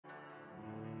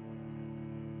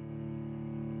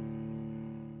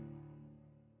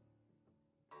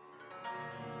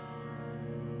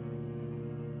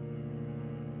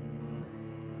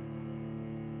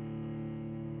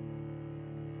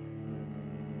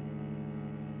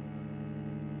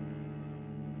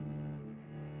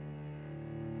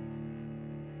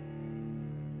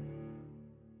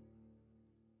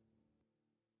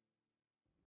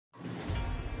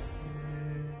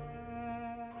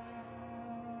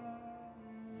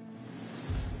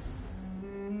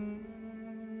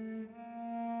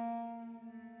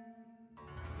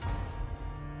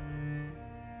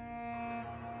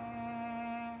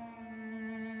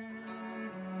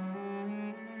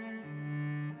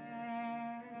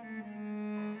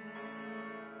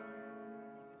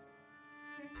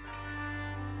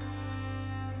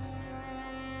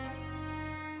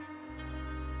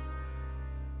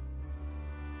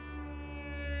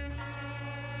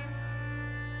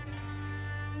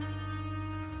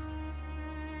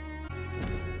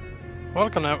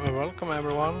Welcome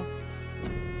everyone.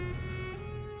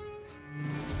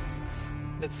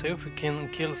 Let's see if we can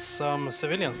kill some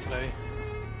civilians today.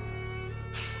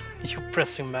 You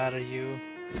pressing matter, you.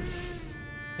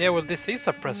 Yeah, well, this is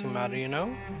a pressing matter, you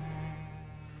know?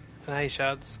 And hey,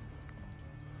 Shads.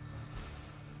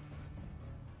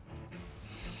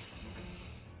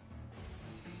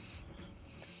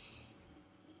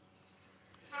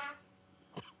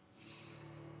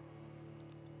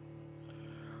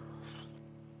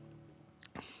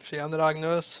 Tjena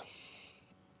Ragnus.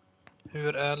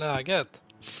 Hur är läget?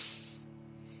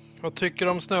 Vad tycker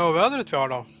du om snövädret vi har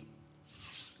då?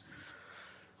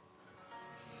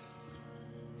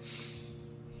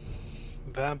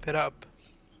 Vamp it up.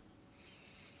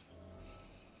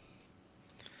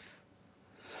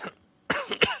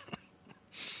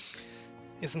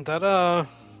 Isn't that a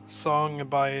song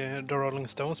by the Rolling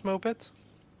Stones, Moped?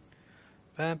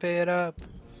 Vamp it up.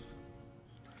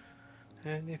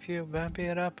 And if you vamp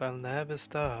it up, I'll never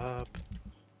stop.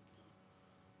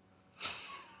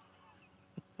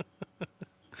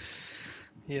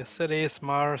 Yes, it is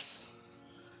Mars.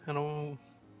 And oh,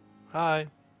 hi.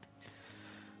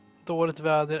 Dåligt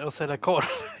väder och sälja korv.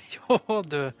 Ja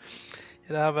du,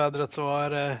 i det här vädret så är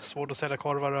det svårt att sälja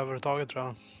korvar överhuvudtaget tror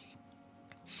jag.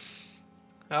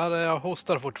 Ja, jag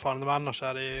hostar fortfarande men annars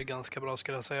är det ju ganska bra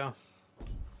skulle jag säga.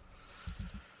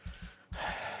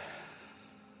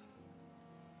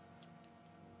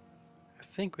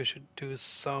 I think we should do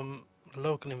some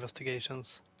local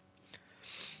investigations.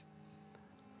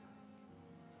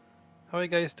 How are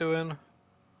you guys doing?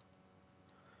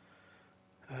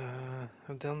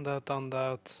 I've done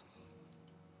that.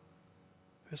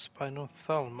 Who's by North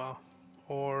Thelma?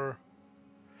 Or...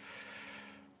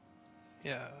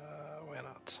 yeah, why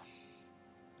not?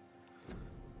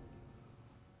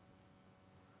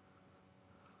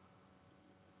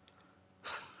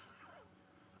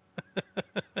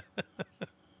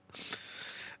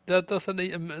 That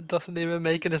doesn't even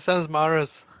make any sense,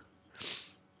 Maris.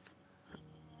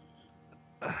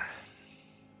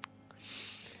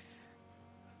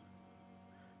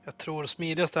 Jag tror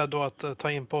smidigast är då att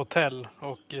ta in på hotell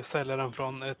och sälja den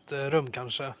från ett rum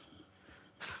kanske.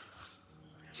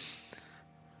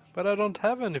 But I don't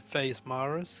have any face,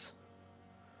 Maris.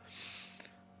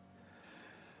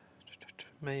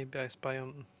 Maybe I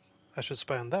should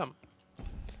spy on them.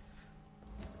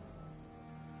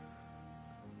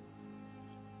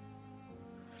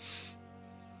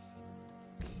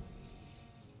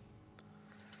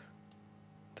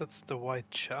 That's the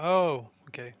white oh,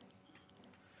 okay.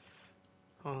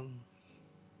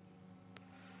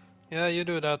 Yeah, you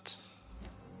do that,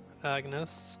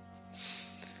 Agnes.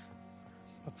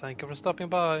 But thank you for stopping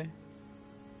by.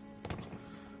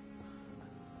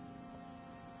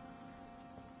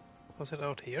 Was it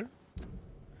out here?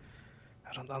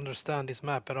 I don't understand this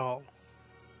map at all.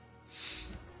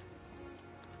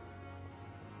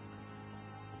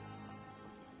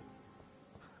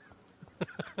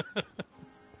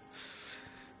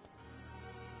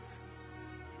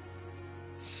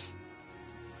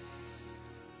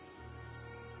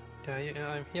 Yeah,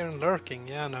 I'm here and lurking,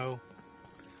 yeah, no.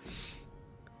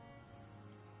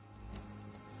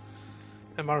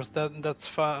 And Mars, that's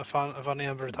funny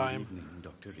every time. Good evening,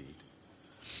 Dr. Reed.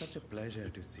 Such a pleasure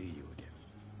to see you again.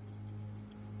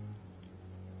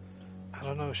 I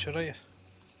don't know, should I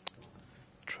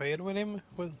trade with him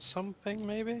with something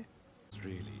maybe?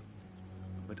 Really,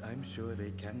 but I'm sure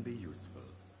they can be useful.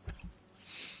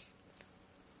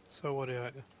 So what do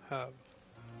I have?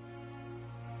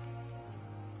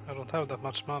 I don't have that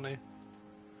much money.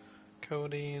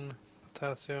 Codeine,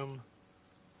 potassium,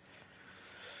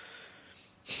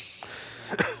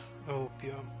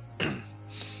 opium.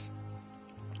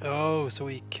 Oh, so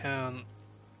we can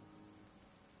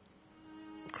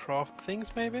craft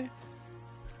things maybe?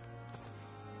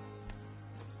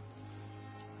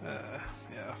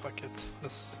 Yeah, fuck it.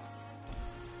 Is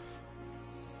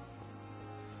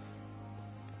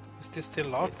this still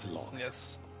locked? It's locked.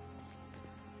 Yes.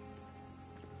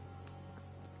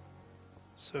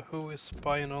 So who is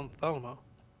spying on Thelma?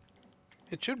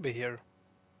 It should be here.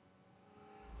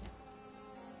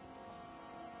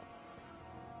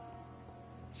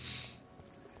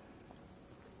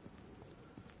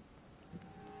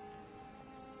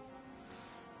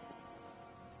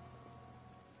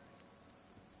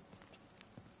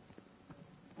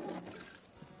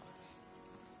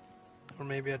 Or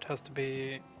maybe it has to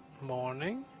be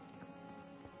morning?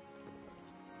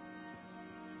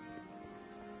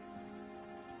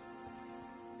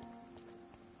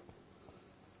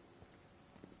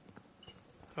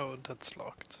 Oh, that's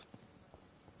locked.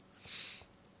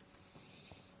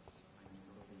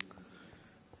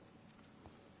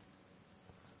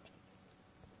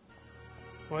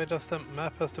 Why does the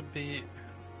map has to be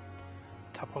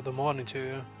top of the morning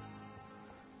too?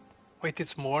 Wait,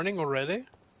 it's morning already?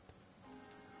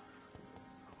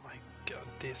 Oh my god,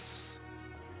 this...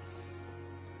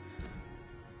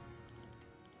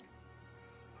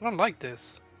 I don't like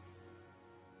this.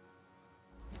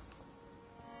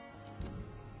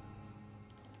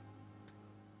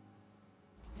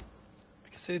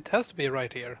 Because it has to be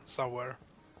right here, somewhere.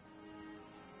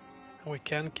 And we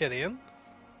can't get in?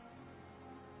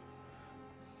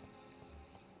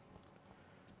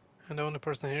 And the only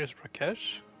person here is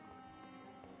Rakesh?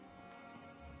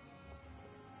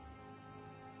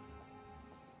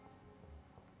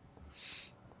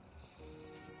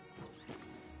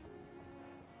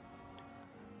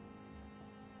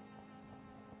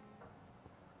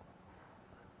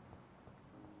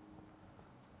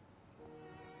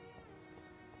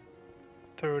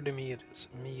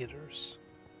 meters.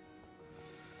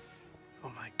 Oh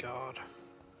my god.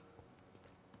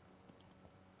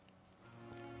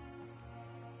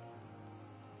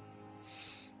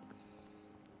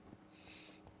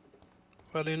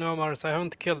 Well, you know, Mars, I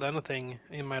haven't killed anything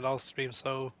in my last stream,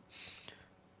 so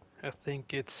I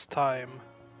think it's time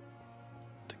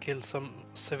to kill some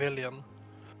civilian.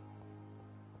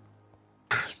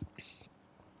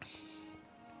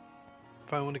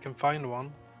 If I only can find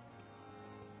one.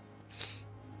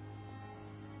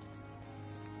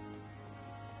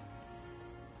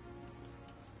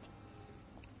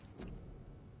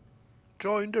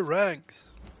 Join the ranks!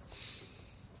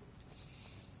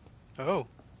 Oh.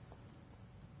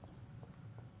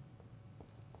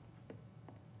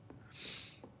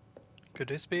 Could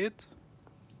this be it?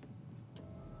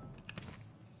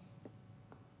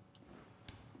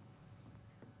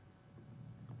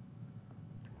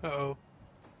 Uh-oh.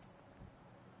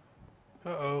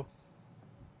 Uh-oh.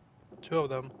 Two of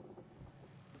them.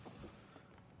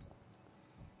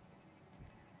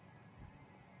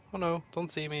 Oh no, don't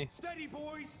see me. Steady,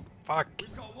 boys. Fuck. We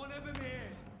got one of them here.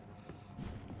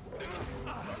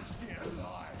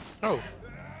 Oh.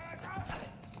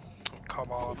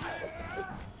 Come on.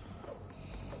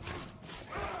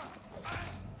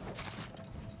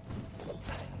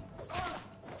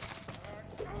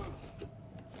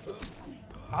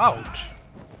 Ouch.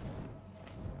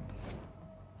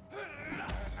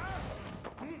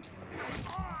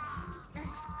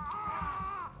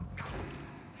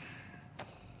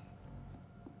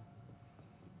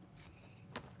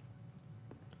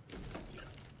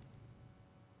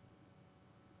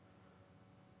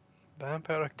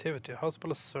 Vampire activity.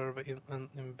 Hospital survey and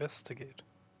investigate.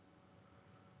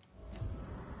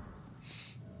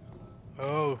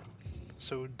 Oh,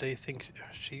 so they think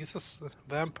she's a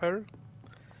vampire?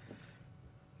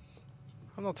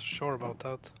 I'm not sure about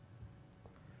that.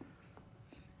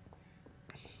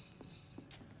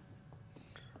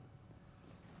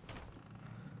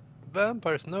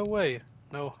 Vampires? No way.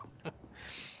 No.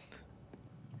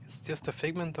 It's just a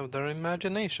figment of their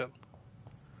imagination.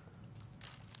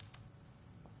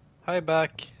 Hi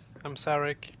back, I'm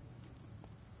Sarek.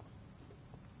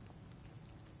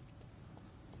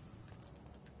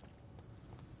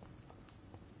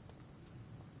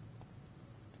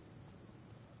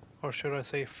 Or should I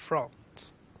say front?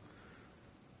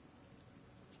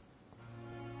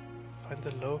 Find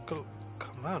the local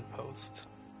command post.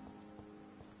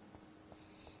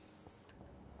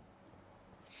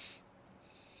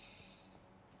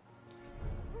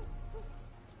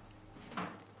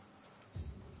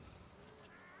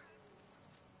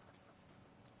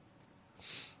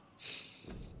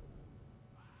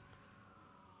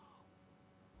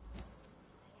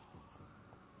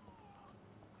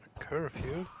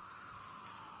 Curfew?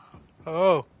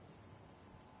 Oh!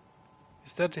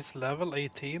 Is that his level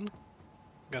 18? I'm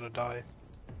gonna die.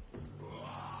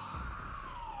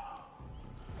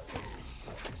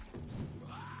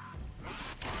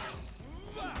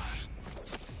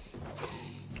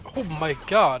 Oh my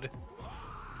god!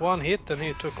 One hit and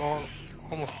he took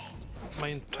almost my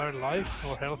entire life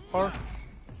or health bar.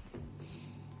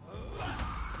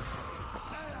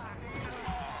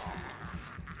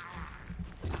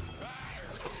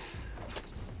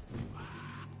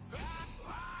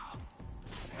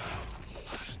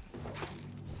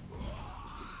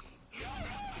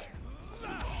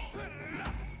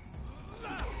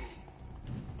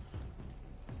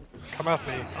 Come at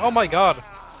me. Oh my god!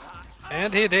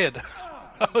 And he did!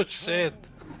 Oh shit!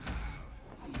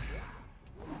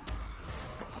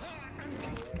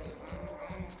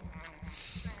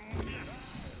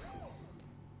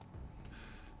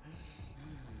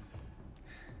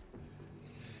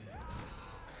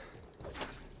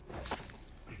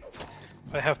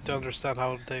 I have to understand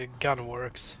how the gun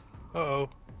works. Uh-oh.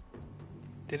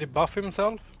 Did he buff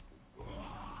himself?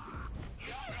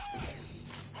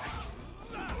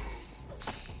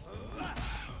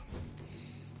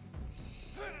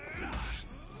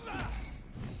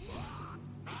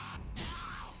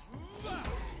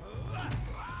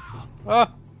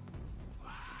 Ah!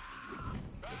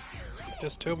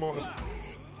 Just two more.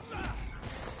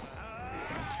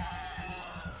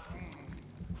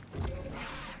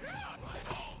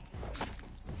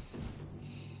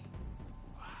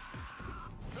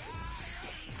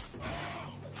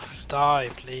 Die,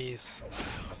 please.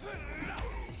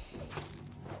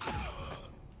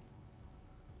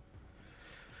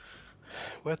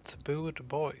 Wet Boot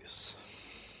Boys.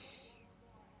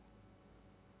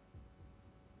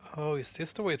 Oh, is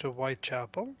this the way to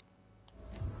Whitechapel?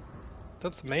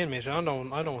 That's the main mission. I don't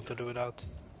want to do that.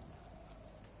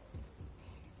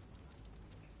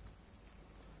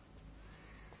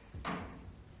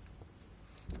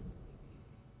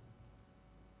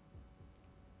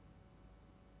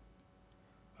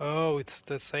 Oh, it's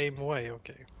the same way,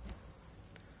 okay.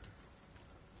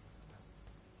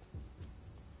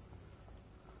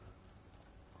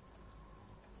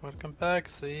 Welcome back,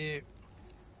 see.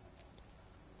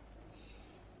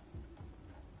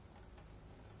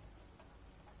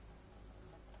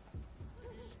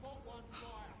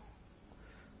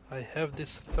 I have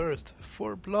this thirst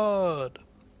for blood.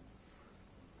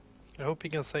 I hope you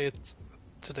can say it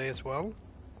today as well.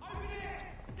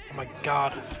 Oh my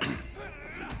god.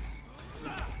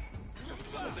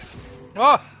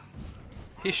 Ah!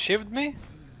 He shivved me?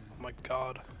 Oh my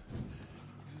god.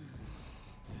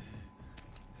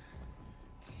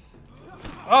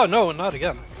 Oh no, not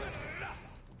again.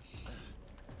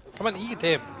 Come on, eat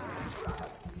him.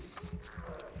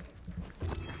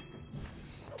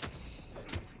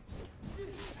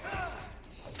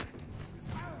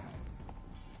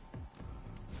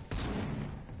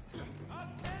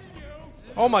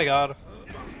 Oh my god.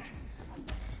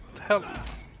 What the hell?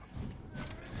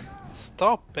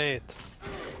 Stop it.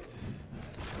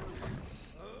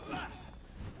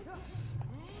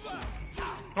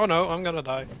 Oh no, I'm gonna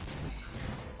die.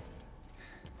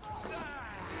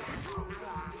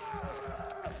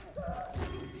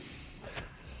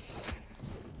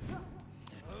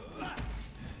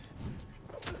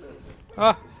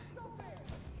 Ah!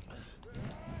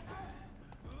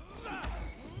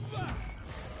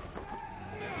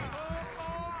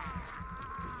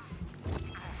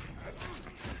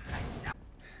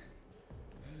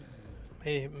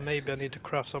 Maybe I need to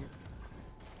craft some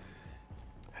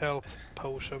health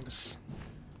potions.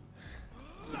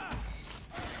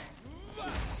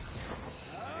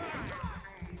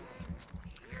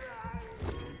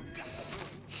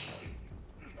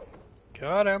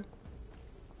 Got him.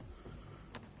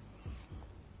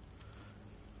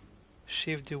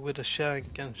 Shivved you with a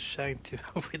shank and shanked you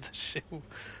with a shiv.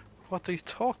 What are you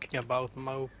talking about,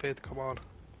 Moped? Come on.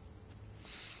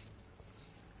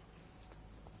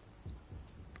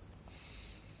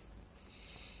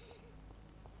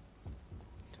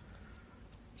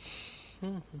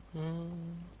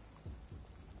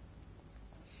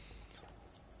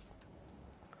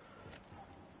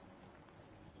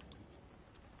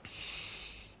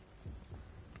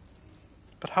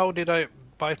 But how did I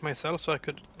bite myself so I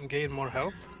could gain more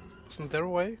health? Wasn't there a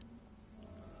way?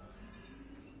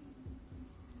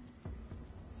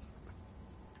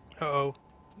 Uh-oh.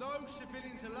 No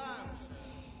civilians allowed.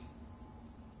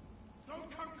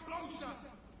 Don't come closer.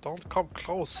 Don't come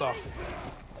closer.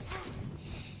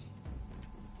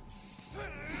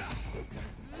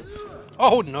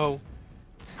 Oh no.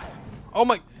 Oh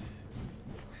my.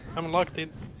 I'm locked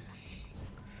in.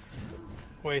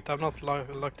 Wait, I'm not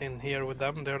locked in here with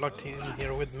them. They're locked in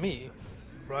here with me.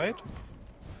 Right?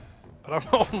 But I'm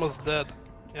almost dead.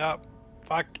 Yeah.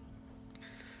 Fuck.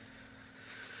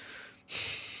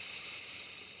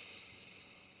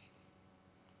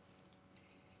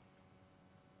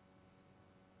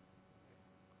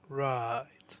 Right.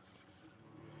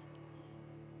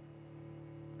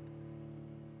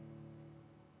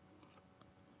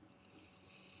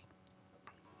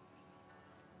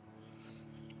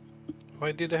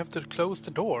 Why did I have to close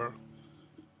the door?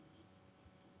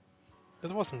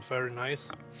 That wasn't very nice.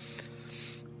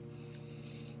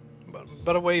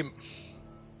 But away.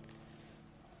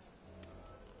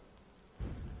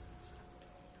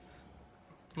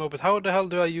 No, but how the hell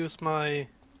do I use my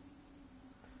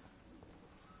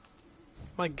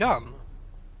gun?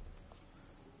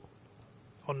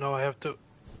 Oh no, I have to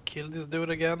kill this dude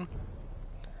again.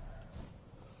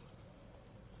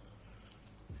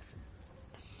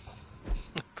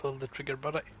 Pull the trigger,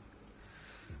 but I...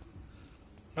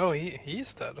 Oh,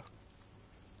 he's dead.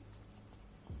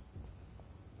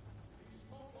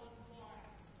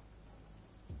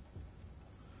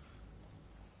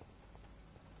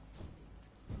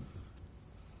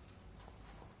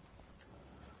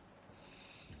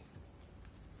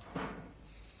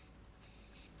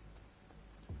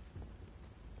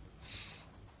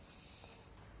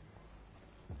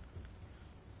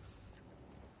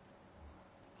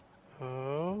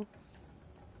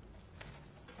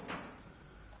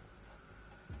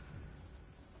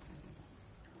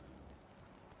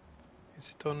 Is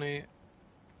it only...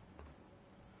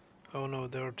 Oh no,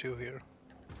 there are two here.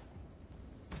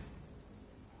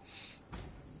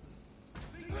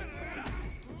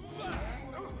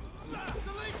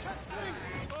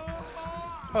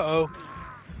 Uh-oh.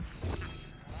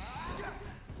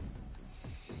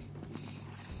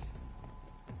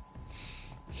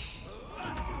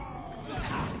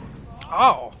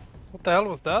 Ow! What the hell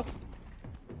was that?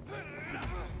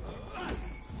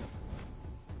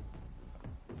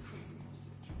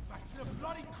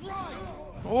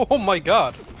 Oh my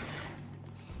god!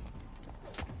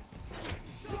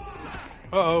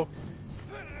 Uh-oh.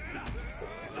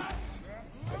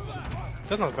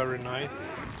 That's not very nice.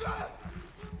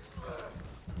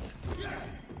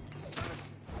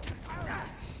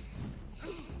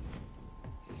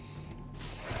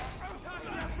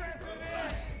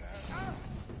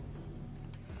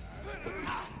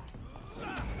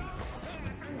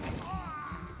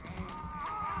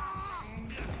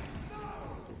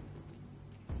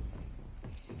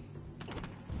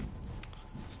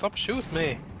 Stop shooting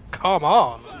me! Come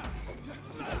on!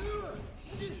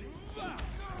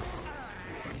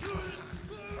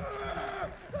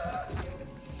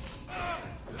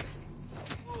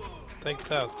 Take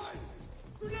that.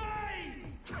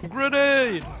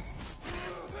 Grenade!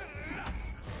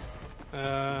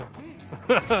 I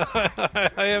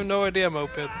have no idea,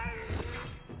 Moped.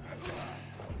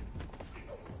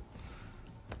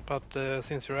 But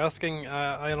since you're asking,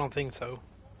 I don't think so.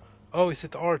 Oh, is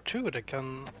it R2 that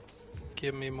can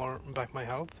give me more back my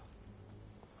health?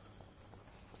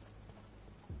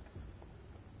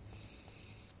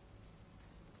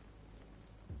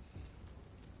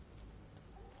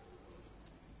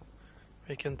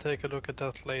 We can take a look at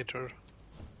that later.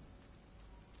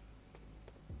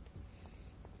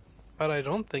 But I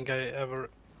don't think I ever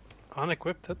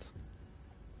unequipped it.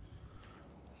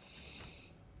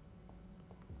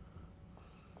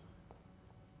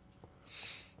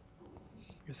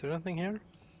 Is there anything here?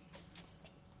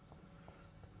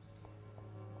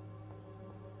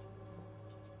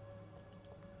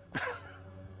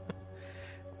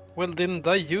 Well, didn't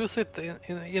I use it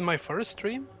in my first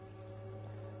stream?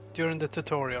 During the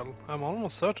tutorial. I'm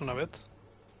almost certain of it.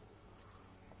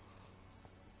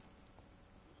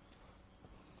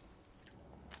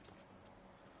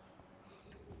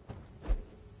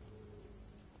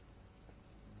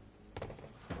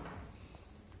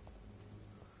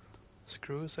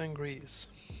 Screws and grease.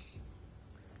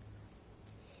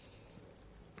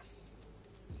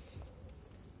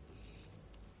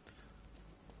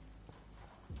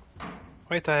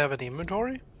 Wait, I have an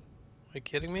inventory? Are you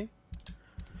kidding me?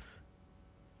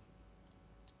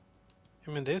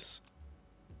 You mean this?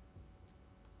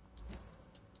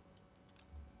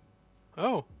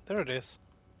 Oh, there it is.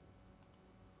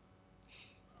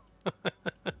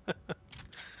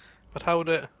 But how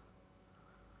the...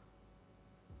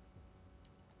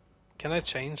 Can I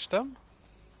change them?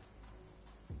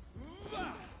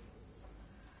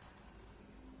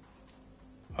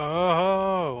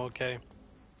 Oh, okay.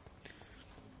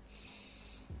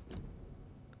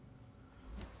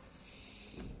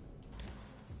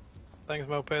 Thanks,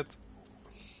 Moped.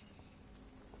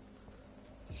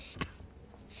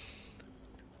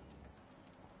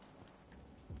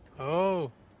 Oh.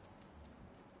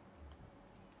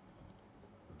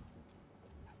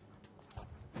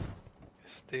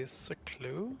 Is this a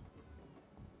clue?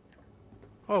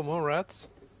 Oh, more rats.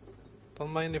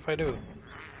 Don't mind if I do.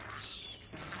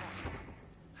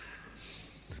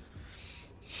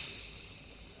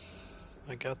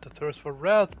 I got the thirst for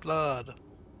rat blood.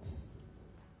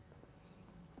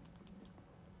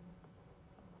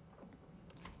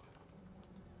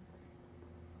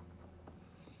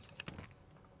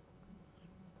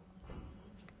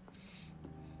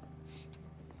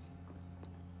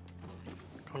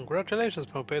 Congratulations,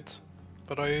 Moped.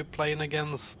 But are you playing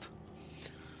against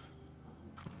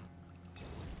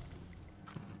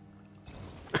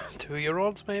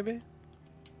 2-year-olds maybe?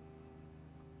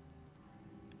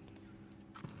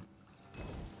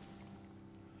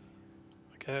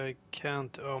 Okay, I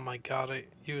can't. Oh my god, I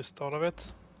used all of it.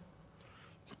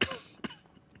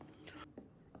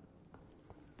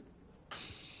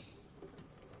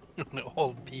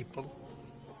 All people.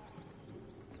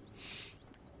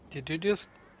 Did you just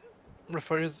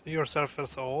refer yourself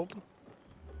as old?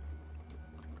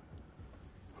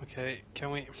 Okay,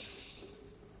 can we...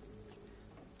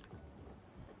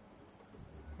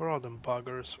 Where are them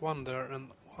buggers? One there and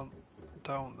one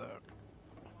down there.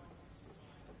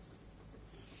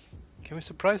 Can we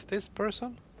surprise this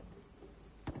person?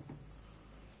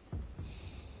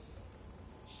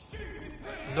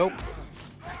 Nope.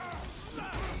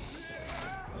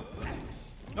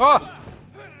 Oh!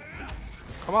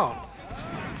 Come on.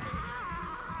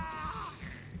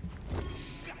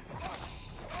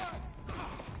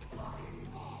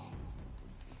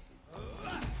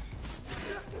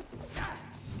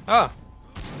 Ah!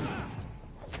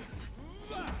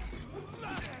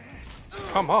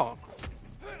 Come on.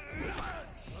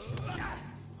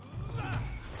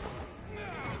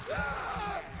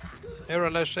 Hey,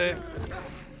 Leslie.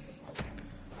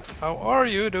 How are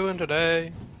you doing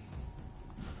today?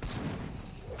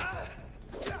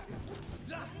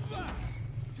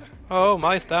 Oh,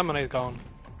 my stamina is gone.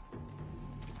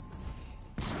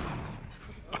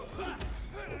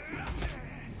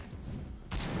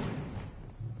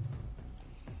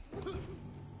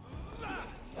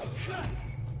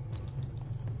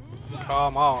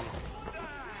 Come on.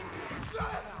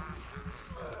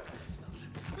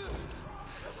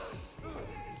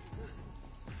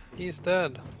 He's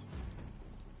dead.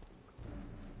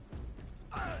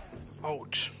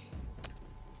 Ouch.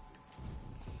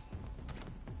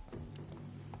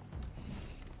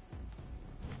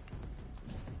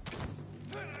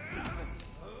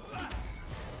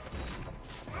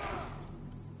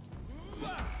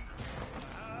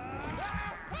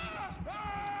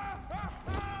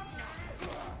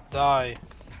 Die.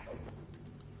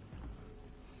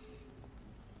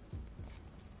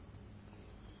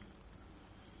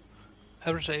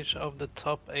 Average age of the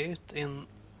top 8 in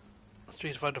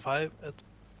Street Fighter 5 at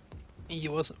E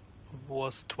was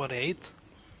 28.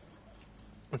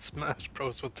 And Smash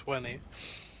Bros was 20.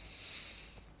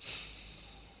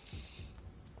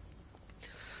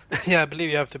 Yeah, I believe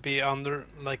you have to be under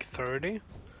like 30.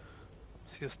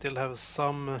 So you still have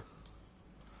some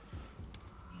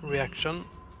reaction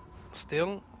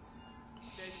still.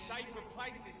 There's safer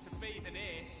places to be than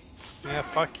here. Yeah,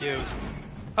 fuck you.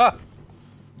 Ah!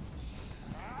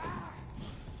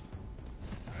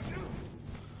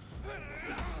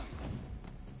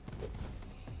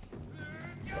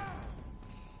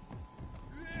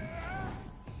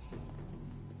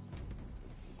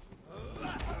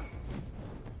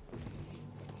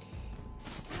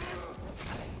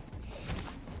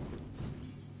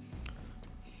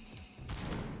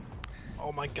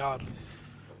 Oh my god.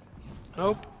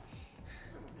 Nope.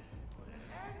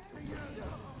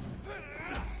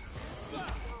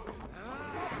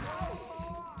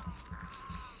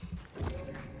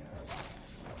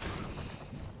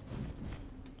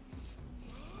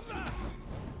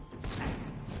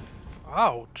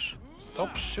 Ouch.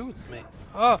 Stop shooting me.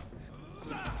 Ah!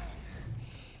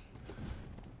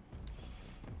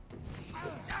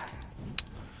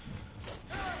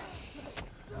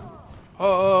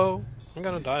 Uh-oh. I'm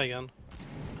gonna die again.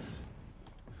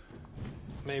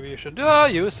 Maybe you should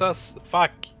use us.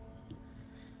 Fuck.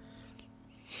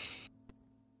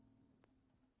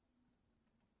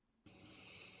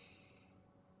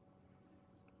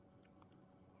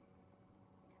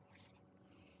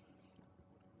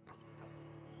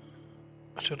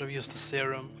 I should have used the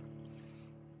serum.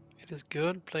 It is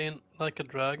good playing like a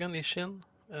dragon, Ishin,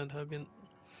 and have been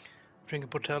drinking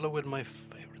Portello with my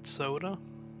favorite soda.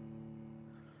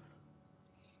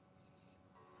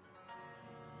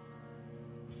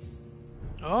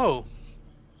 Oh,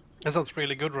 that sounds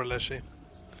really good, Raleshi.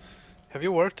 Have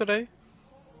you worked today?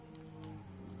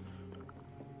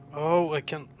 Oh, I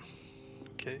can.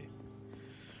 Okay.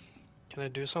 Can I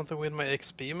do something with my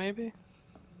XP maybe?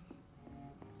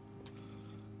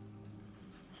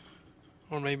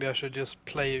 Or maybe I should just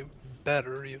play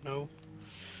better, you know?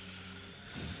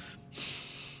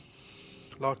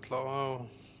 Locked law. Oh.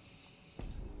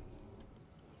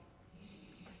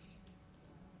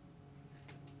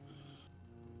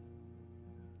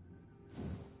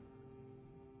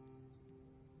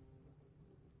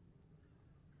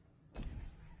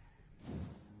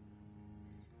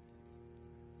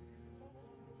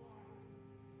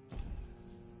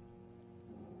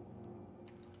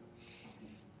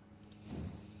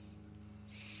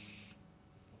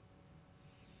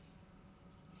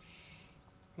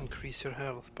 Increase your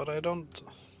health, but I don't.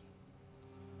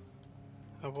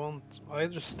 I want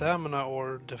either stamina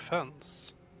or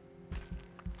defense.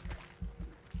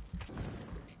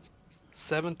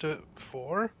 7 to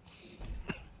 4.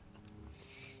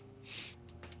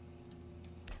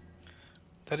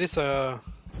 That is a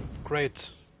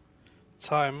great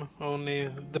time. Only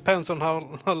depends on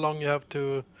how long you have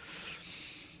to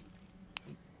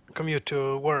commute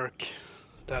to work.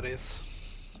 That is.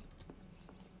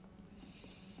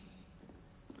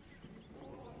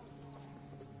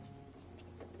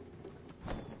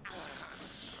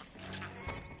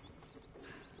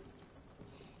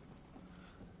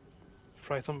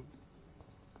 Fry some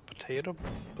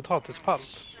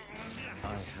potatispalt. I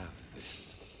have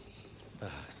this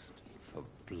thirst for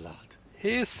blood.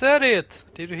 He said it!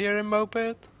 Did you hear him,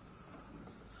 Moped?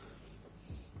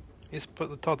 He's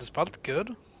thought his spelt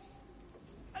good.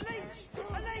 A leech!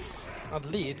 A leech! A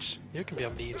leech? You can be a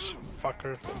leech,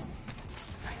 fucker.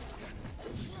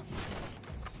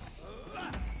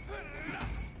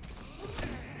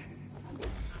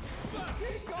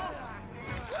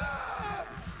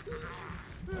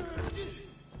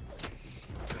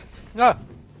 Ah!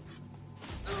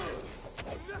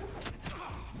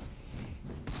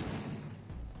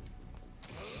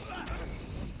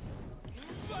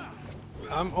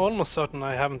 I'm almost certain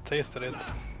I haven't tasted it.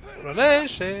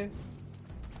 Releche!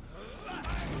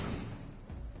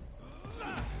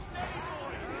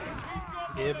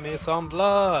 Give me some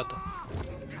blood!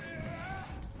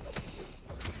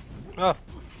 Ah!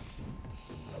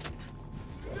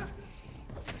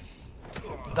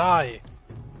 Die!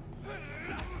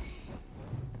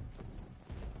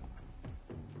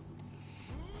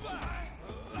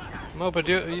 No, but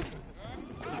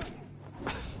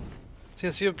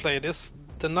since you play this,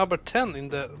 the number 10 in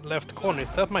the left corner,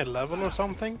 is that my level or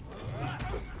something?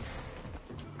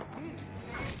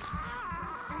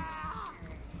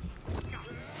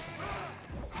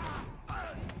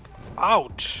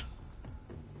 Ouch!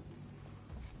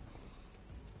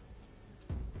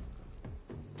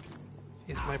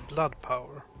 Is my blood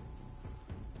power.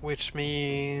 Which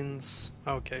means...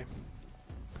 okay.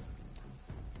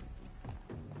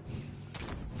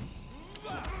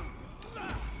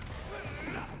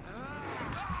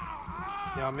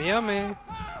 Yummy, yummy!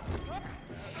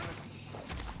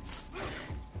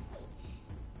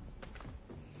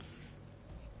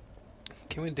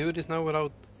 Can we do this now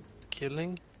without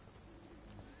killing?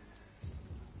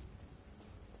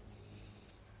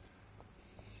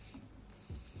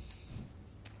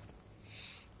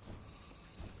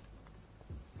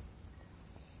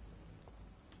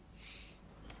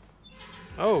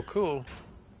 Oh, cool.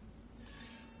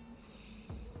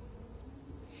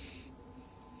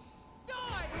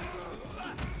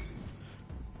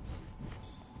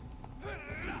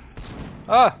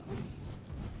 Ah!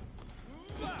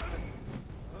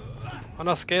 On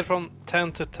a scale from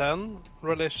 10 to 10,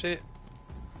 Relishi,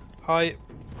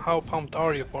 how pumped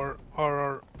are you for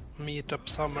our meetup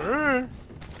summer?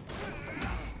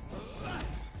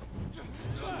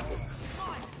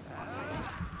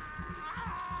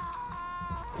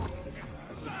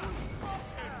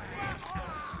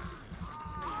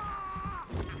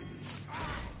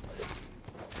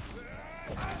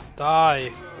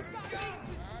 Die!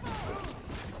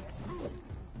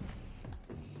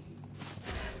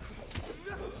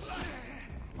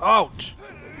 Ouch!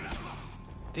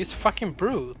 This fucking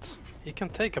brute, he can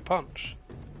take a punch.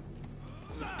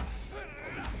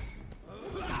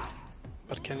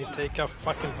 But can he take a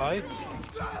fucking bite?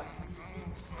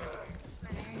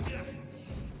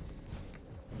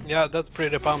 Yeah, that's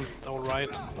pretty pumped, alright.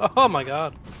 Oh my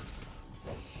god.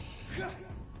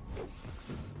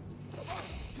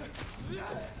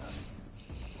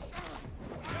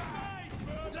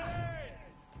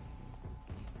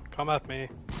 Come at me.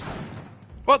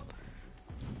 What?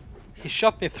 He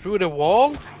shot me through the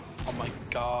wall? Oh my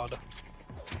god.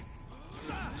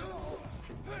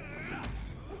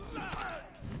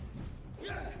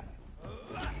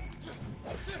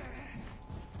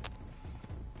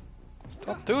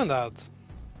 Stop doing that.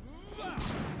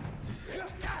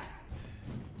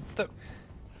 The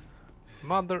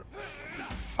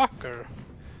motherfucker.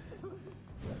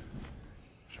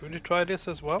 Should we try this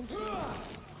as well?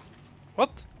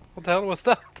 What? What the hell was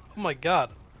that? Oh my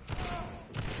god.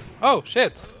 Oh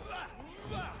shit.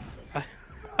 I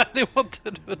didn't want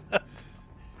to do that.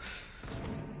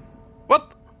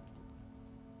 What?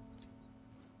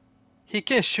 He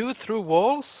can shoot through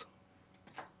walls?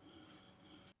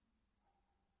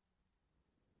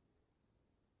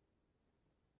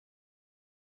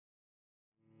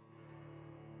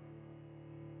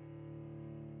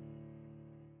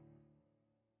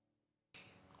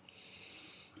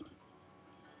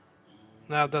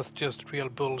 Nah, that's just real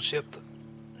bullshit.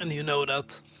 And you know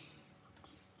that.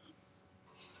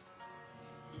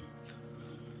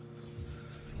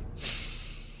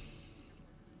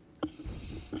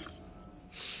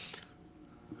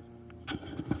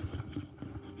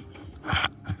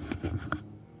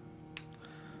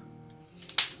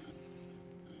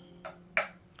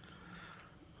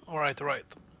 Alright, alright.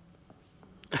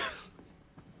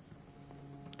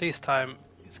 This time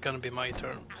it's gonna be my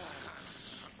turn.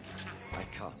 I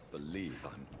can't believe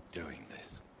I'm doing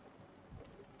this.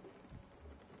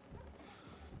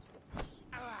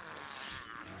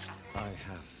 I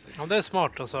have Ja, det är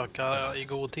smart att söka i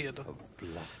god tid. this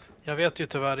blood. Jag vet ju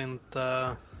tyvärr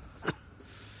inte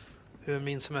hur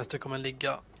min semester kommer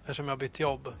ligga eftersom jag har bytt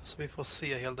jobb. Så vi får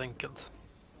se helt enkelt.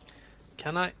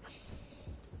 Can I?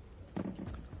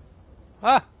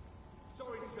 Ah!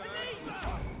 Sorry, sir.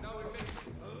 No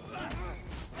admittance.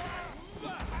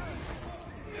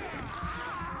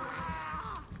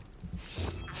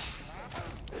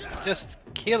 Just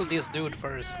kill this dude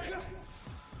first.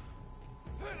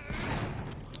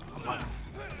 Oh my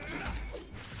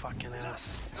fucking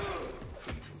ass.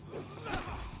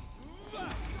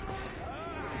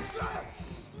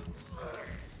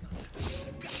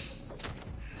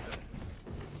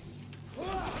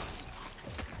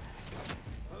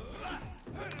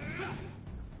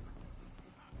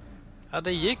 Ja,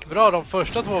 det gick bra de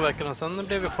första 2 veckorna, sen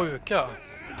blev vi sjuka.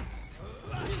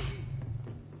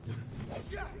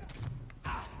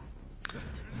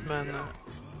 Men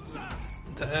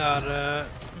det är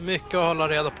mycket att hålla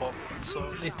reda på,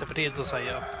 så lite för tidigt att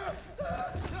säga.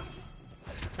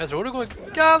 Jag tror det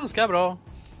går ganska bra.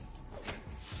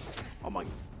 Oh my...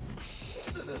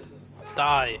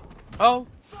 Die. Oh.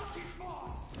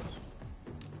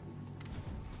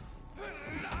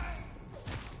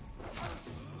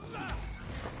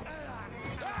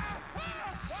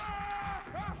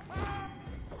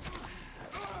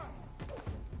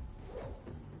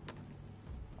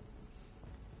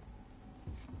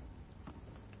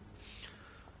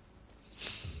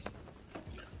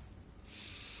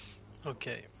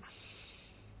 Okej.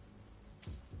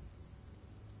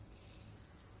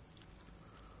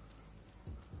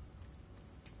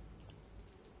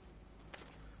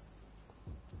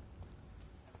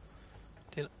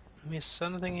 Did I miss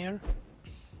anything here?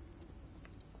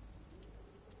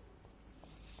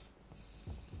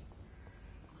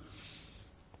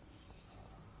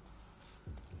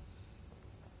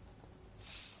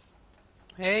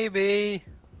 Hey B,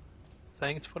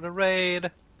 thanks for the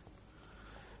raid.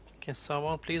 Can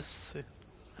someone please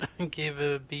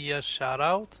give B a shout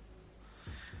out?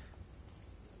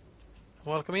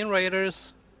 Welcome in,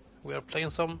 raiders. We are playing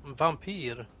some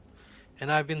Vampyr,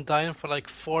 and I've been dying for like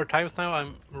 4 times now.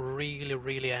 I'm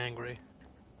really angry.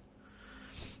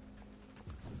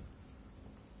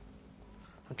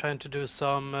 I'm trying to do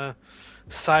some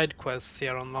side quests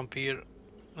here on Vampyr,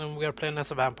 and we are playing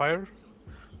as a vampire,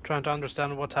 trying to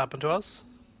understand what happened to us,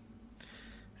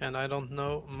 and I don't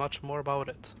know much more about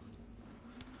it.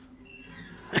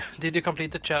 Did you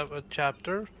complete the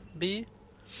chapter B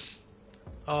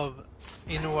of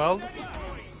Inner World?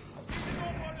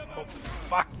 Oh,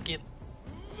 fuck it.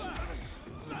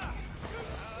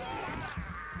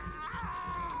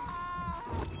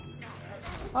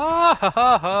 Ah ha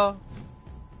ha ha.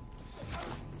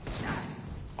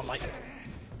 Oh my.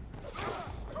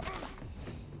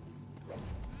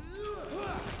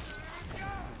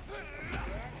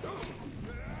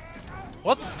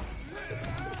 What?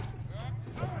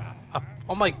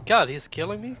 Oh my god, he's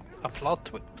killing me? A plot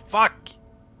twist? Fuck!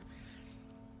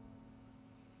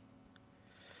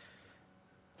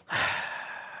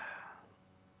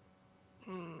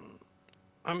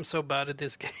 I'm so bad at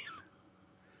this game.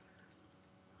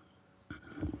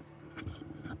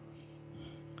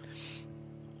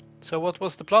 So what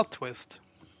was the plot twist?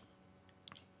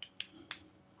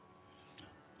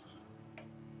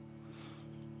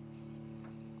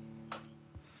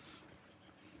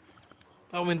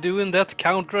 Are we doing that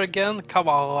counter again? Come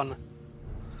on.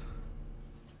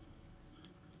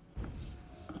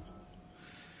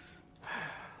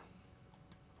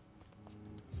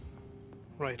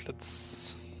 Right,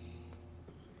 let's...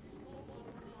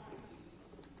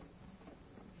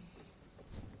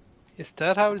 Is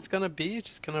that how it's gonna be?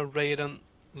 Just gonna raid and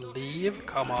leave?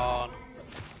 Come on.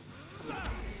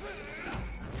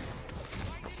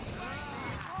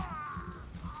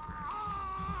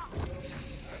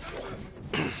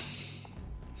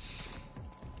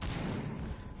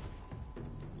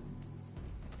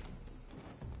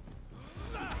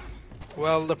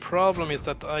 Well, the problem is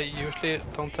that I usually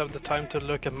don't have the time to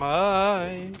look at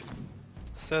my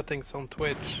settings on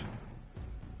Twitch.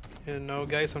 You know,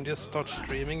 guys, I'm just start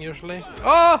streaming usually.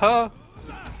 Aha!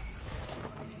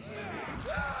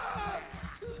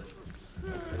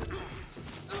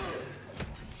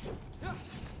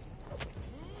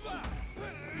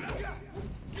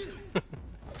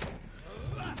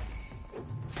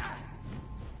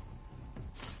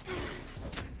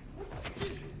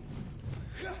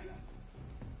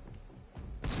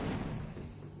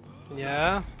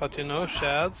 Yeah, but you know,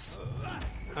 Shads,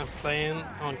 I'm playing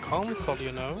on console,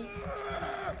 you know.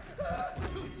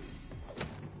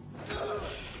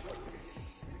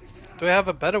 Do I have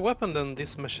a better weapon than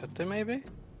this machete, maybe?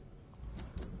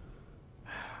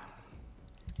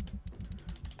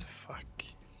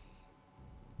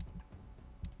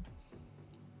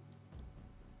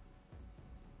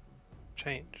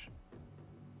 change?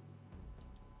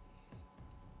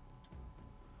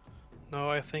 No,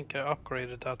 I think I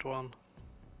upgraded that one.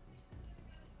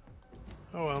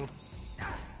 Oh well.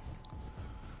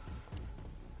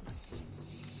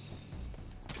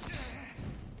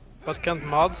 But can't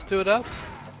mods do that?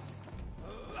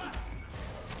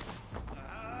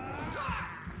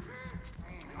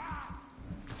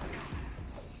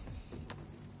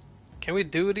 Can we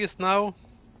do this now?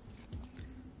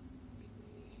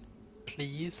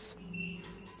 Please?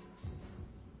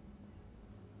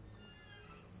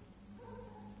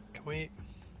 Can we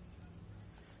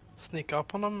sneak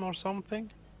up on them or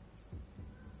something?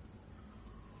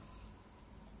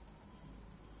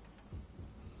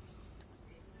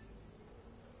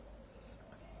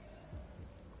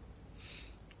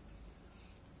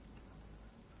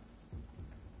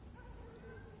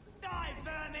 Die,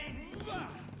 vermin!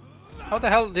 How the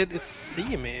hell did it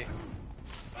see me?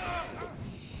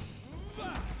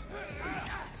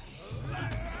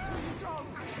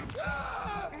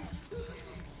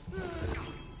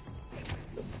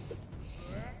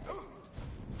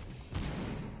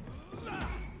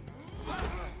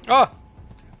 Oh!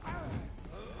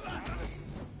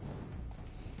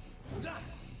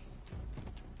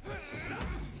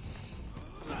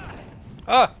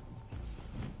 Ah!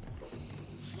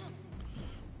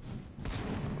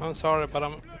 I'm sorry, but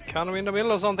I'm kind of in the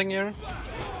middle of something here.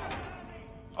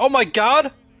 Oh my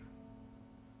god!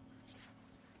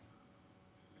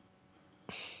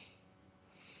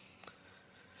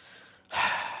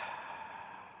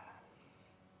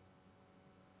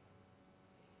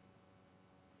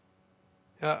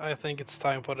 Yeah, I think it's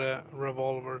time for the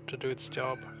revolver to do its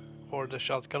job. Or the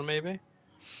shotgun, maybe?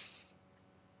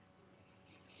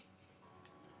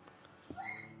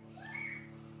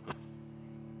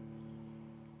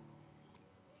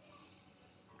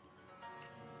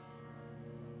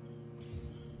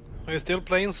 Are you still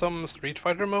playing some Street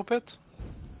Fighter moped?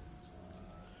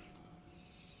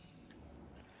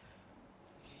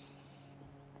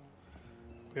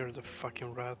 We're the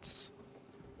fucking rats.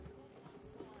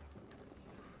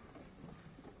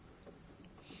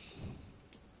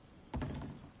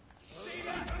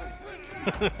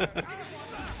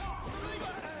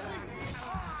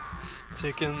 So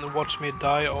you can watch me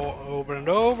die over and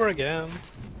over again.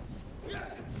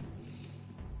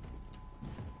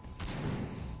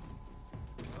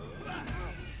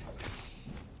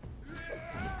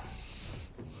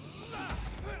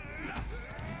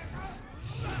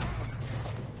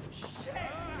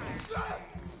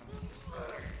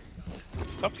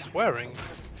 Stop swearing.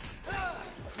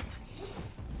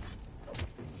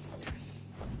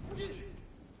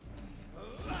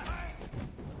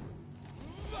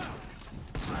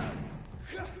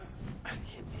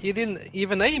 He didn't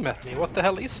even aim at me. What the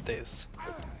hell is this?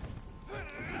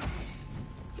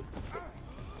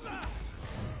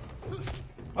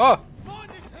 Oh!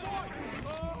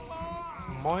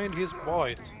 Mind his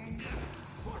bite.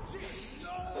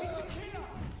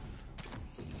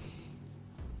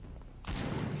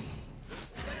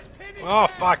 Oh,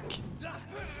 fuck!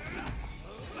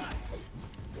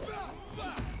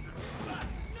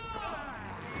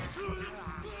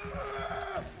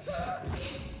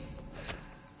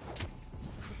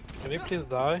 Can you please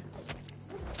die?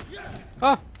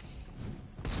 Ah!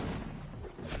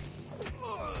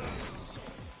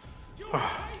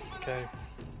 Okay.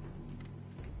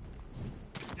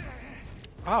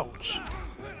 Ouch!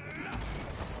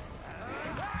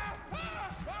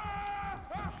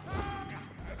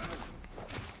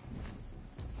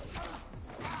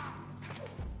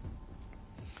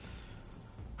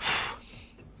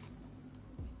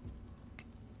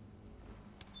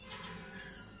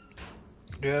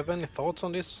 Do you have any thoughts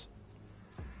on this?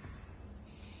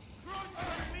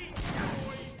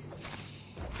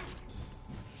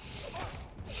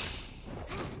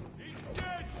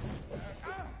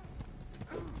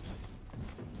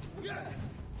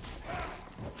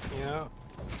 Yeah.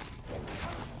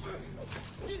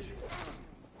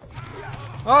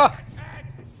 Ah!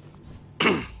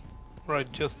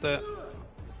 Right, just a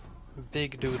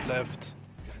big dude left.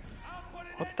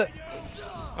 What the?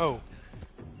 Oh.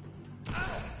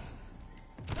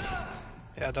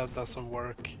 Yeah, that doesn't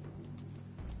work.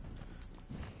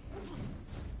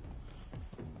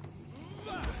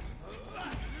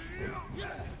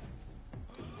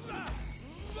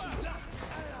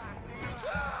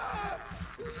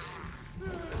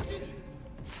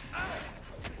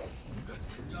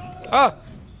 Ah!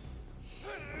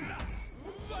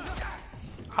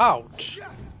 Ouch!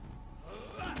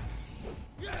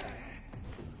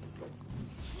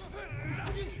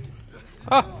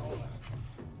 Ah!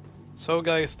 So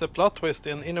guys, the plot twist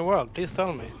in Inner World, please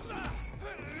tell me.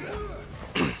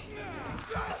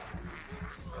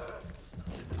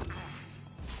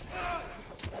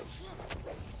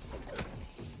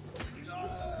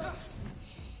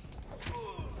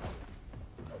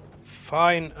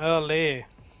 Finally!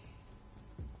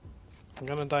 I'm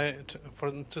gonna die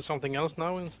to something else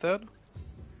now instead.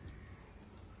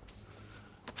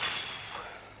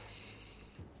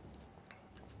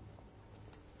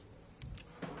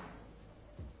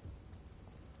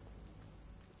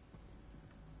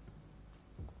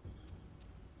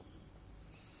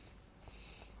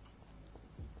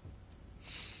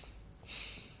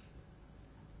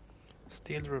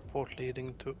 Steal report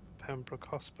leading to Pembroke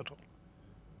Hospital.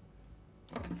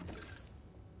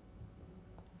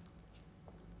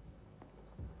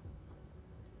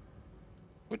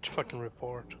 Which fucking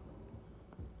report?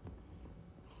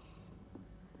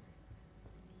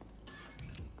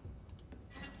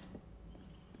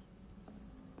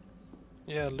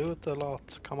 Yeah, loot a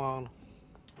lot, come on.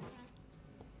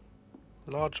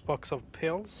 Large box of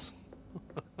pills?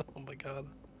 Oh my god.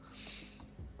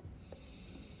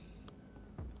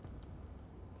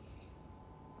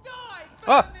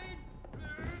 Ah!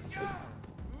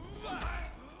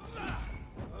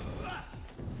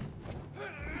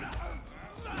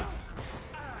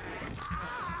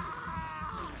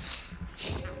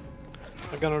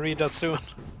 I'm gonna read that soon.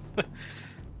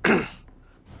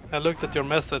 I looked at your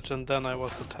message and then I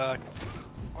was attacked.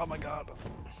 Oh my god.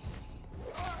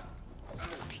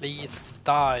 Please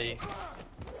die,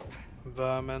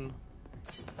 vermin.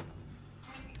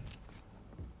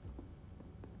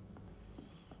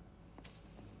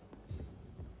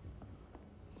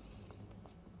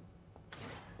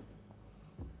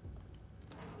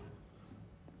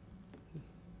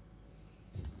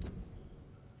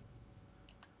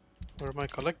 Where are my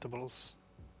collectibles?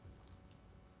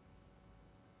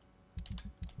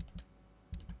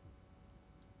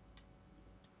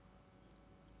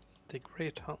 The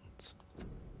Great Hunt.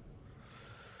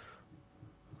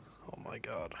 Oh my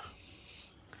god.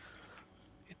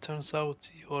 It turns out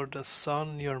you're the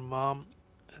son your mom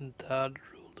and dad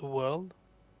ruled the world.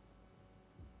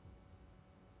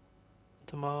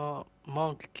 The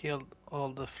monk killed all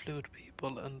the flute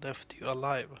people and left you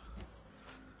alive.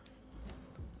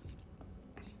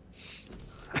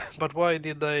 But why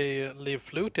did they leave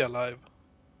Flutie alive?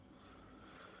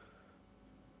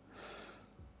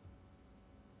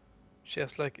 She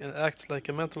acts like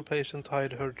a mental patient to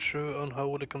hide her true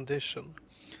unholy condition.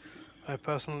 I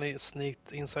personally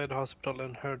sneaked inside the hospital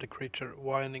and heard the creature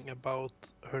whining about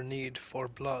her need for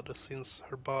blood since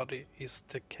her body is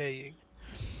decaying.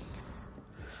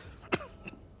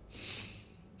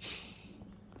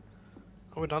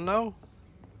 Are we done now?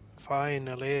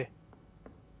 Finally.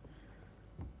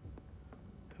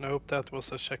 And I hope that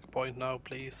was a checkpoint now,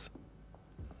 please.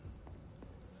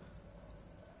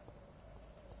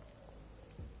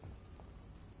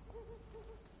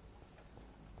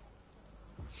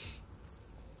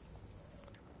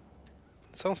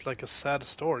 Sounds like a sad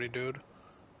story, dude.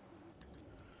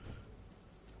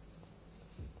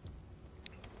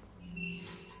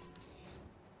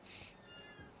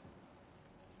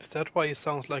 Is that why he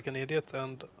sounds like an idiot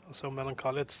and so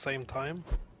melancholy at the same time?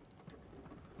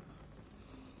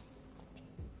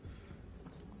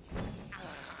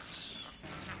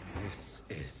 This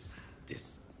is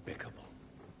despicable.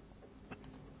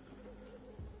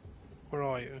 Where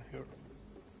are you? Here.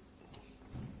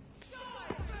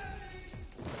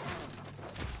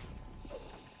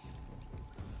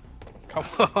 Come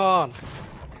on!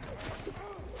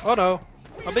 Oh no!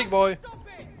 A big boy!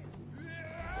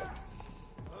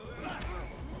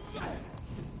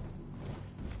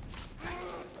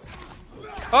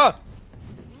 Ah!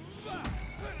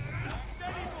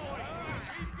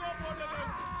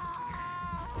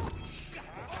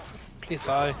 Please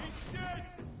die.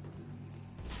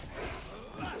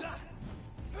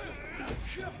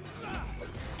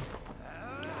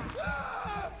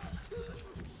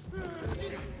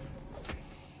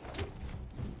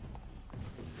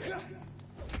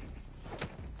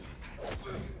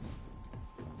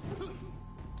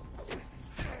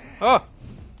 Oh!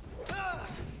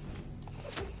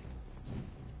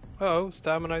 Uh-oh,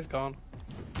 stamina is gone.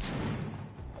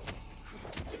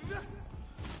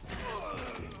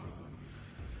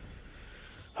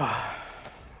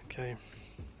 Okay.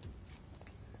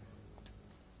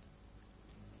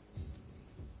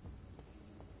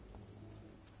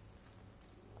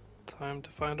 Time to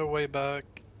find our way back.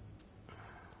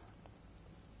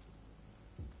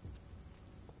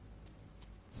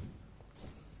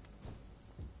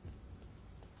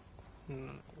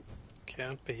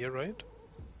 Can't be here, right?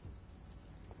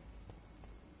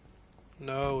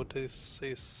 No, this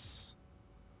is...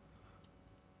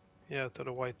 Yeah, to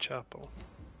the Whitechapel.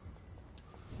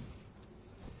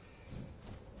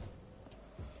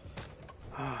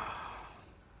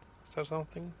 Is there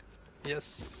something?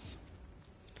 Yes.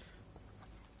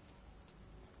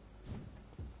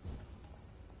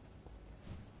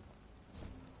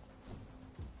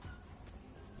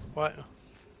 Why?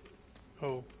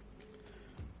 Oh.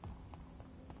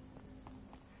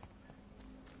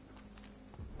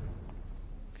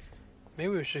 Maybe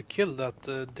we should kill that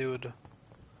dude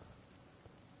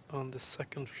on the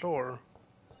second floor.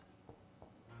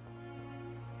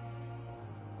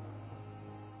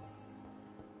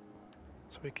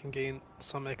 So we can gain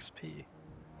some XP.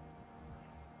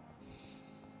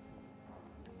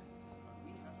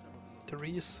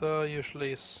 Teresa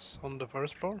usually is on the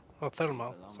first floor. Oh,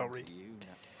 Thelma, sorry.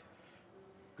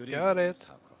 Good Got evening, it. Miss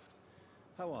Howcroft.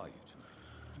 How are you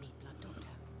tonight? I need blood, Doctor.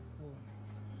 Warm,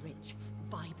 rich,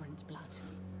 vibrant blood.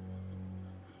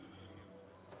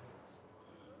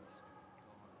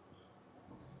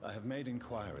 I have made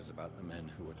inquiries about the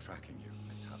men who were tracking you,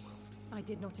 Miss Howcroft. I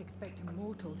did not expect a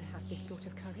mortal to have this sort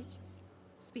of courage.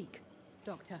 Speak,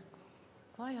 Doctor.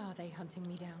 Why are they hunting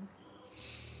me down?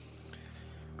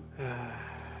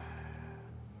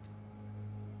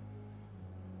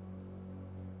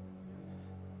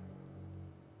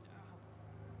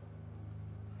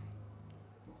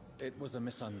 It was a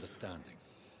misunderstanding.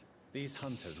 These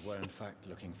hunters were in fact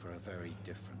looking for a very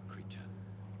different creature,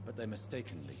 but they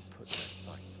mistakenly put their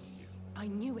sights on you. I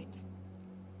knew it.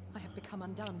 I have become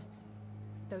undone.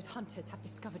 Those hunters have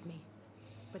discovered me,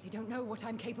 but they don't know what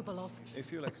I'm capable of.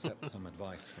 If you'll accept some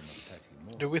advice from a petty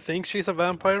mortal, Do we think she's a I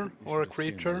vampire think you or a should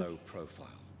assume creature? low profile.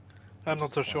 I'm and not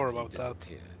just so sure quietly about that.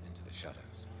 disappear into the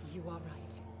shadows. You are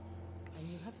right. And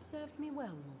you have served me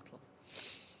well, mortal.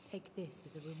 Take this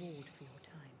as a reward for your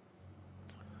time.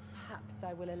 Perhaps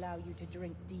I will allow you to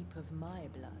drink deep of my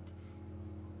blood.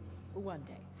 One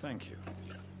day. Thank you.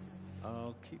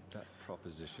 I'll keep that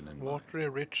proposition in mind. Watery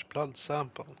rich blood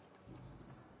sample.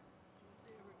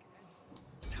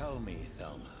 Tell me,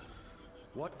 Thelma,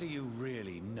 what do you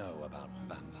really know about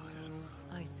vampires?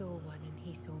 I saw one and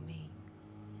he saw me.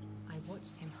 I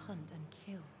watched him hunt and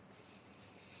kill.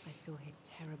 I saw his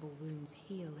terrible wounds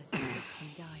heal as his victim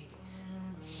died.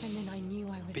 And then I knew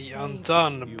I was Be saved.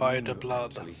 undone You by mean the you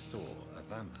blood. actually saw a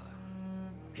vampire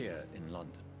here in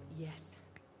London? Yes,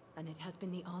 and it has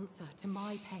been the answer to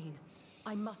my pain.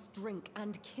 I must drink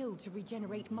and kill to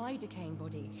regenerate my decaying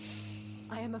body.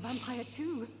 I am a vampire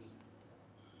too.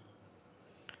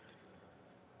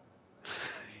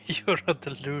 You're a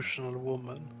delusional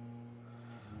woman.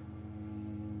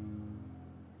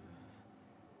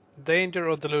 Danger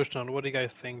or delusional? What do you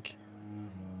guys think?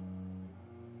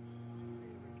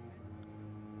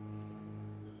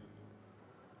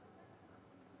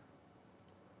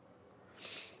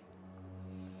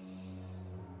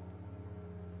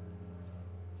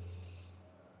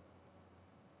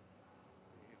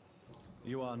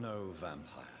 You are no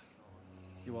vampire.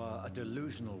 You are a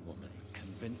delusional woman,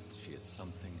 convinced she is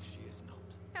something she is not.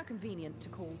 How convenient to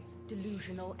call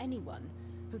delusional anyone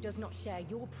who does not share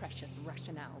your precious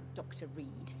rationale, Dr.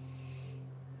 Reed.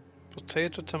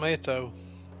 Potato, tomato.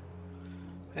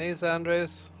 Hey,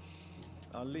 Sandres.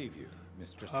 I'll leave you,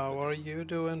 Mistress How of the are Dark, you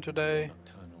doing to your today?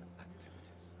 nocturnal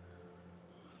activities.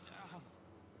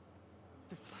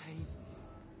 The pain.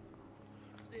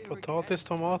 It's here Potatis,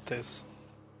 again. tomatis.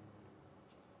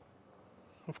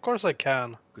 Of course I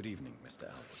can. Good evening, Mr.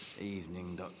 Albert.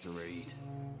 Evening, Dr. Reed.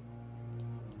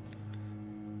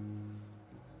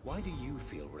 Why do you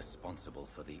feel responsible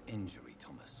for the injury,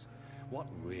 Thomas? What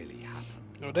really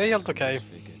happened? Jo, det är helt okej.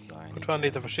 Disfigured by any Fortfarande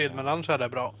lite German förkyld, men shells. annars är det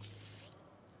bra.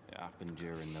 It happened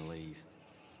during the leave.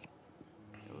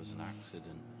 It was an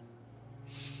accident.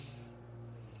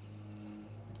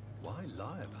 Why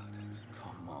lie about it?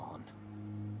 Come on.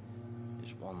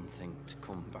 It's one thing to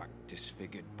come back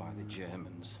disfigured by the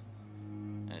Germans.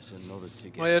 And it's another to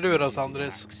get Vad gör du då, injured in an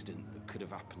Sandris? accident that could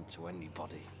have happened to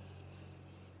anybody.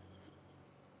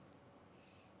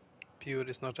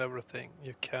 Beauty is not everything.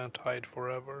 You can't hide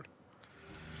forever.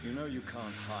 You know you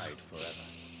can't hide forever.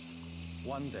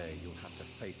 One day you'll have to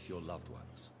face your loved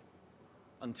ones.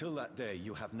 Until that day,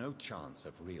 you have no chance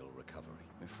of real recovery.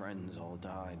 My friends all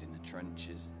died in the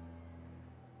trenches.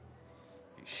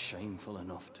 It's shameful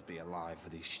enough to be alive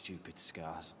with these stupid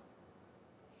scars.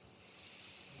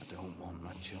 I don't want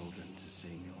my children to see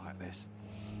me like this.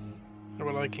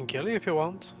 Well, I can kill you if you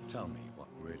want. Tell me what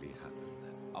really happened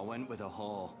then. I went with a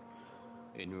whore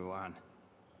in Rouen.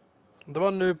 Det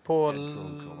var nu på Dead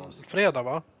drunk I was. fredag,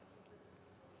 va?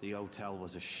 The hotel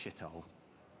was a shithole.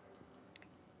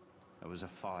 There was a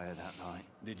fire that night.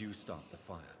 Did you start the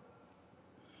fire?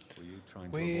 Were you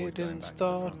trying to We avoid going didn't back to the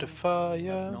start the front?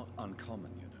 That's fire. not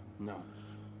uncommon, you know. No,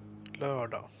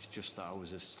 Lördag. it's just that I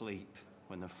was asleep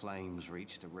when the flames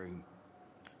reached the room.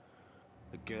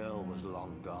 The girl was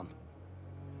long gone.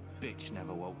 Bitch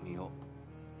never woke me up.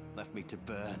 Left me to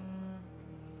burn.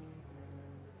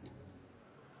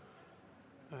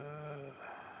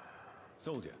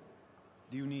 Soldier,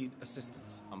 do you need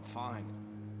assistance? I'm fine.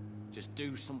 Just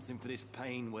do something for this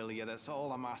pain, will you? That's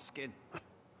all I'm asking.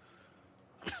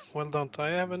 Well, don't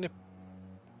I have any...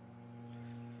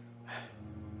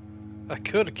 I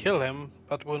could kill him,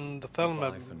 but wouldn't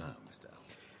Thelma Goodbye for now, Mr. Elm.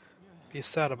 be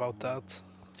sad about that?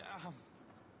 Damn.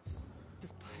 The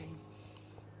pain.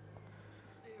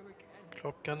 Here again.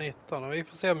 Klockan 19 och vi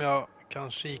får se om jag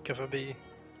kan kika förbi.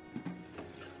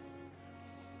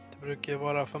 Det brukar ju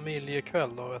vara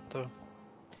familjekväll då, vet du.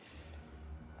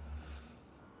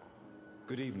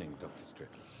 Good evening, Dr.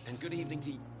 Strickland. And good evening to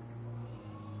you.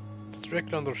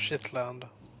 Strickland or Shitland.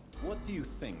 What do you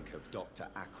think of Dr.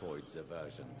 Ackroyd's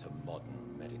aversion to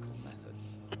modern medical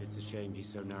methods? It's a shame he's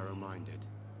so narrow-minded.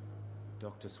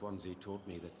 Dr. Swansea taught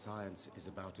me that science is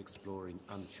about exploring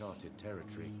uncharted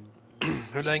territory.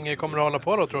 Hur länge kommer du hålla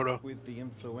på då, tror du? With the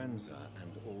influenza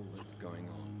and all that's going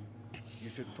on, you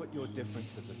should put your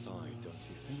differences aside, don't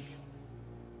you think?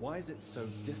 Why is it so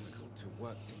difficult to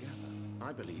work together?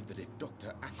 I believe that if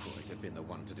Dr. Ackroyd had been the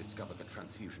one to discover the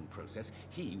transfusion process,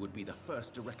 he would be the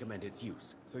first to recommend its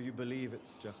use. So you believe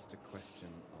it's just a question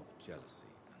of jealousy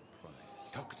and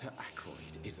pride? Dr.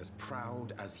 Ackroyd is as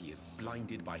proud as he is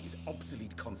blinded by his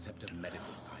obsolete concept of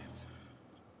medical science.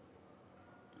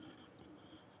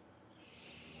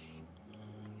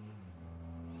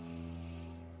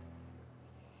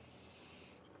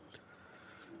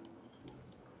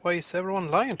 Why is everyone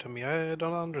lying to me? I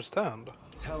don't understand.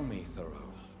 Tell me,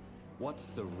 Thoreau, what's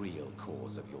the real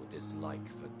cause of your dislike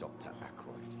for Dr.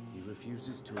 Ackroyd? He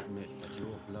refuses to admit that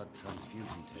your blood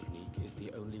transfusion technique is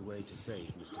the only way to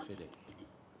save Mr. Fiddick.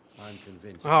 I'm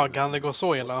convinced... Ja, kan det gå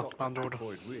så illa, What med Dr. andra ord?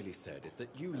 Ackroyd really said is that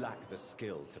you lack the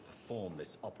skill to perform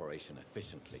this operation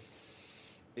efficiently.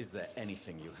 Is there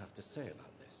anything you have to say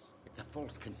about this? It's a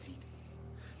false conceit.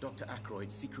 Dr.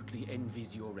 Ackroyd secretly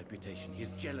envies your reputation.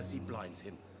 His jealousy blinds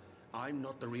him. I'm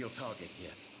not the real target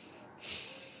here.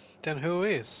 Then who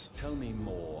is? Tell me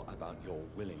more about your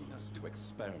willingness to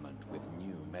experiment with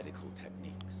new medical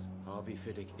techniques. Harvey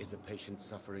Fiddick is a patient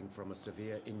suffering from a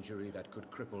severe injury that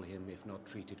could cripple him if not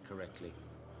treated correctly.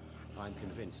 I'm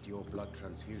convinced your blood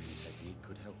transfusion technique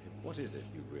could help him. What is it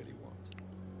you really want?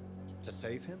 To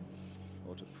save him,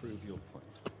 or to prove your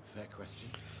point? Fair question.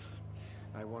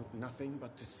 I want nothing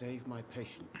but to save my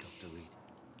patient, Dr. Reed.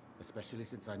 Especially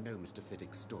since I know Mr.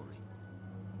 Fiddick's story.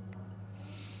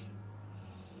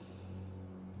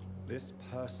 This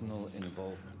personal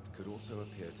involvement could also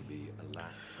appear to be a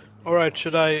lack of... Alright,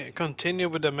 should I continue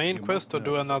with the main You quest must or know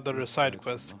do that another good side surgeon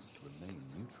quest? must remain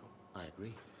neutral. I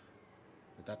agree.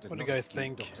 But that does What do not you guys excuse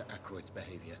think? Dr. Ackroyd's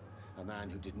behavior. A man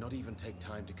who did not even take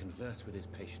time to converse with his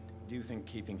patient. Do you think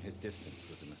keeping his distance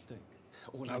was a mistake?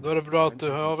 All I Ja, då know är det is bra that att I'm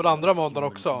du har taking väl care andra of moddar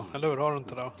human också, beings eller hur? Har du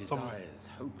inte with det? Som desires,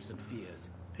 hopes and fears.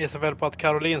 gissar väl på att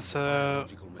Karolins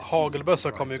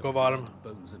hagelbössa kommer ju gå varm.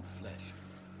 Bones and flesh.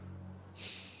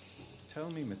 Tell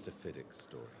me Mr. Fiddick's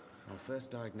story. Our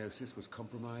first diagnosis was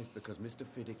compromised because Mr.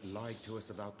 Fiddick lied to us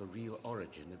about the real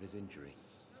origin of his injury.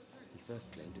 He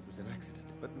first claimed it was an accident.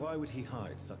 But why would he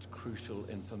hide such crucial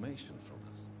information from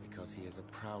us? Because he is a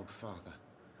proud father,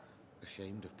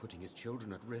 ashamed of putting his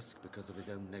children at risk because of his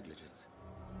own negligence.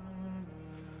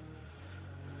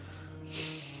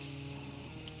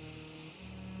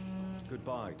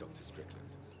 Goodbye, Dr. Strickland.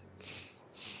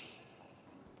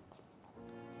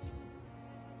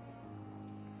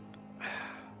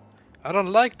 I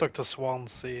don't like Dr.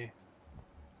 Swansea.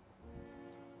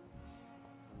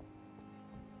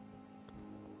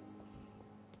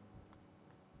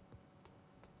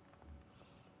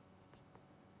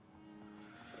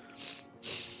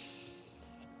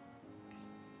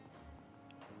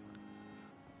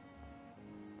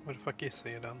 Vad the fuck is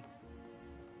he then?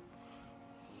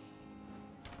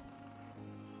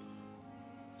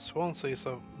 Swansea is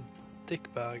a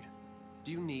dickbag.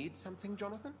 Do you need something,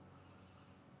 Jonathan?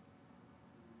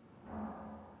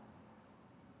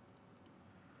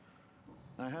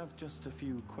 I have just a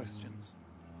few questions.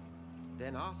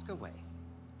 Then ask away.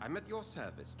 I'm at your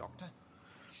service, Doctor.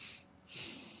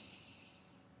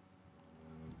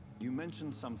 You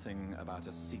mentioned something about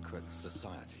a secret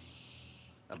society.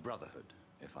 A brotherhood,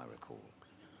 if I recall.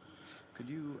 Could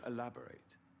you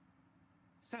elaborate?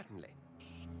 Certainly.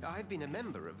 I've been a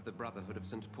member of the Brotherhood of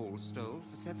St. Paul's Stole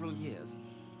for several years.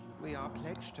 We are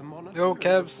pledged to monitor Go, and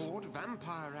Cavs. report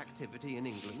vampire activity in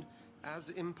England as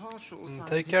impartial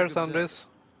Take care, scientific Sandris. observers.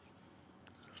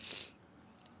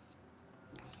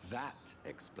 That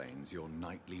explains your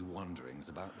nightly wanderings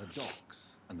about the docks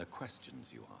and the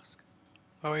questions you ask.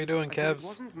 How are you doing, I think it Cavs?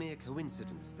 wasn't mere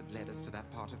coincidence that led us to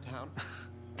that part of town.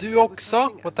 Du There was också?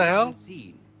 something What as the yet hell?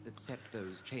 unseen that set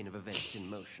those chain of events in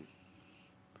motion.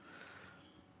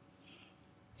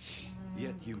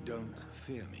 Yet you don't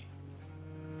fear me.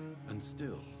 And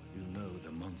still, you know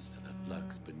the monster that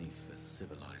lurks beneath the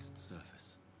civilized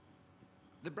surface.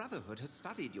 The Brotherhood has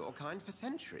studied your kind for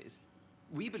centuries.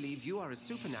 We believe you are as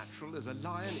supernatural as a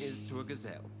lion is to a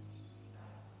gazelle.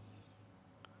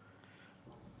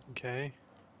 Okay.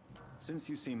 Since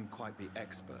you seem quite the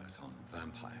expert on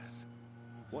vampires,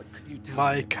 what could you tell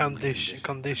My me about condition.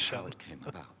 and how it came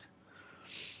about?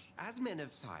 As men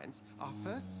of science, our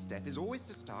first step is always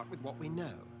to start with what we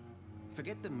know.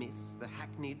 Forget the myths, the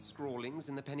hackneyed scrawlings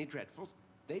in the penny dreadfuls.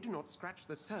 They do not scratch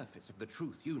the surface of the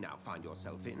truth you now find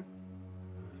yourself in.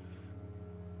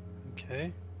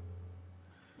 Okay.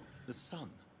 The sun.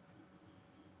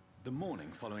 The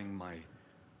morning following my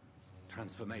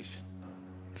transformation.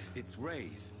 Its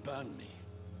rays burned me.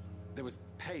 There was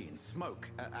pain, smoke,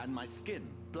 and my skin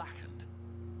blackened.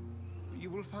 You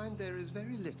will find there is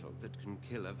very little that can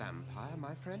kill a vampire,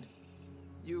 my friend.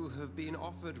 You have been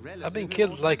offered relative I've been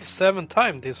killed like immortality. 7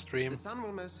 times this stream. The sun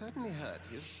will most certainly hurt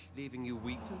you, leaving you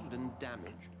weakened and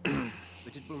damaged,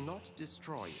 but it will not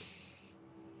destroy you.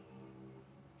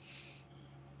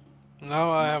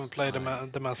 No, I haven't Must played I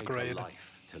the Masquerade. Take a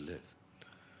life to live.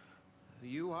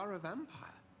 You are a vampire.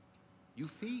 You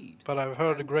feed. But I've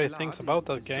heard and great blood things is about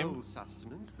the that game. sole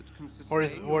sustenance that can Or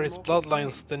sustain your is immortal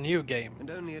Bloodlines flame. the new game? And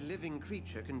only a living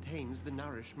creature contains the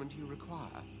nourishment you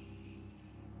require.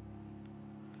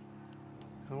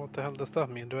 And what the hell does that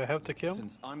mean? Do I have to kill?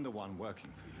 Since I'm the one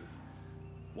working for you,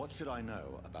 what should I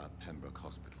know about Pembroke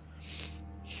Hospital?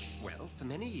 Well, for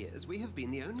many years, we have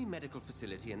been the only medical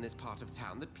facility in this part of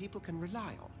town that people can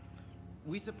rely on.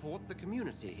 We support the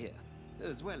community here,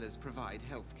 as well as provide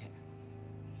health care.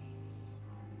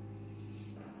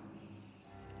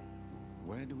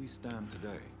 Where do we stand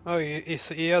today? Oh, is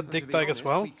he a But to be dickbag as honest,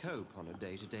 well? we cope on a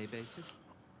day-to-day basis.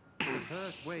 The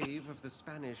first wave of the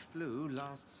Spanish flu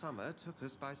last summer took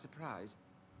us by surprise.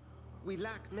 We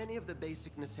lack many of the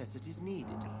basic necessities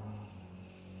needed.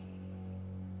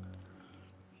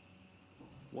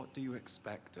 What do you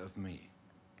expect of me?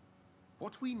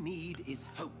 What we need is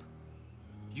hope.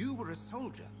 You were a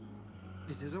soldier.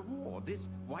 This is a war. This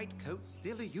white coat's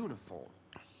still a uniform.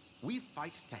 We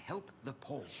fight to help the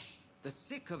poor, the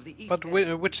sick of the East But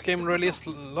End, which game the released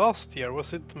forgotten. last year?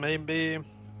 Was it maybe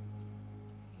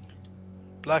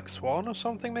Black Swan or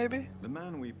something maybe? The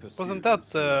man we pursued Wasn't that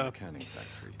in the canning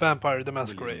factory, Vampire the William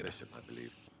Masquerade? Bishop, I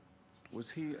believe. Was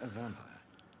he a vampire?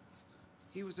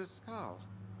 He was a Skull,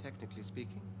 technically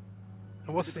speaking.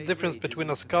 And what's the debate difference rages between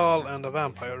a as to their skull and a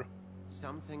classification. vampire?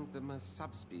 Some think them a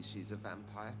subspecies of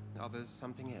vampire, others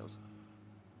something else.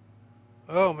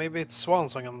 Oh, maybe it's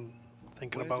Swansong I'm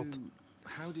thinking about.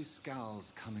 How do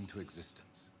scowls come into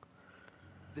existence?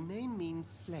 The name means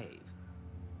slave.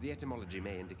 The etymology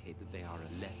may indicate that they are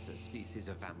a lesser species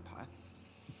of vampire.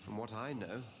 From what I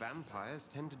know, vampires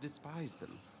tend to despise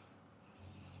them.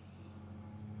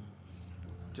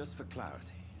 Just for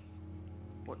clarity,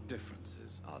 what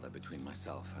differences are there between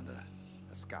myself and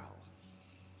a scowl?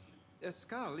 A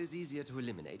skull is easier to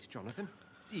eliminate, Jonathan,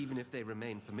 even if they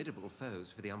remain formidable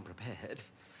foes for the unprepared.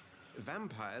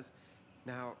 Vampires...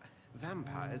 Now,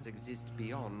 vampires exist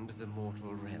beyond the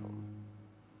mortal realm.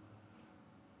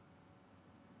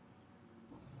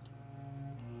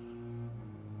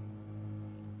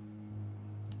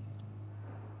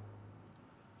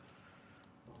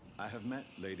 I have met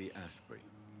Lady Ashbury.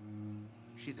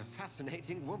 She's a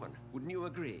fascinating woman, wouldn't you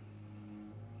agree?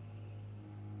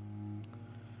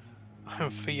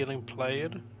 I'm feeling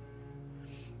played. You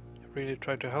really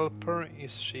try to help her?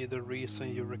 Is she the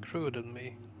reason you recruited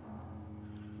me?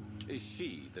 Is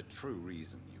she the true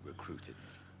reason you recruited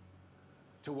me?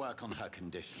 To work on her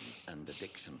condition and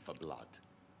addiction for blood.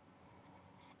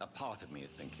 A part of me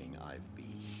is thinking I've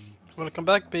been... Welcome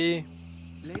back, B.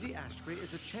 Lady Ashbury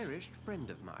is a cherished friend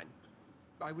of mine.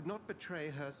 I would not betray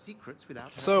her secrets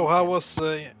without her So, how consent.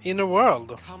 was Inner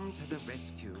World? Come to the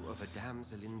rescue of a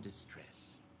damsel in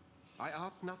distress. I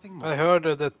ask nothing more. I heard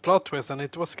that plot twist and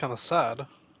it was kind of sad.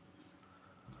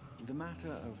 The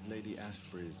matter of Lady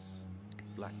Ashbury's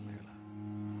blackmailer.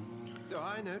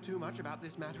 I know too much about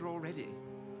this matter already.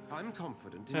 I'm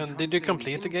confident in And did you trusting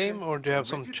complete the game, or do you have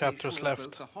some interests and chapters reputation of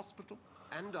left? both the hospital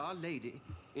and Our Lady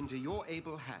into your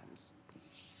able hands.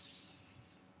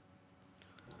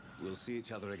 We'll see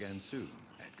each other again soon,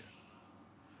 Edgar.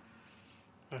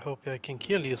 I hope I can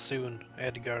kill you soon,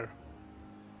 Edgar.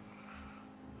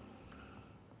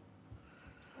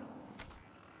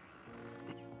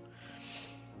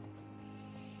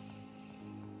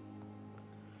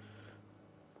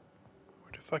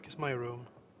 Where the fuck is my room?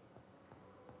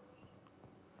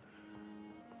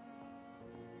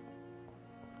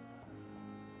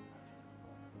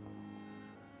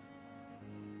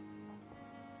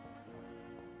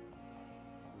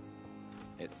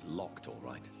 It's locked, all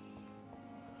right.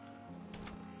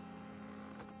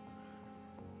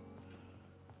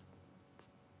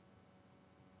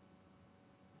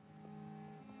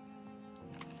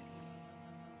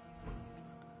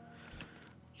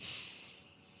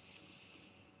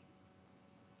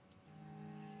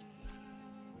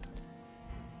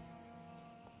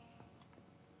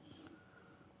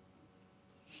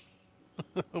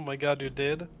 Oh my god, you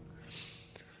did?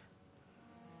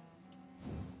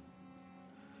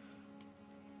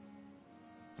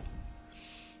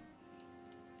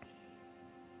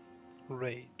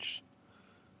 Rage.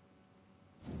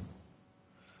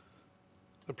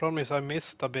 The problem is I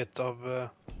missed a bit of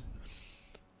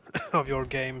of your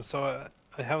game, so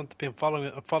I haven't been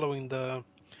following the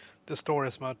story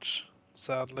as much,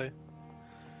 sadly.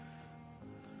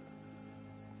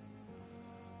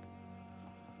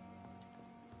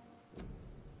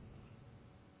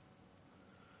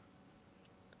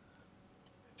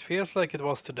 It feels like it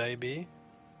was today, B,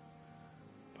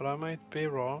 but I might be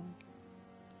wrong.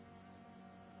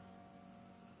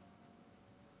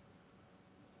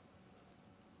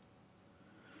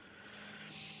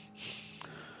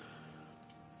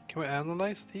 Can we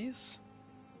analyze these?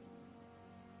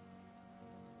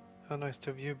 Analyze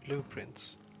to view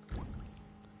blueprints.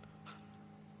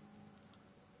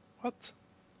 What?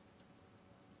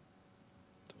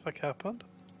 The fuck happened?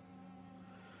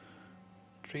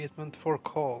 Treatment for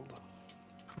cold.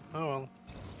 Oh well.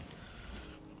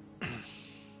 Of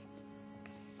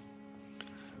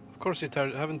course it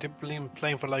haven't you been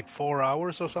playing for like 4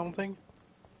 hours or something?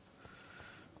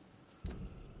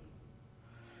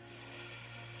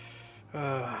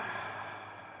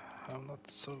 I'm not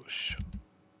so sure.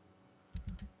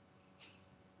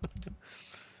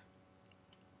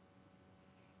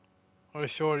 Are you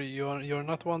sure you're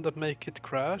not one that make it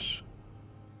crash?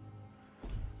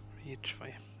 Reach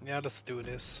way. Yeah, let's do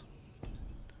this.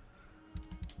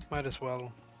 Might as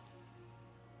well.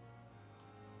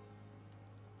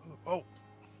 Oh.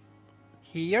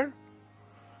 Here?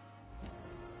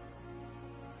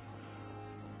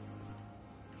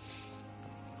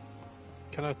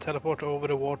 Can I teleport over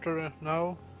the water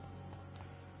now?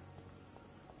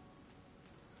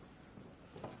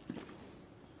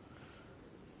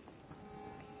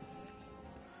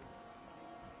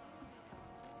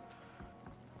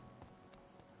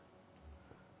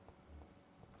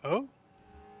 Oh?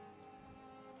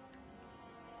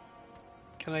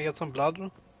 Can I get some blood?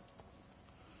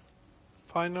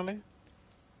 Finally?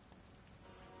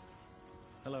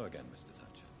 Hello again, Mr.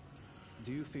 Thatcher.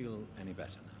 Do you feel any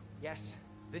better now? Yes,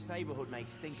 this neighborhood may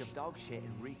stink of dog shit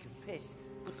and reek of piss,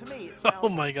 but to me it smells Oh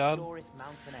my like God. the purest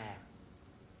mountain air.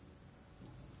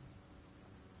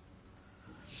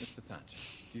 Mr. Thatcher,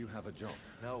 do you have a job?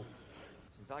 No.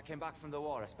 Since I came back from the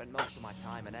war, I spent most of my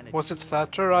time and energy... Was it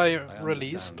Thatcher I understand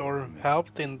released what or you mean.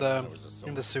 helped in the I was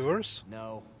assaulted. sewers?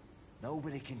 No.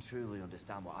 Nobody can truly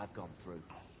understand what I've gone through.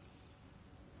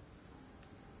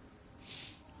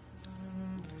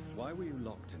 Why were you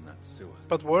locked in that sewer?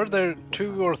 But were there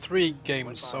 2 or 3 Went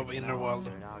games by of the canal Innerworld?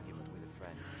 after an argument with a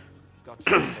friend. Got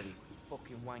chased by these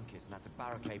fucking wankers and had to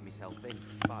barricade myself in,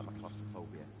 despite my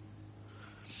claustrophobia.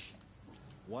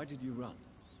 Why did you run?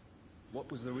 What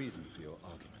was the reason for your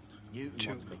argument? Newton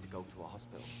wanted me to go to a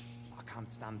hospital. I can't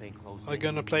stand being closed Are you in.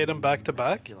 gonna play them back to Makes me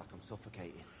back? feel like I'm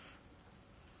suffocating.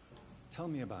 Tell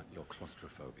me about your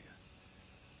claustrophobia.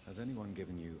 Has anyone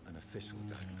given you an official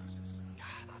diagnosis?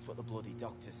 That's what the bloody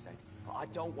doctors said. But I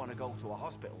don't want to go to a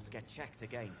hospital to get checked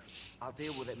again. I'll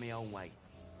deal with it my own way.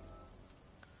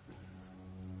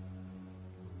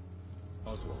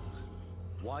 Oswald,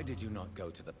 why did you not go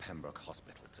to the Pembroke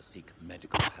Hospital to seek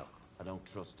medical help? I don't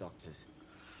trust doctors.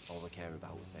 All they care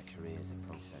about was their careers and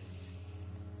processes.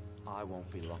 I won't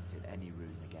be locked in any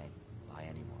room again by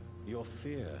anyone. Your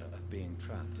fear of being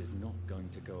trapped is not going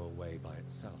to go away by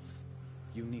itself.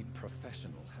 You need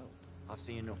professional help. I've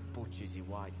seen enough butchers in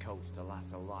white coats to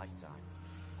last a lifetime.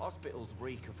 Hospitals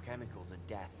reek of chemicals and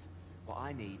death. What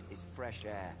I need is fresh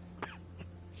air.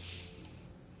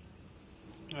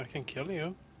 I can kill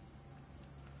you.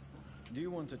 Do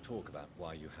you want to talk about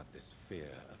why you have this fear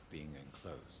of being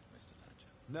enclosed, Mr. Thatcher?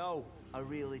 No, I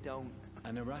really don't.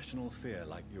 An irrational fear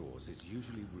like yours is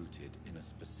usually rooted in a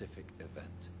specific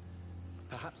event.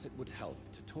 Perhaps it would help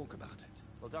to talk about it.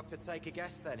 Well, Doctor, take a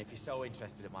guess then if you're so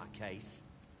interested in my case.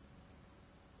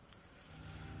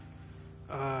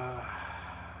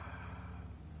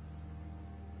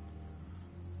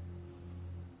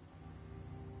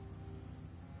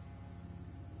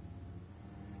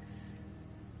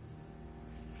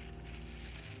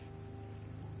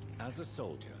 As a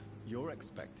soldier, you're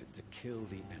expected to kill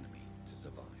the enemy to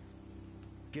survive.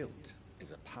 Guilt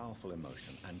is a powerful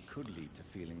emotion and could lead to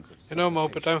feelings of You know, Mo,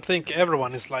 but I think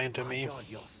everyone is lying to My me. God,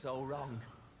 you're so wrong.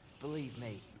 Believe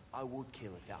me, I would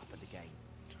kill if it happened again.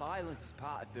 Violence is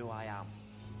part of who I am.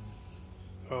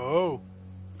 Oh.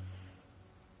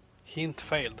 Hint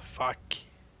failed. Fuck.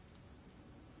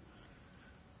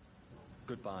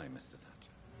 Goodbye, Mr.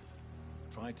 Thatcher.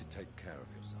 Try to take care of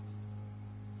yourself.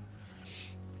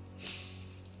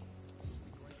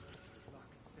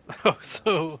 Oh,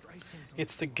 so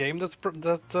it's the game that's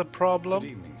the problem?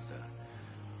 Good evening, sir.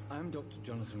 I'm Dr.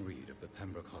 Jonathan Reed of the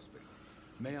Pembroke Hospital.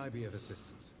 May I be of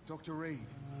assistance? Dr. Reed.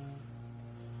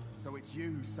 So it's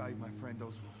you who saved my friend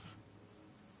Oswald.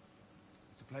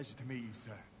 It's a pleasure to meet you,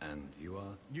 sir. And you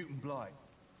are? Newton Blight.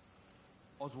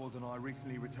 Oswald and I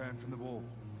recently returned from the war.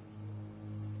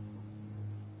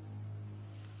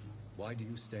 Why do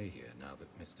you stay here now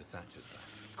that Mr. Thatcher's back?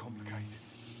 It's complicated.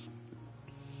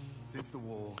 Since the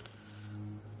war,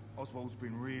 Oswald's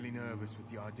been really nervous with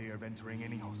the idea of entering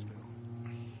any hospital.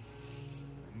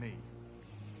 And me,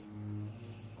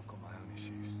 I've got my own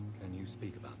issues. Can you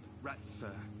speak about them? Rats,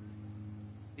 sir.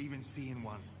 Even seeing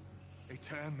one, they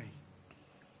turn me.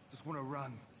 Just want to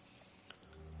run.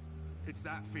 It's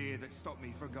that fear that stopped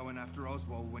me from going after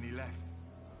Oswald when he left.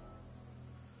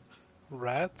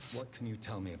 Rats? What can you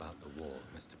tell me about the war,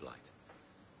 Mr. Blight?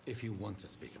 If you want to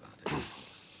speak about it, of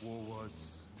course. War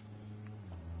was...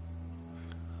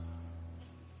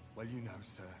 Well, you know,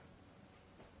 sir.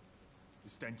 The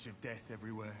stench of death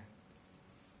everywhere.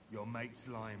 Your mates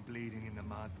lying bleeding in the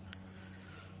mud.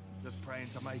 Just praying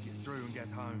to make it through and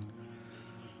get home.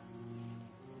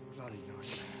 Bloody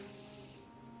nightmare.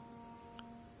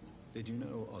 Did you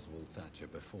know Oswald Thatcher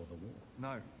before the war?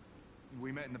 No.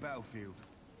 We met in the battlefield.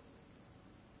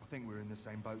 I think we were in the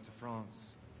same boat to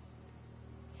France.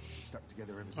 Stuck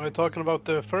together ever since. Are you talking about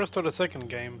the first or the second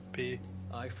game, P?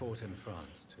 I fought in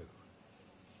France, too.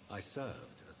 I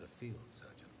served as a field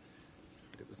surgeon,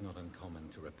 but it was not uncommon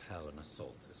to repel an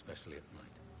assault, especially at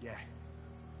night. Yeah.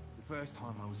 The first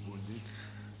time I was wounded,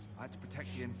 I had to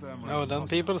protect the infirmary. Oh, from then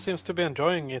people hostiles. seems to be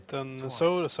enjoying it, and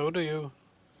so do you.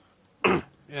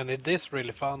 And it is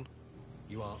really fun.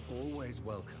 You are always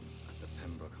welcome at the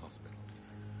Pembroke Hospital.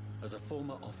 As a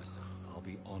former officer, I'll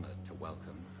be honored to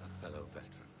welcome a fellow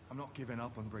veteran. I'm not giving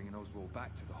up on bringing Oswald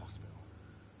back to the hospital.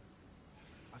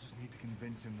 I just need to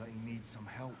convince him that he needs some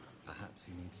help. Perhaps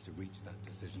he needs to reach that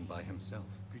decision by himself.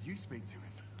 Could you speak to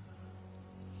him?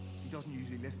 He doesn't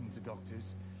usually listen to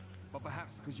doctors, but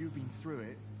perhaps because you've been through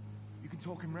it, you can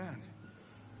talk him round.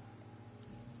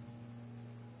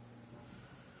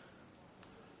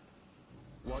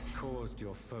 What caused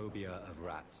your phobia of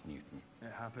rats, Newton?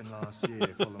 It happened last year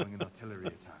following an artillery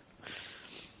attack.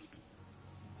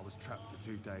 I was trapped for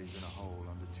 2 days in a hole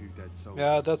under 2 dead soldiers.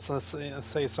 Yeah, that's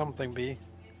say something, B.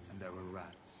 And there were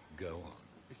rats. Go on.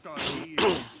 They started eating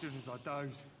me as soon as I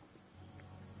dozed.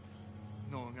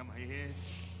 Gnawing at my ears,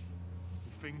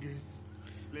 my fingers,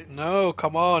 lips. No,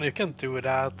 come on, you can't do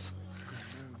that.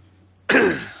 Couldn't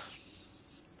move.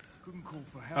 Couldn't call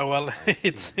for help. Oh well,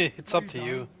 it's up to don't.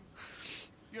 you.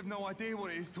 You have no idea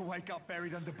what it is to wake up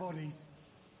buried under bodies.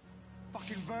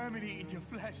 Fucking vermin eating your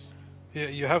flesh.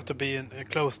 You have to be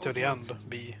close to the end,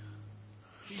 B.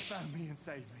 He found me and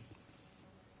saved me.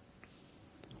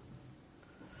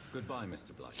 Goodbye,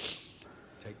 Mr. Blight.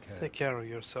 Take care. Take care of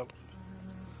yourself.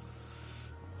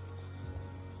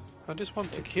 I just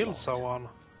want to kill someone.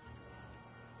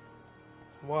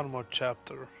 One more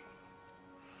chapter.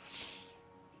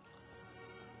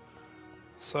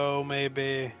 So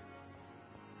maybe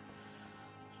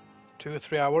 2 or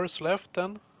 3 hours left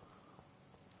then.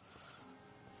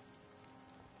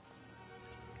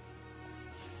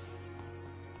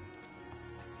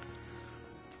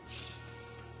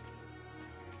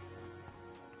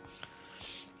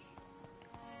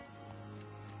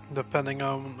 Depending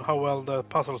on how well the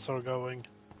puzzles are going.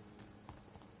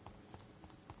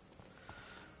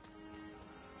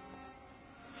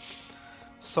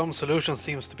 Some solution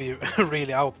seems to be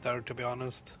really out there, to be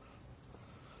honest.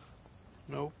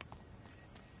 Nope.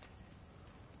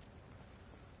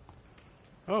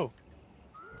 Oh.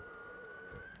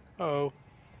 Oh.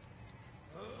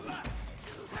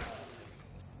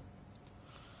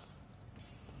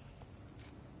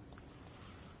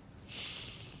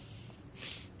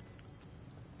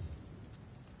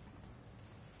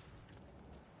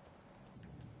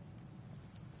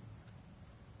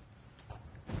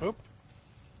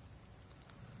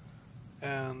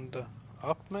 And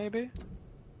up maybe?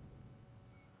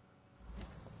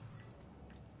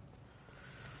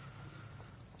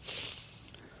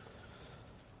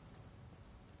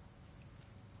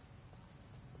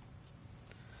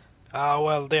 Ah,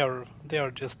 well, they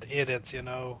are just idiots, you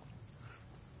know.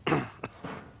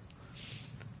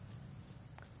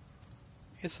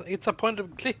 It's a point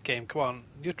and click game. Come on,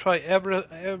 you try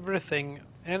everything,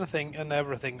 anything and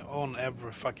everything on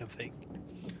every fucking thing,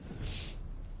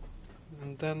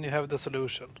 and then you have the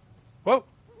solution. Whoa!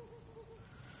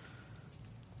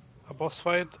 A boss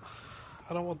fight?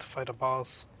 I don't want to fight a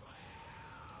boss.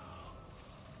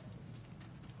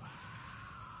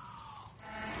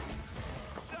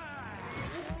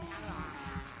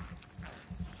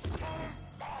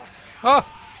 Ah!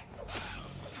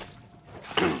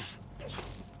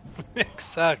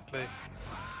 Exactly.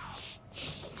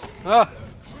 Ah!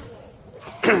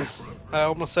 I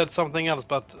almost said something else,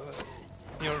 but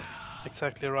you're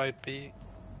exactly right, B.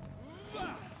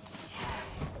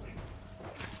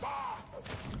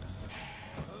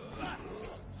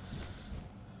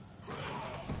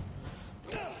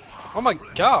 Oh my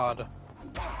god!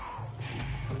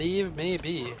 Leave me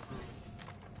be.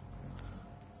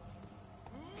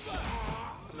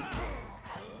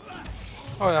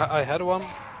 Oh, yeah, I had one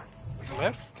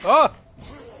left. Oh!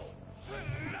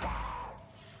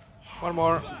 One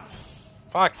more.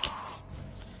 Fuck.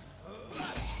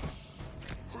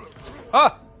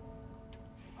 Ah!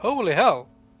 Holy hell!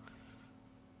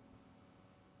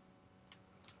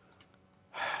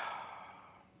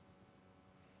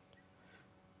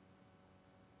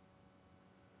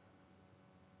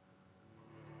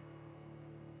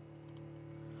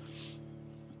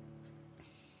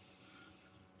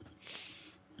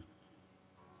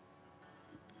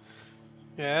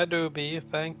 Yeah, Doobie,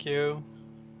 thank you.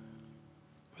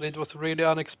 But it was really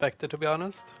unexpected, to be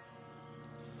honest.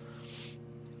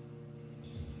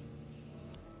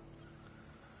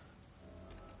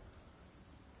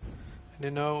 And you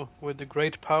know, with the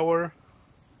great power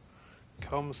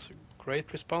comes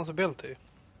great responsibility.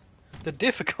 The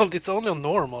difficulty is only on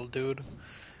normal, dude.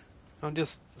 I'm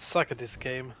just suck at this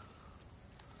game.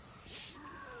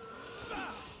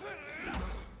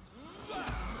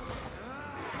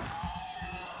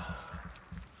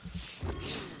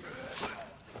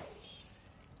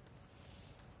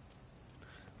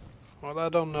 Well, I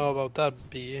don't know about that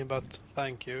B, but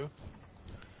thank you.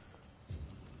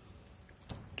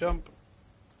 Jump.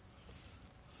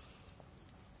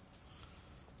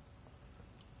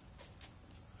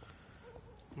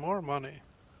 More money.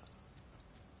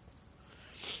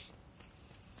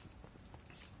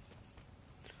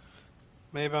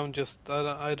 Maybe I'm just...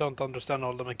 I don't understand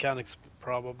all the mechanics,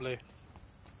 probably.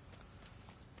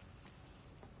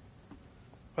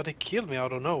 But he killed me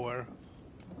out of nowhere.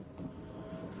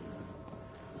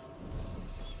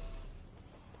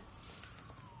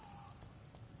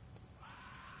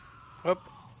 Up.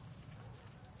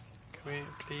 Can we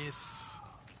please...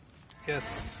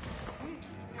 Yes.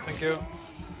 Thank you.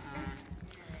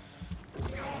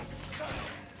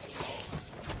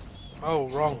 Oh,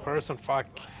 wrong person, fuck.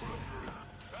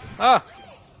 Ah!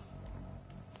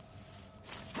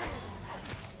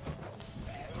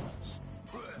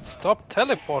 Stop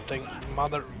teleporting,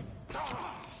 mother...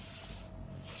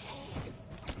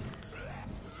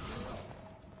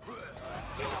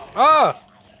 Ah!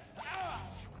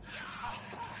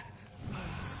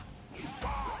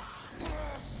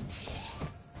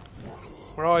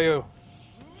 Where are you?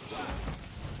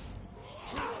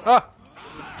 Ah!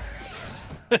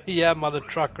 Yeah, mother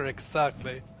trucker,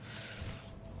 exactly.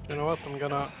 You know what? I'm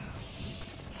gonna...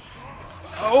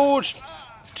 Oh,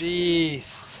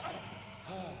 jeez.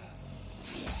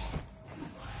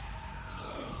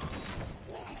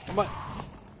 Come on.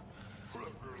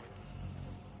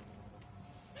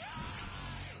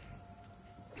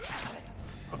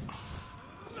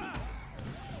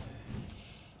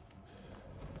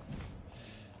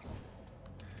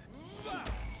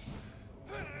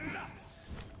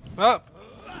 Ah!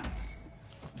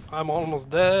 I'm almost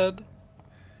dead.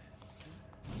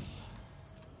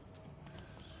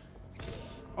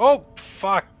 Oh,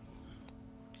 fuck.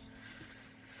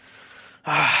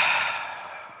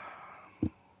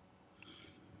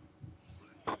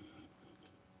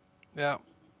 Yeah.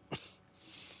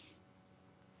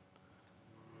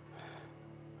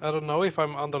 I don't know if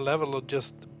I'm under level or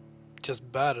just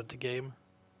bad at the game.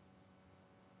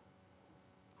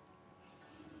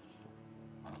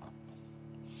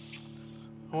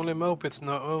 Only Moped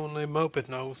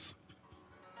knows.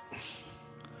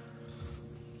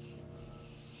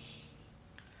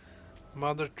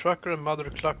 Mother trucker and mother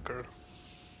clucker.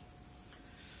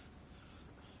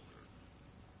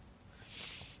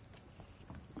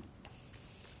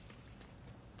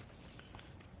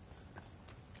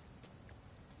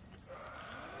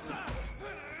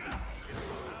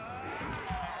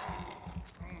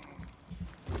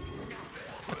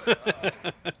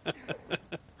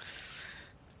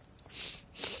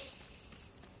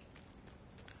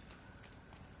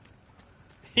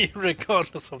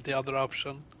 Regardless of the other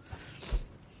option.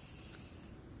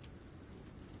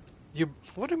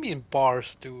 What do you mean bar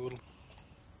stool?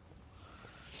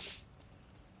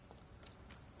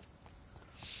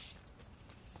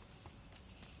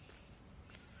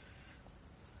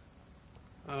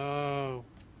 Oh.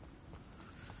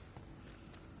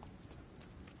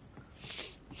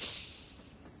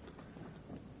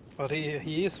 But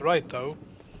he is right though.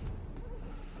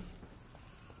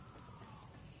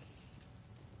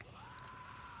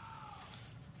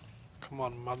 Come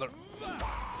on, mother.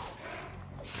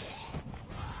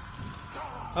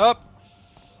 Up.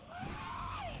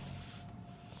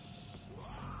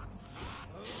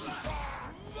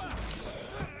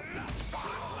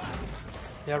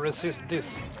 Yeah, resist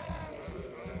this.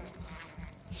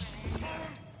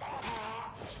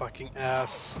 Fucking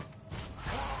ass.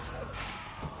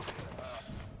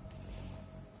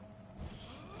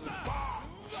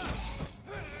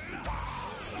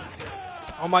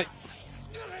 Oh my.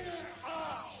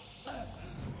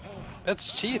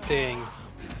 That's cheating.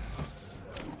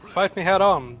 Fight me head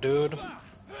on, dude.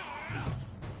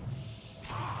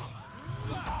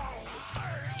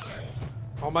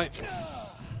 Oh my.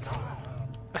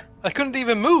 I couldn't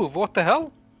even move. What the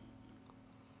hell?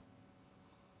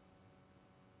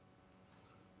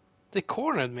 They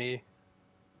cornered me.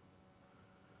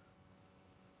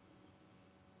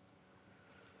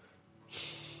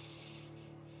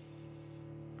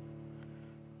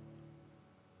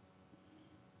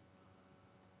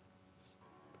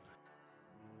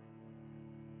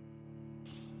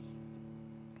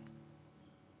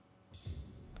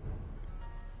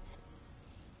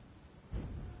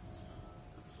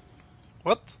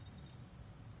 What?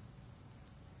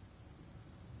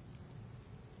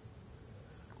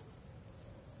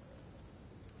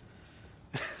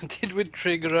 Did we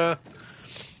trigger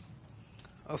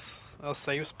a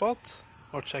save spot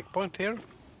or checkpoint here?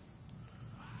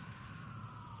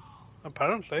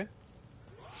 Apparently.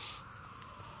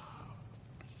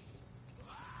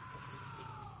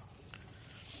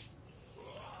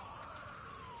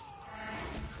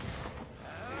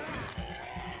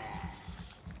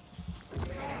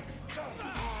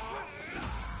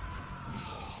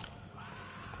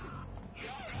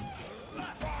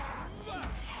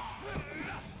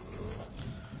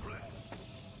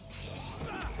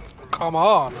 Come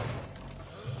on.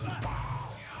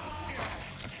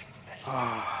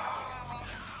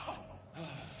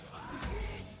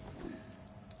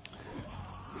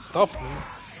 Stop me.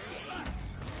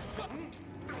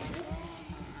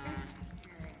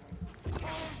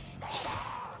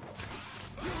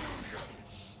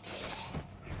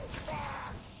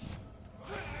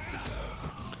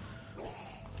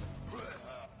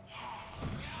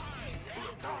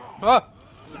 Ah!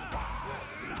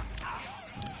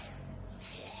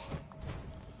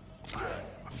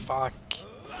 Fuck.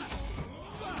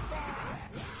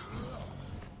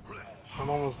 I'm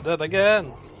almost dead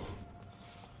again.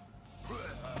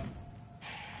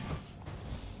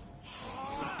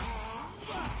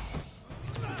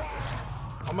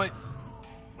 Oh my.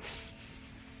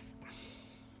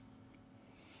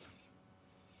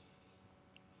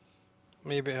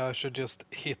 Maybe I should just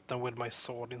hit them with my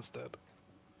sword instead.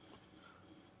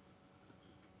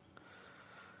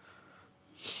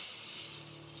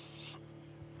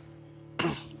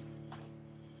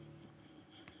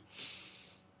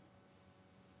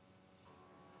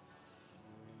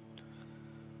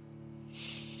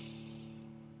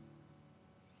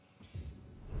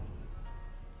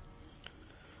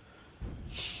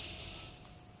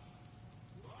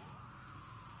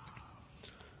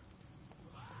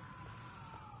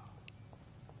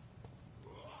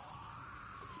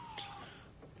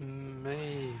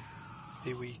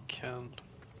 Maybe we can.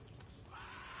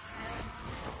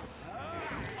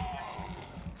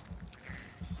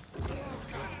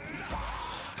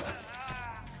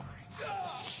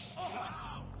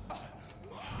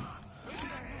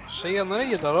 Tjenare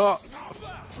Ida då!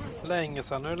 Länge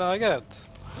sedan, hur är läget?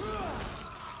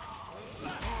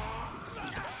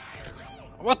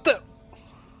 What the?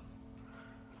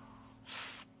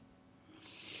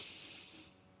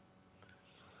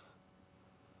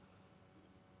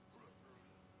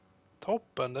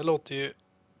 Toppen, det låter ju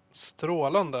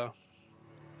strålande.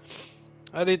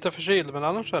 Jag är lite förkyld men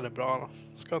annars är det bra.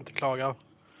 Ska inte klaga.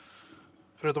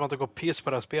 Förutom att det går piss på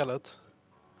det här spelet.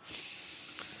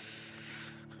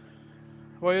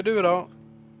 Vad gör du då?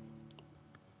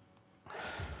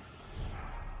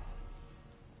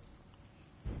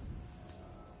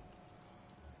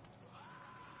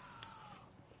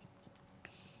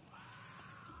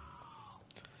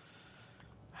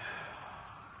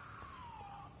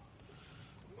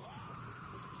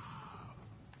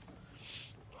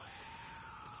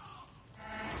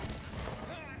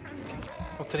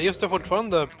 Trivs du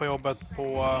fortfarande på jobbet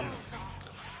på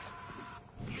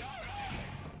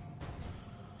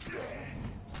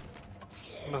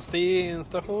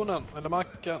bensinstationen eller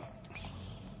macken?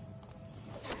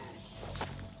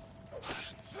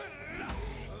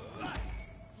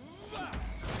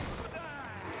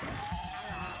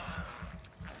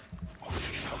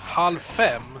 Halv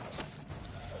 5.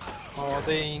 Ja,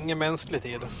 det är ingen mänsklig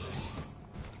tid.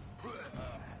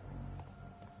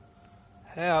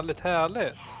 Härligt,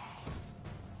 härligt.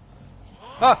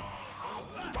 Ah!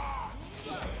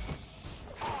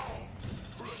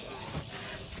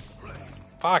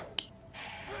 Fuck.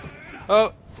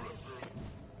 Oh.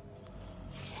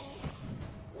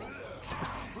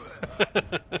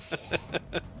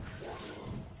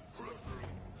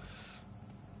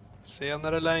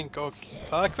 Senare länk och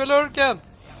tack för lurken.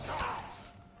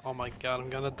 Oh my god,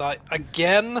 I'm gonna die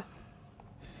again.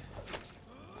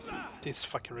 This is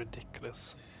fucking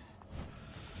ridiculous.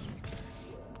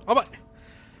 Oh my.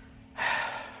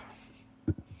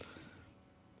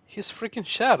 His freaking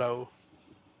shadow.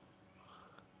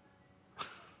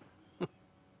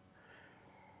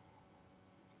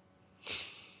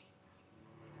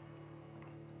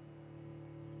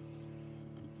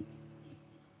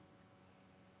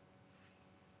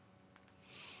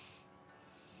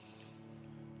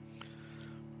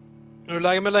 Hur är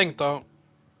läget med länk då?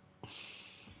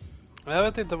 Jag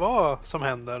vet inte vad som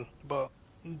händer. Det bara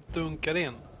dunkar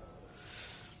in.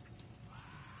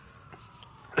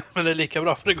 Men det är lika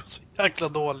bra för det går så jäkla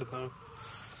dåligt nu.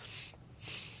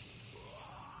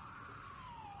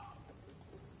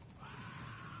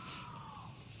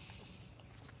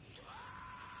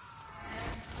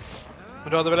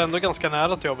 Men du hade väl ändå ganska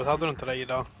nära till jobbet, hade du inte det,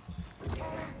 Ida?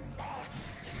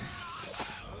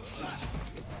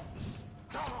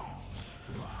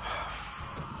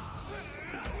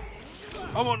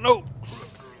 Oh no!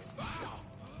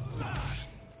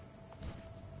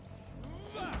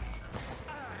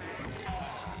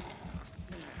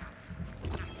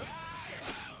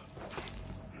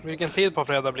 Vilken tid på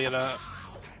fredag blir det?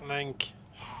 Länk.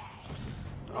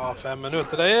 Ja, 5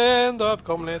 minuter. Det är ändå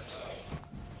uppkomligt.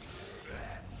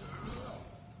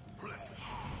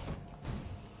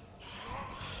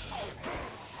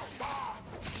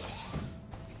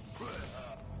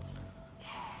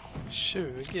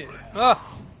 Ah!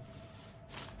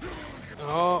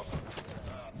 Ja.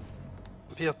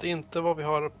 Vet inte vad vi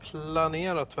har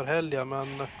planerat för helgen,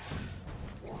 men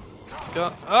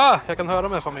jag kan höra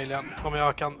med familjen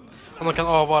om de kan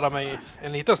avvara mig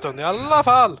en liten stund i alla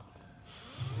fall.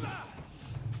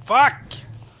 Fuck!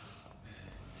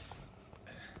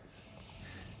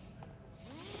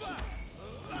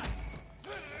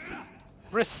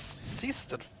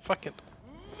 Resisted fucking.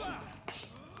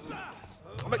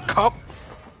 Men kom.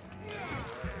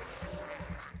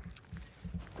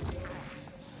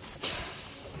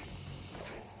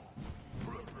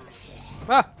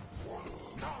 Ah!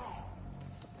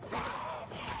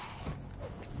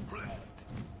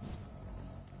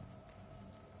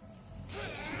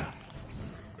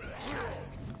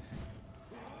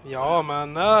 Ja,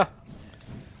 men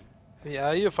vi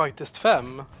är ju faktiskt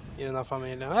 5 i den här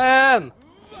familjen. Men!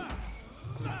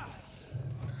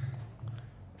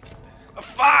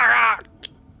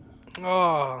 Fuck!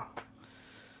 Oh.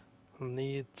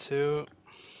 Need to...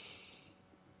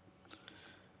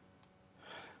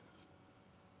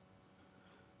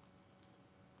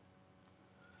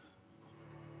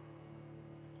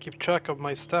 Keep track of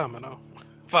my stamina.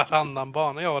 Varannan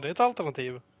bana, ja det är ett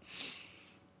alternativ.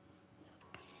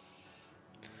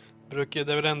 Det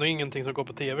är väl ändå ingenting som går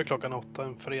på tv klockan 8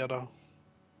 en fredag.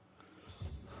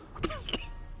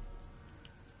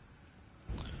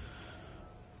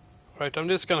 Right, I'm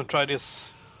just gonna try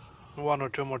this 1 or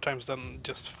 2 more times, then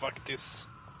just fuck this.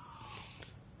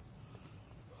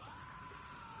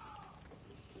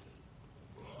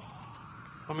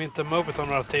 Om inte Moped har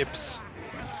några tips.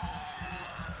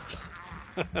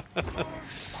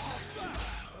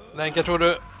 Länk, jag tror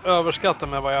du överskattar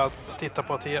med vad jag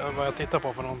tittar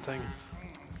på för någonting.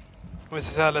 Om vi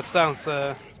ska säga Let's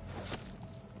Dance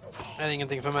är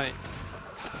ingenting för mig.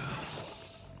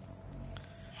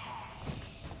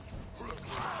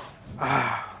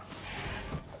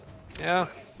 Yeah.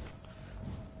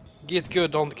 Get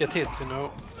good, don't get hit, you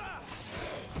know.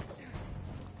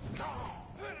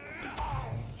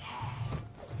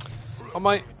 Oh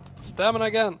my, stamina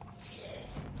again.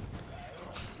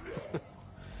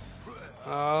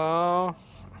 Ja.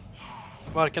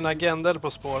 Varken agenda eller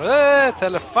på spår.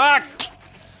 Telefuck!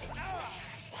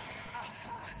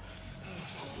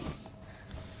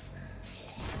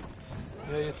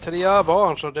 Jag är ju 3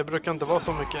 barn så det brukar inte vara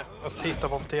så mycket att titta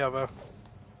på tv.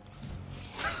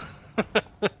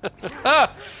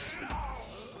 Ah!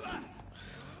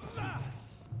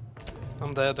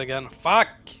 I'm dead again.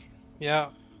 Fuck!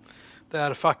 Ja, det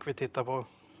är fuck vi tittar på.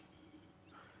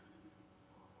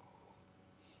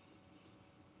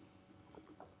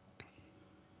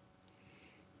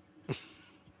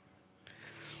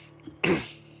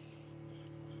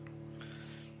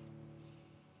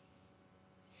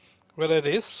 Well, it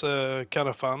is kind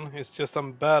of fun. It's just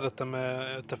I'm bad at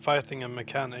the fighting and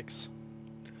mechanics.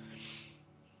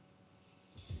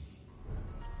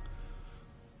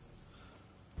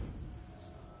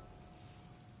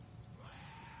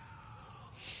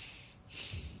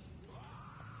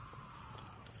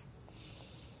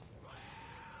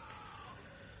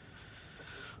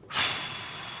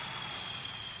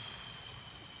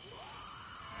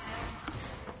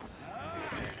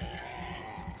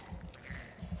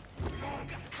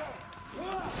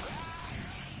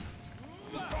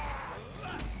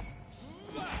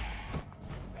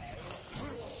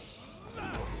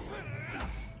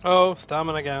 Oh,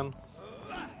 stamina again.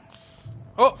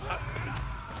 Oh!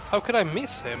 How could I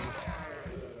miss him?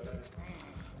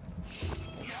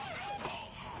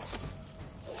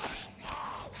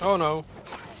 Oh no.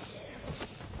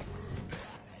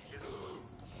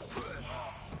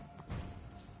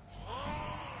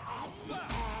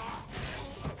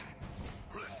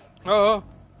 Oh!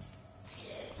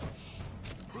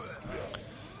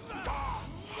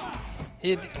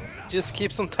 He just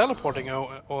keeps on teleporting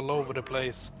all over the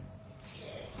place.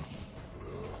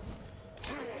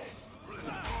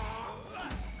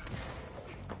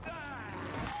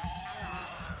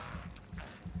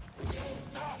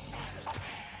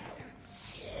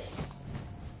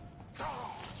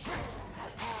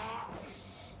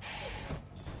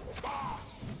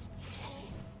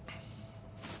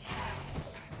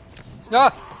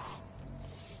 Ah!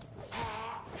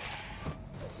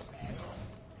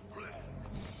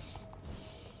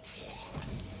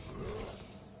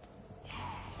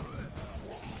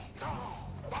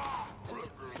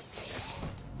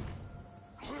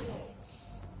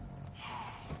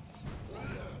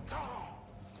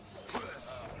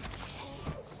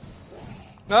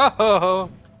 No!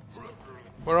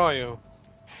 Where are you?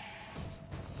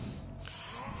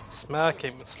 Smack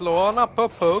him. Slå honom på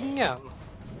pungen.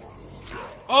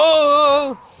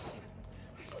 Oh!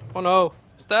 Oh no.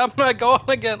 Stamina gone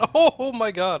again. Oh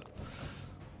my god.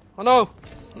 Oh no.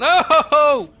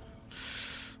 No!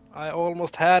 I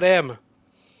almost had him.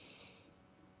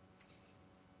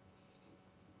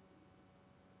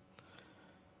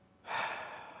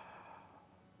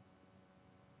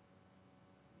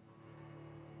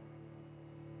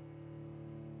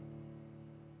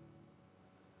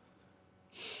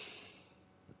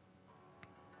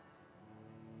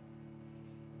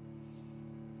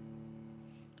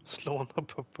 Slå honom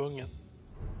på pungen.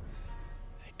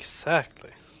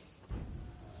 Exactly.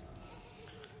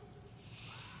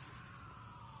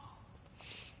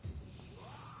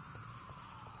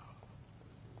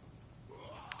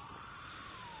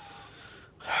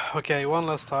 Okay, one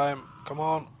last time. Come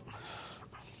on.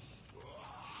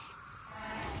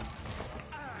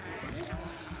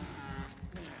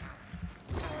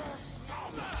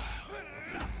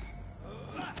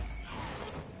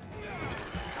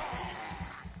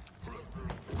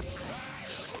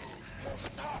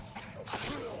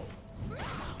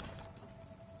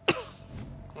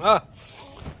 Ah!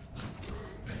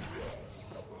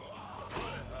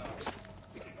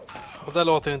 Och det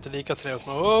låter inte lika trevligt.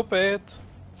 Upp it!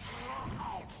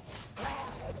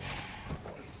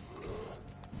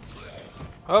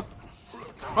 Upp!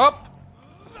 Upp!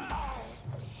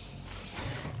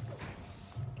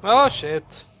 Oh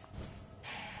shit!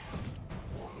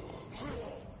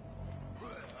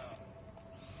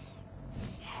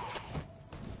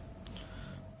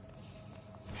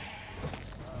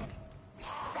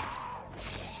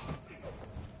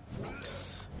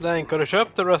 Länk, har du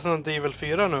köpt Resident Evil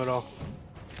 4 nu då?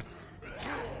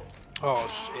 Oh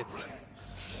shit.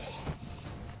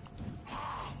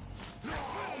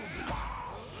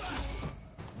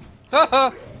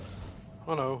 Haha!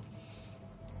 Oh no.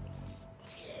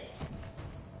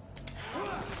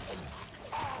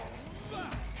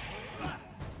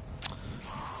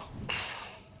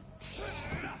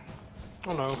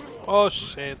 Oh no. Oh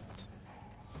shit.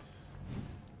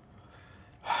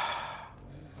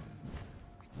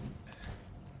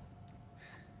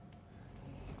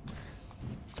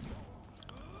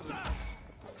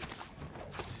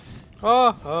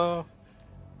 Oh, oh.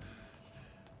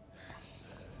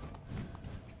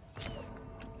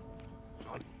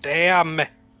 Oh, damn.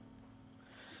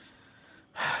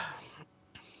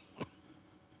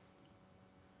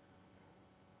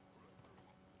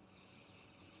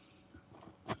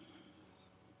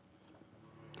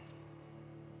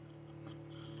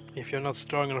 If you're not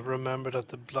strong enough, remember that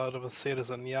the blood of a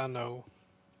citizen, yeah, no.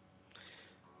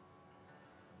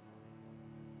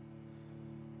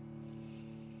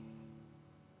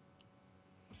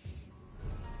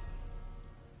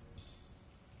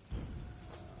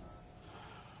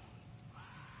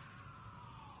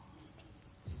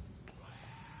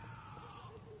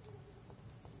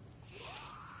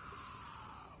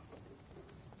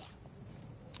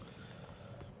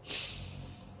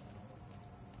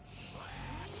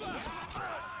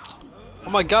 Oh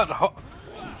my god,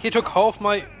 he took half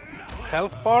my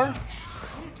health bar?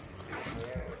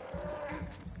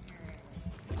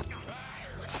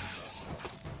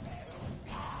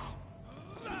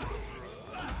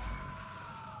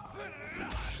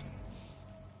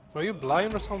 Are you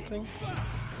blind or something?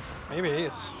 Maybe he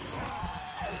is.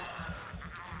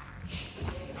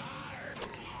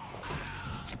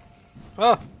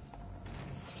 Ah!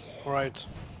 Right.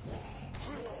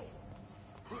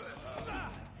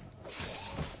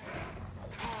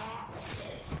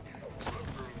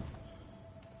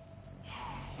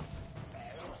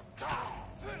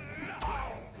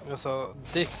 There's a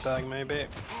dick bag, maybe.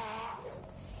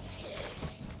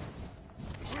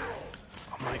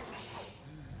 Oh my.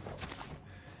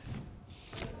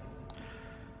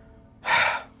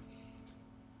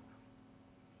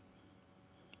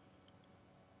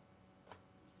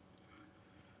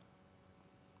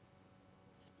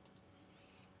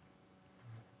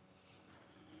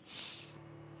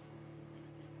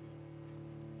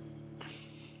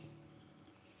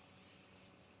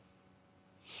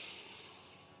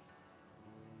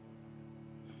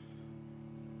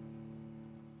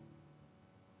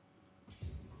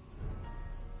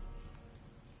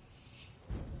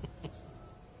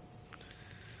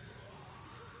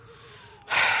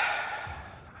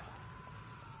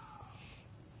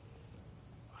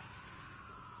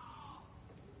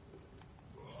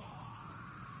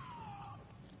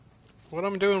 What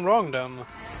am I doing wrong then?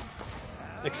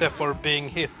 Except for being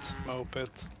hit, moped.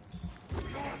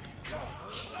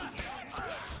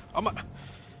 Oh my...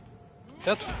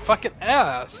 That fucking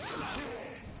ass!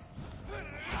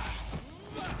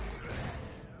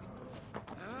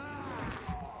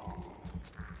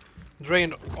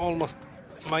 Drained almost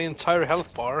my entire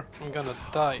health bar. I'm gonna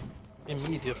die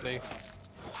immediately.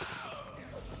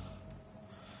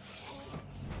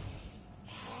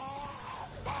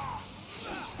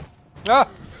 Ah!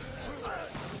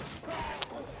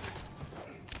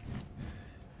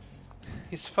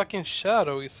 His fucking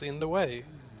shadow is in the way.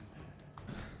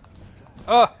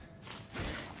 Ah!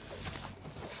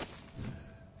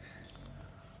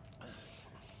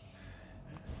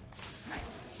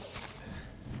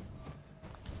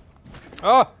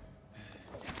 Ah!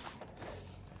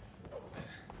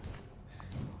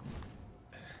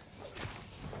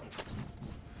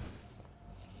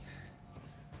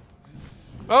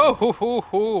 Oh, hoo, hoo,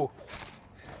 hoo.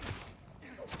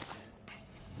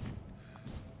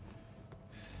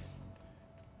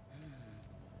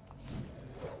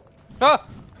 Ah!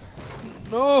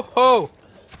 No, ho!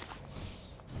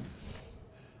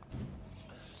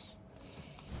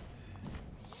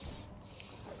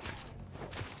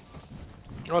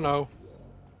 Oh no.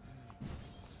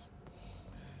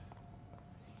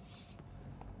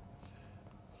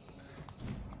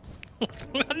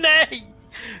 Nej!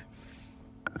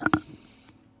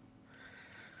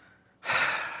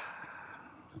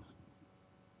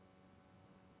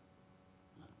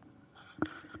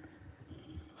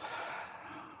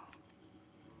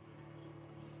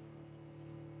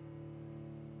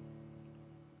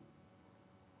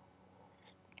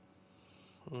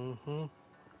 Mhm.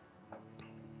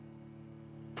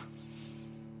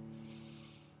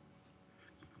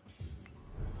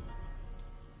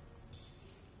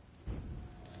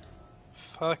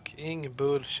 Fucking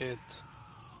bullshit.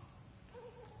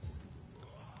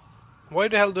 Why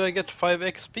the hell do I get 5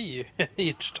 XP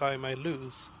each time I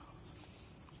lose?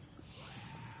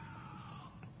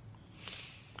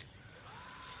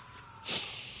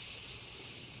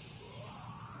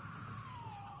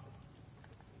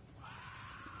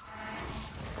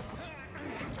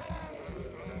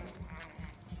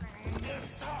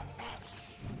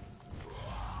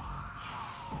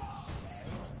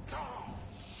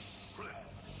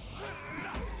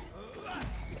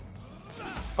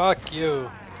 Fuck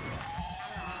you.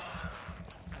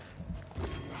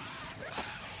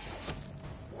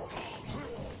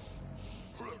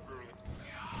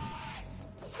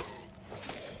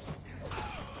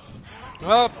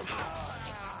 Up.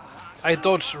 I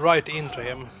dodged right into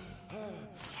him.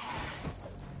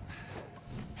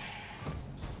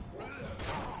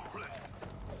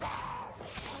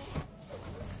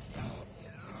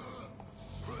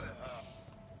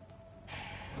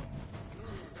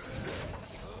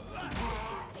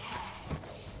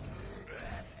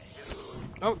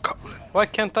 Oh, why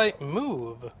can't I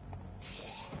move?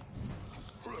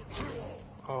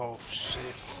 Oh shit.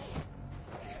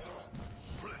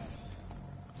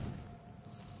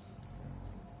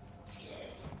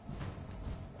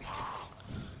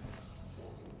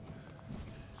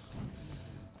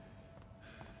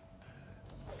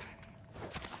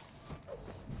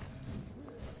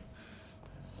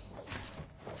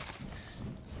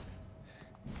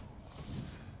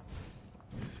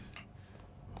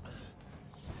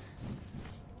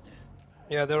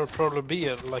 Yeah, there will probably be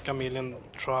like a million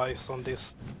tries on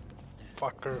this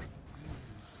fucker.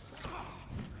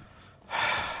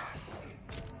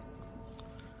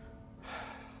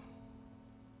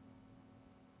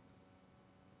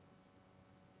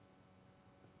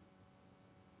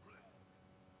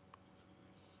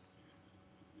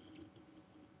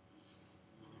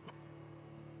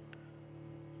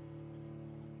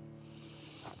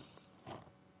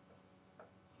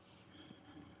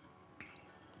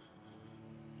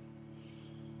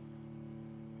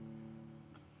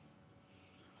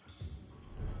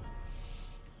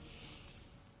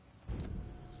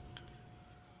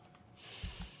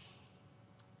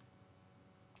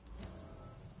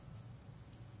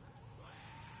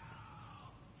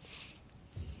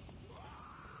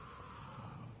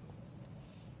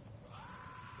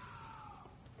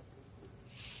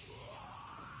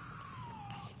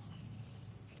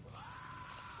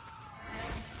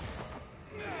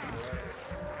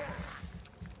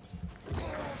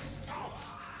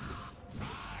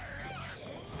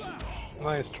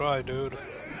 Nice try, dude.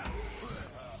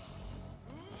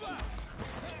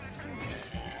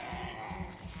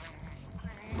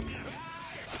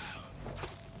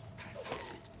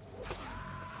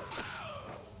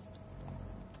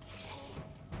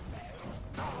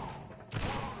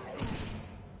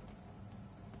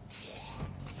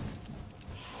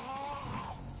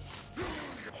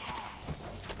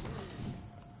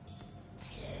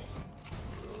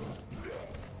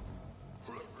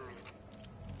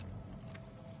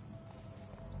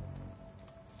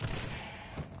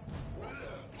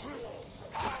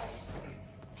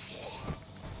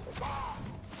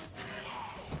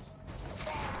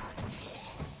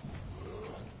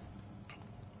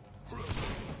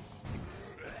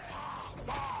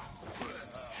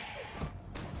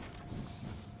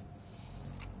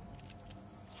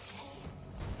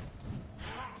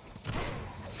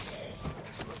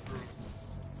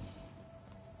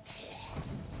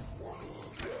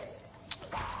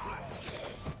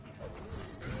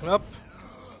 Up.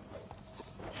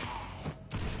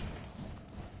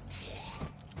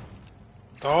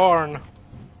 Darn.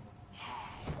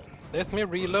 Let me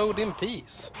reload in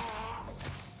peace.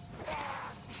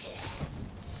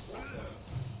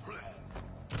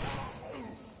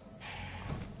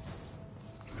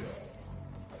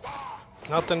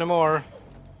 Not anymore.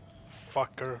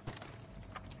 Fucker.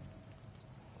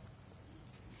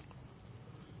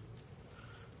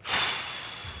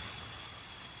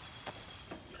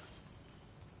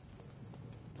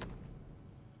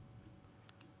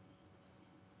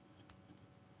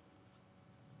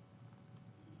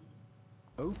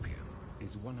 Opium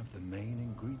is one of the main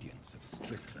ingredients of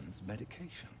Strickland's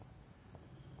medication.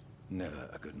 Never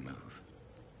a good move.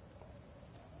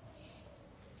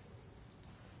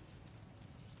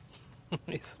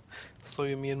 So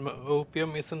you mean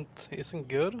opium isn't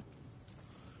good?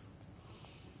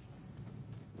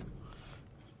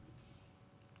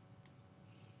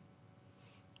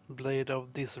 Blade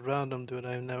of this random dude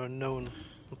I've never known.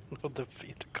 No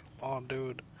defeat. Come on,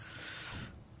 dude.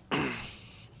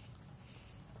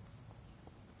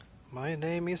 My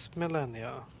name is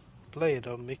Melania. Blade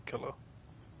of Mikkola.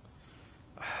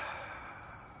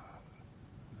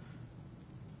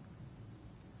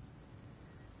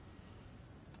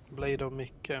 Blade of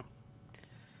Mikke.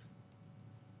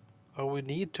 Oh, we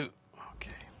need to.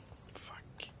 Okay.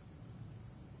 Fuck.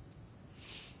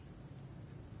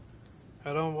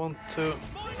 I don't want to.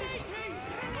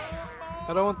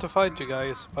 I don't want to fight you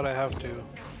guys, but I have to.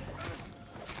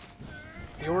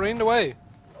 You're in the way.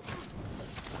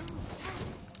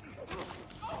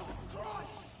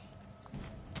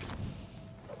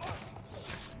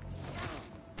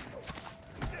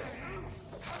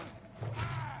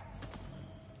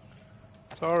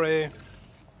 Sorry.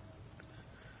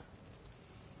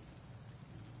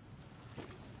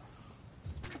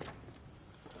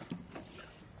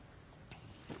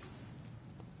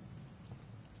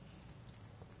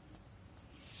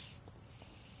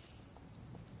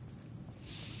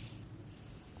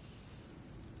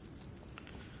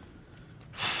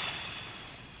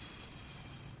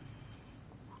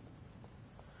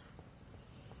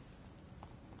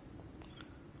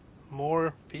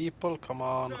 More people, come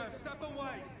on. Sir, step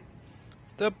away!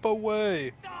 Step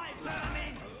away!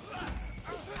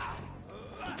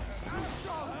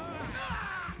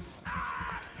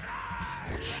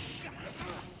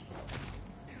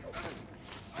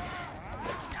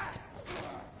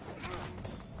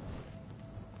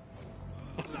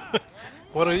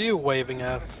 What are you waving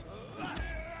at?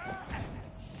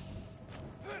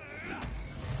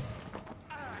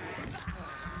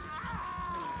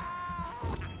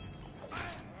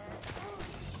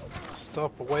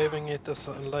 Stop waving it as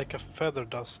like a feather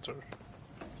duster.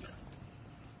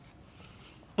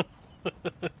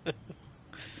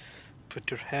 Put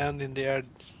your hand in the air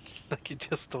like you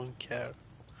just don't care.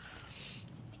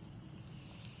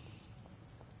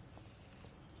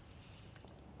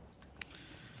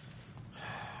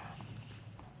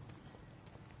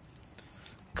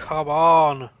 Come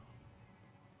on!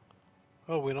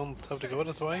 Oh, we don't have to go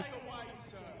that way?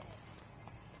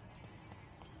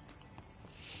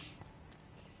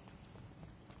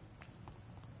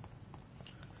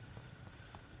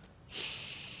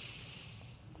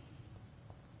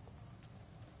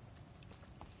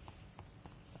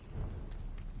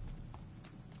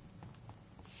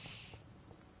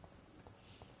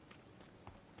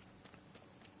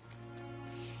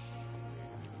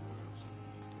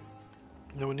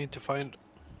 Then we need to find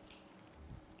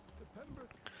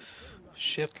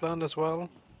Shetland as well.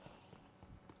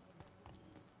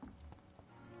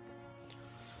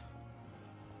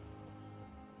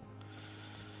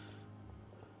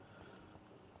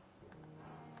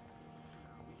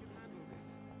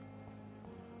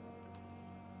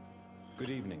 Good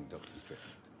evening, Dr.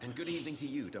 Strickland. And good evening to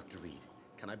you, Dr. Reed.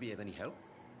 Can I be of any help?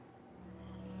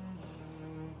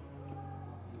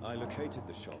 I located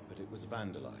the shop, but it was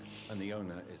vandalized, and the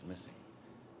owner is missing.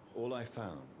 All I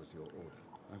found was your order.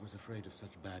 I was afraid of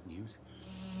such bad news.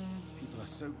 People are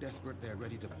so desperate they're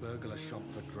ready to burgle a shop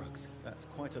for drugs. That's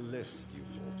quite a list you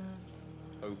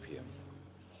ordered. Opium,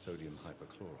 sodium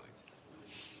hypochlorite.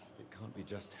 It can't be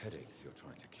just headaches you're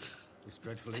trying to cure. This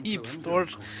dreadful Deep influenza,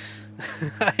 storage. of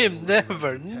course. I am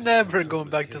never, Tests on never going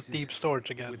hopeless back to cases deep storage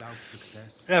again. Without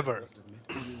success, Ever. I must admit.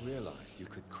 Do you realize you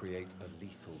could create a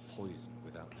lethal poison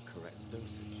without the correct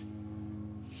dosage?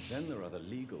 Then there are the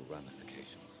legal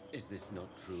ramifications. Is this not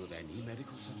true of any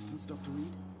medical substance, Dr.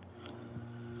 Reed?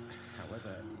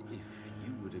 However, if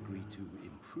you would agree to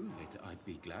improve it, I'd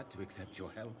be glad to accept your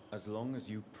help. As long as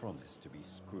you promise to be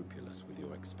scrupulous with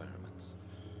your experiments,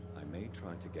 I may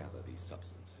try to gather these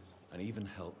substances and even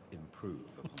help improve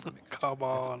upon the mixture. Come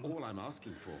on. That's all I'm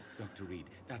asking for, Dr. Reed.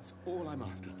 That's all I'm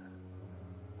asking.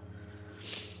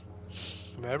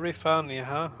 Very funny,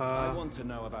 huh? I want to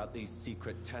know about these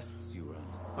secret tests you run.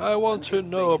 I want And to if they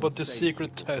know can about the save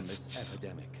secret people from this tests.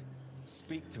 epidemic.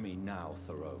 Speak to me now,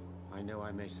 Thoreau. I know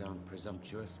I may sound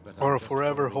presumptuous, but Or I'm just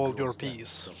forever following hold your your steps,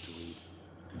 peace. Dr. Reed.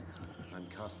 I'm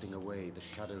casting away the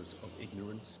shadows of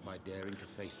ignorance by daring to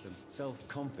face them.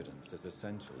 Self-confidence is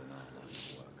essential in our line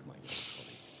of work, my young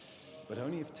colleague. But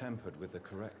only if tempered with the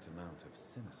correct amount of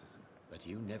cynicism. But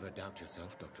you never doubt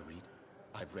yourself, Dr. Reed.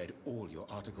 I've read all your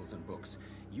articles and books.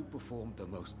 You performed the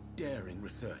most daring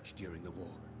research during the war.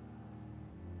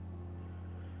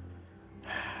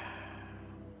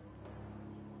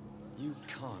 You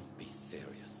can't be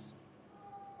serious.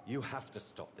 You have to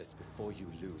stop this before you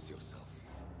lose yourself.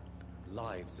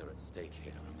 Lives are at stake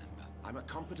here, remember? I'm a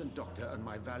competent doctor, and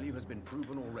my value has been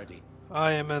proven already.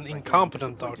 I am an Frankly, I'm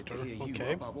incompetent disappointed doctor. to hear you,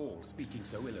 Okay. above all, speaking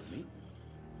so ill of me.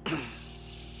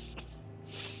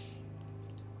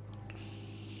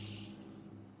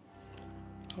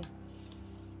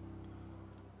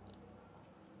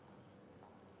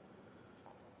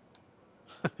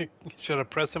 Should I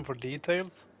press him for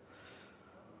details?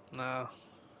 No.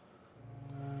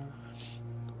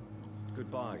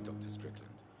 Goodbye, Dr. Strickland.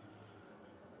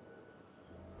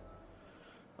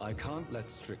 I can't let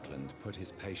Strickland put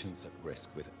his patients at risk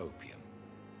with opium.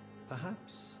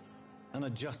 Perhaps an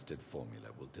adjusted formula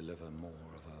will deliver more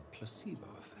of a placebo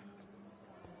effect.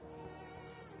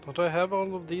 Don't I have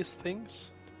all of these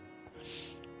things?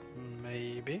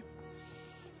 Maybe.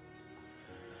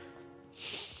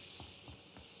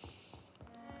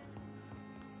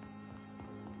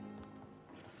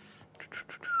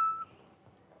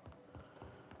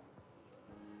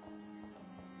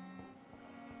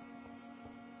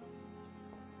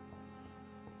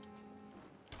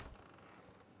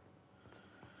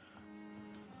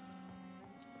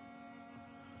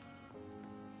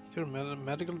 Your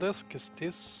medical desk is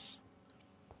this?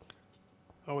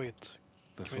 Oh wait,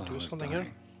 The can we do flower's something here?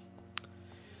 dying.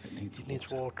 It needs It needs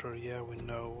water, yeah, we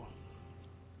know.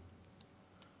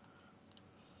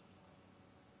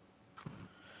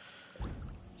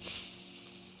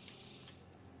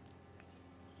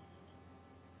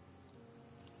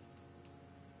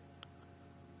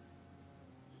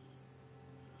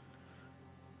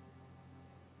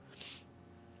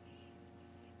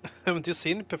 Haven't you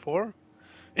seen it before?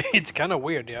 It's kind of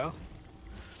weird, yeah.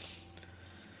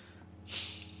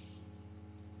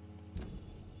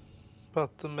 But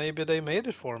maybe they made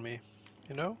it for me,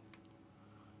 you know?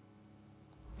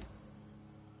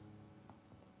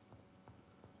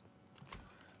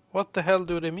 What the hell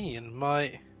do they mean?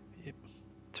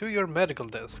 To your medical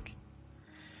desk.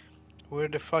 Where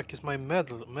the fuck is my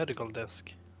medical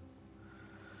desk?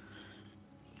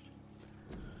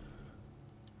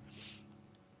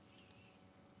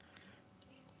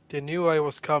 They knew I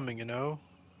was coming, you know?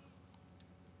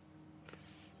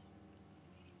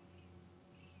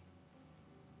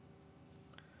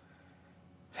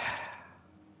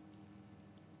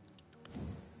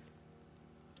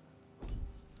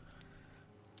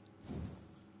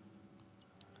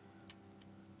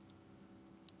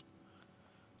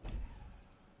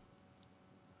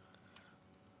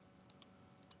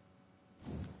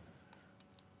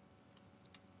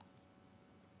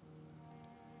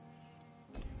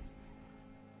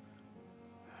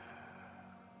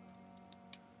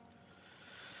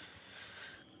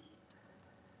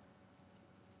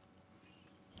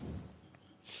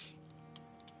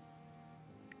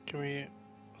 Can we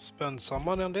spend some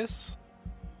money on this?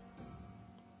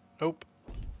 Nope.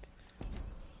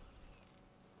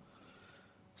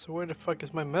 So where the fuck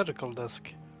is my medical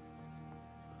desk?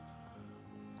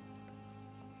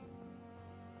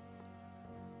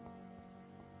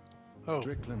 Oh,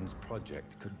 Strickland's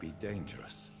project could be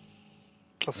dangerous. I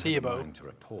have in placebo. mind to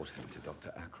report him to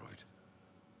Dr. Ackroyd.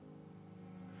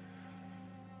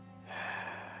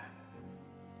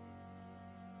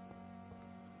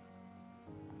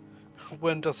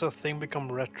 When does a thing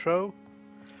become retro?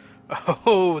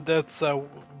 Oh, that's a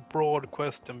broad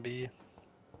question, B.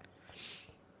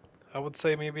 I would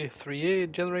say maybe 3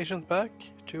 generations back?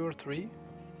 2 or 3?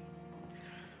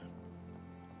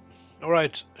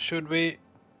 Alright, should we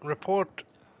report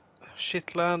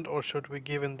Shitland or should we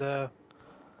give him the...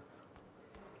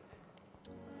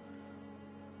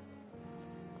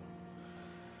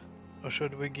 Or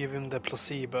should we give him the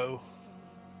placebo?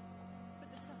 But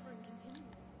the suffering continues.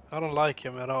 I don't like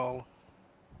him at all.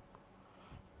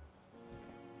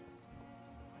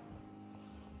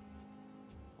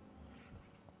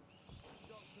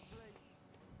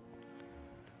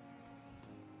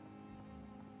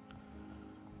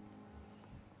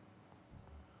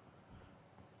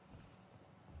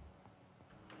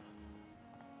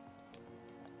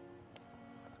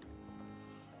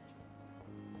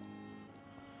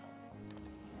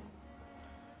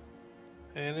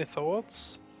 Any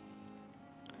thoughts?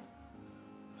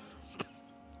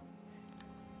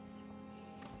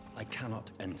 I cannot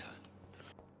enter.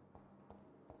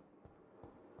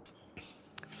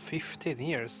 15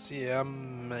 years? Yeah,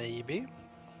 maybe.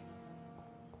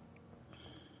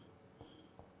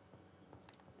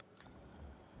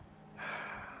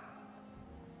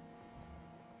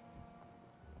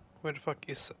 Where the fuck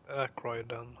is Ackroyd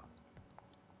then?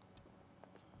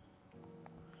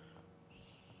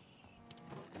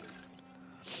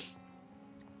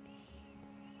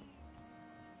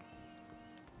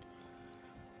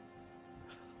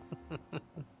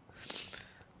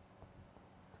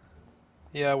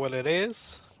 Yeah, well it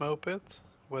is, Moped,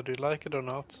 whether you like it or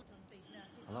not.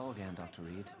 Hello again, Dr.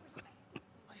 Reed.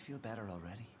 I feel better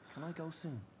already. Can I go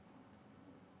soon?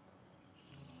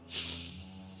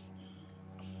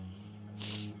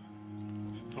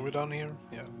 Are we done here?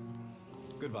 Yeah.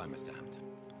 Goodbye, Mr. Hampton.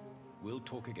 We'll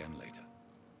talk again later.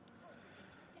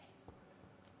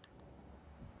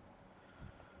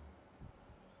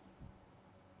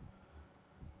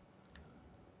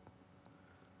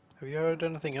 Have you heard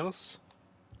anything else,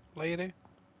 lady?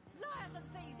 Liars and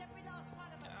thieves, every last one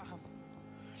of them.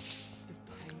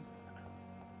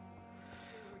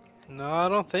 No, I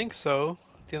don't think so.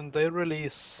 Didn't they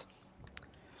release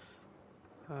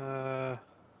I'm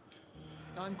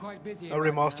quite busy a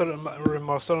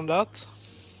remaster on that?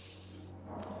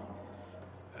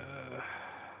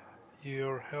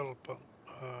 Your help.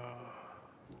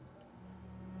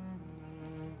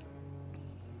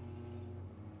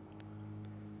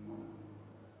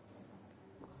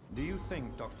 Do you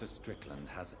think Dr. Strickland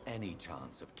has any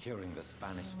chance of curing the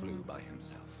Spanish flu by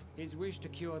himself? His wish to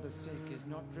cure the sick is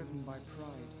not driven by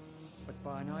pride, but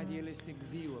by an idealistic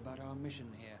view about our mission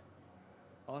here.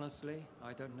 Honestly,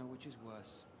 I don't know which is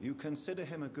worse. You consider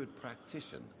him a good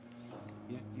practitioner,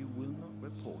 yet you will not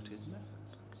report his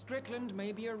methods. Strickland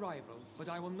may be a rival, but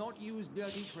I will not use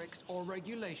dirty tricks or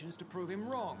regulations to prove him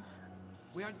wrong.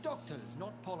 We are doctors,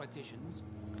 not politicians.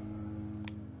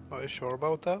 Are you sure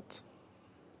about that?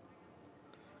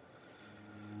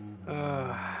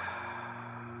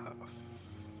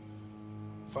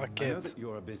 Fuck I know it. that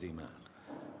you're a busy man,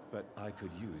 but I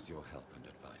could use your help and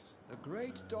advice. The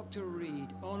great Dr. Reed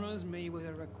honors me with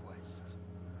a request.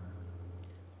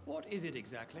 What is it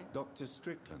exactly? Dr.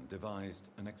 Strickland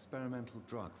devised an experimental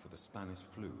drug for the Spanish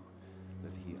flu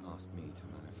that he asked me to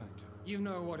manufacture. You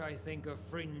know what I think of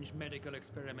fringe medical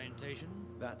experimentation?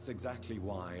 That's exactly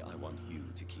why I want you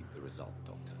to keep the result,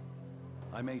 Doctor.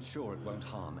 I made sure it won't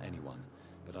harm anyone,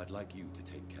 but I'd like you to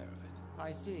take care of it.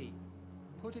 I see.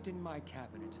 Put it in my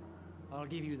cabinet. I'll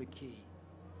give you the key.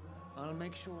 I'll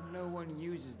make sure no one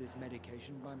uses this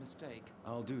medication by mistake.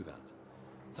 I'll do that.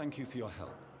 Thank you for your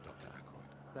help, Dr. Ackroyd.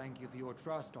 Thank you for your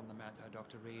trust on the matter,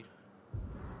 Dr. Reed.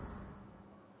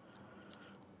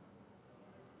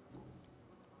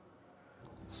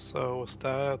 So was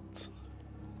that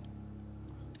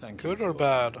Thank good you or for your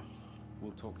bad? time.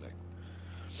 We'll talk later.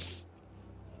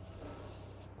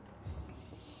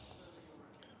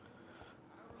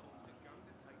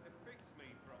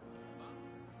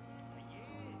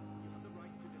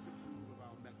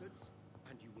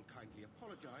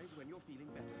 Apologize when you're feeling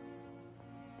better.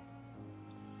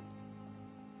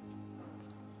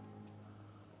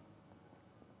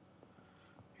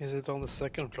 Is it on the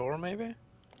second floor, maybe?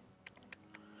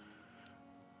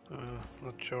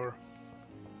 Not sure.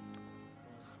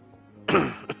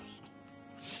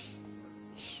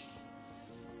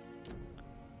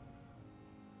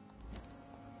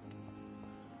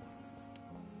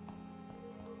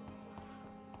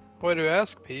 Why do you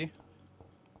ask, P?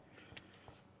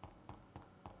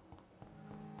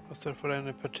 Was there for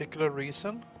any particular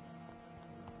reason?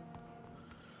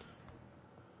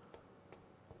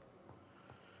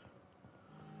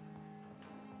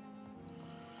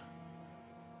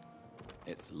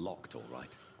 It's locked, all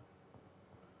right.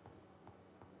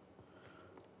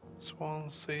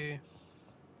 Swansea.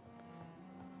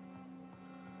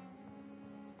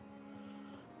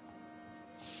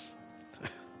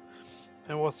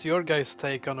 And what's your guys'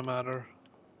 take on the matter?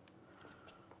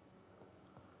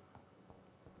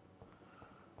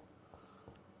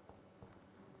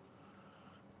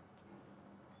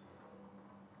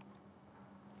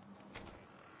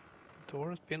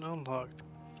 Door has been unlocked.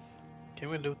 Can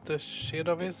we loot the shit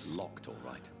of It's his? locked, all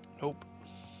right. Nope.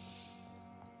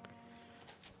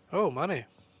 Oh, money.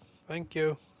 Thank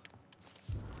you.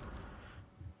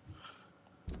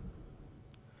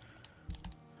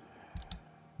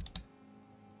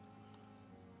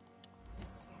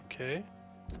 Okay.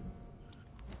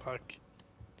 Fuck.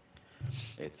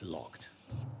 It's locked.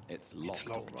 It's locked,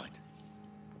 all locked.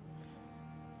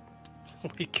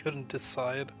 right. We couldn't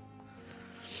decide.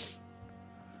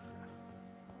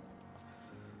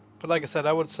 But like I said,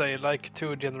 I would say like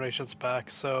 2 generations back,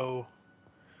 so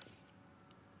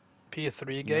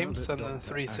P3 games Now and that then Dr.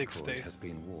 360. Ackroyd has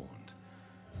been warned,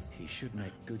 he should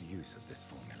make good use of this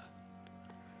formula.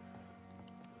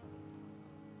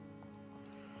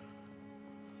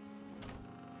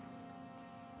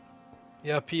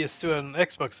 Yeah, PS2 and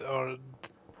Xbox are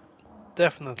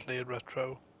definitely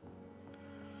retro.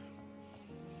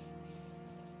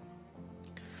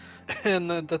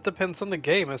 And that depends on the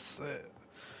game.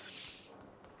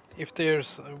 If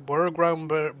there's were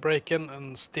groundbreaking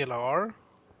and still are,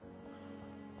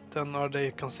 then are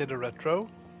they considered retro?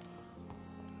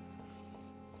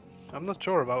 I'm not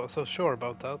sure about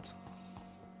that.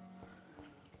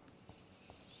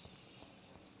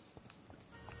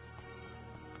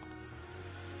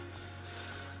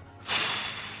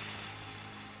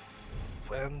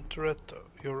 Enter at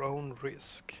your own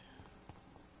risk.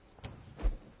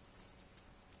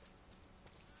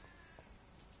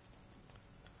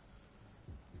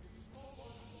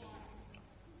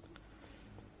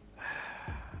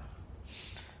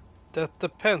 That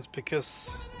depends,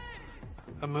 because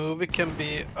a movie can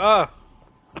be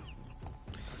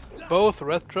both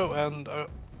retro and a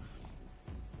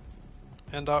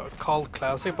cult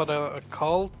classic, but a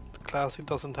cult classic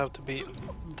doesn't have to be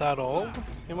that old,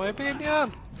 in my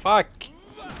opinion. Fuck.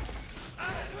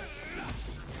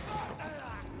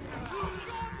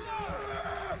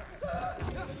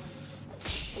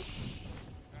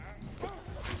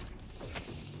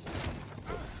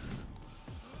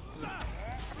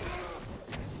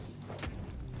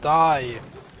 Die,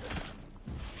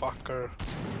 fucker.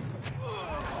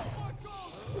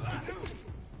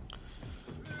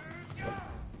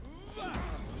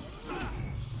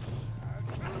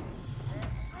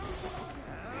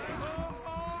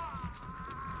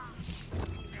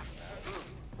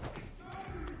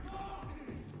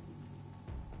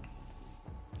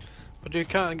 But you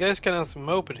guys can ask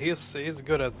Moped. He's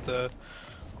good at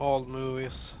old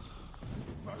movies,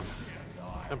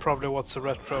 and probably what's a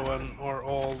retro and or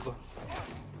old.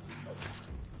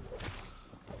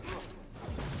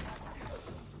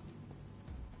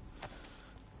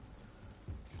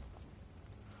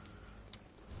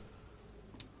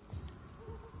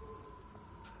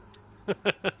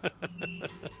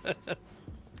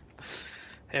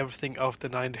 Everything after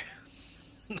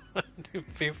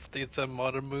 1950 is a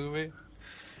modern movie.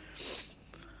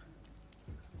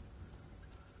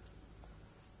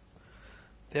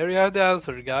 There you have the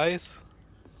answer, guys.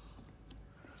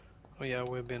 Oh yeah,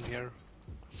 we've been here.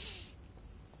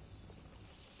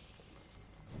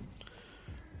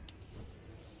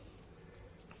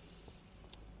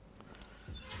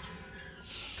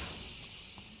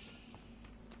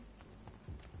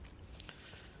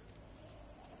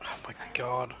 Oh my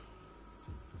god.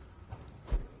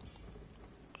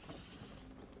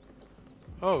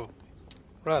 Oh,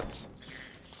 rats.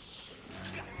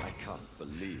 I can't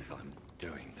believe I'm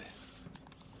doing this.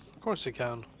 Of course you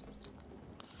can.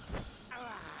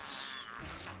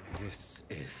 This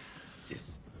is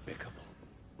despicable.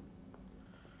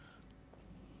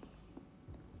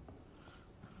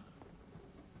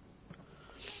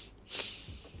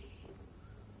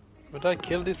 Would I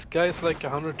kill these guys like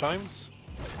 100 times?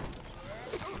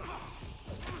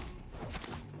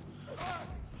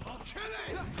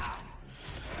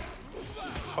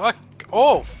 Fuck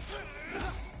off!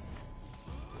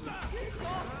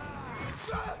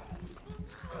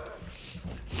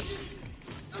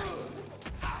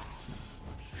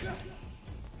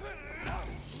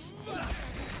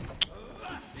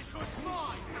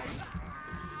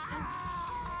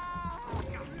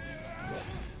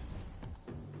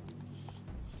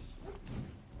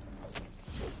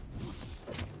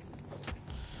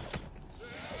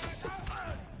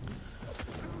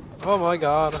 Oh my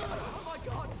god.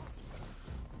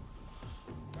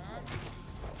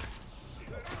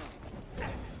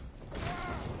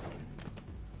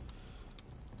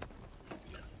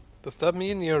 Does that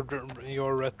mean you're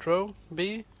retro,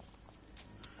 B?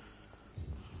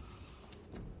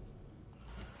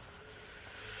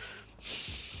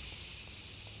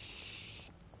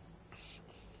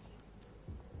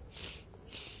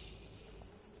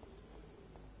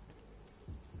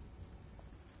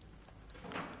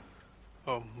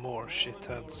 Oh, more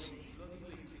shitheads.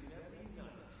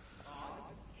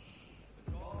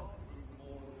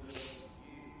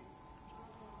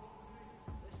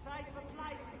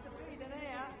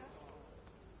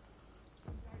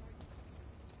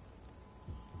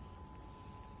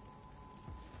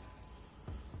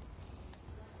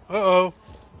 Uh-oh.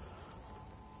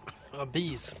 A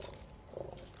beast.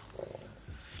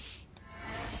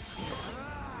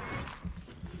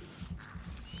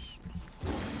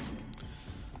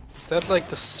 Is that like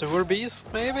the sewer beast,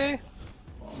 maybe?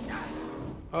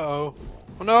 Uh-oh.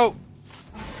 Oh no!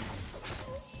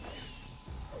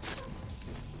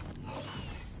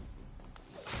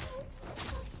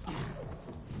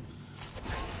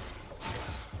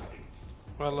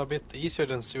 Well, a bit easier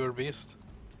than sewer beast.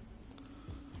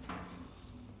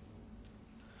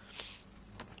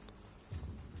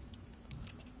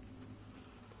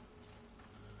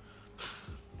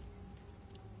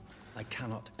 I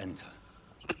cannot enter.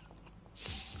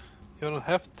 You don't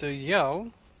have to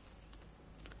yell.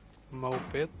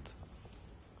 Mope it.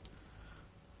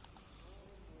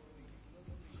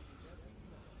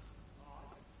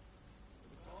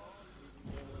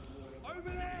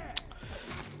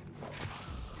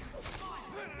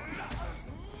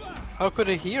 How could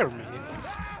he hear me?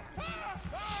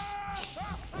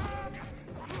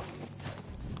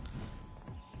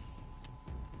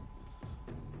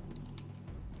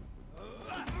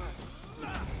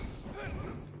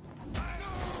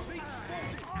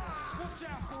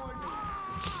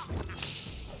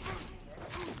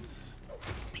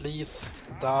 Please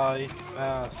die,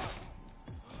 ass.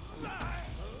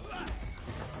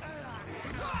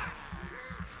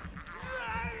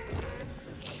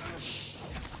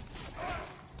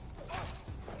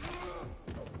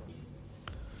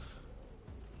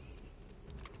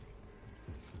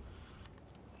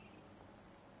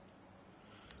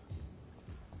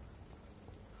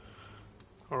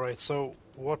 Alright, so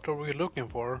what are we looking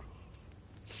for?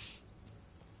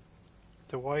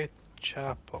 The White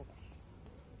Chapel.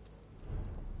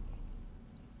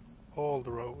 Old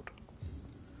Road.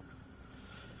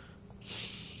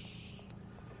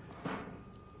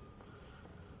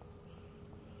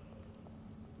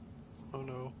 Oh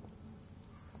no.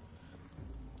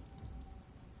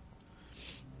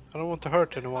 I don't want to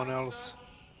hurt anyone else.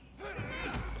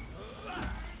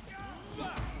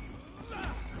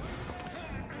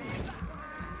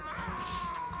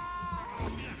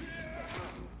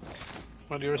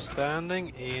 But you're standing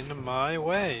in my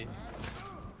way.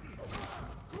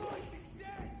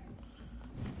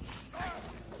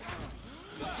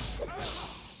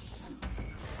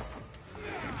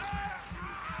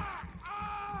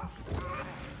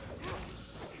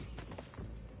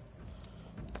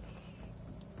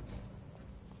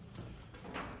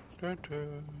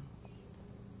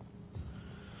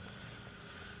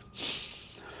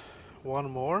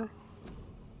 One more.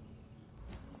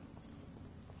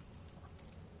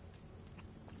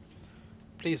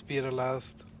 Please be the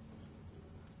last.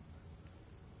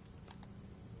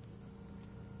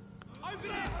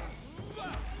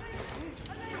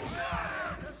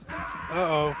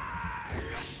 Uh-oh.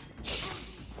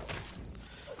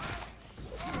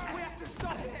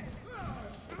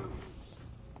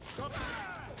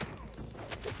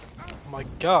 Oh my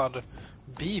god.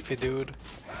 Beefy dude.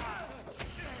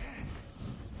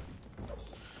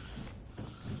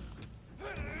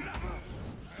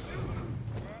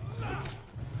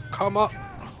 Come on.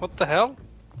 What the hell?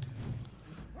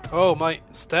 Oh, my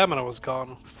stamina was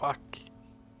gone. Fuck.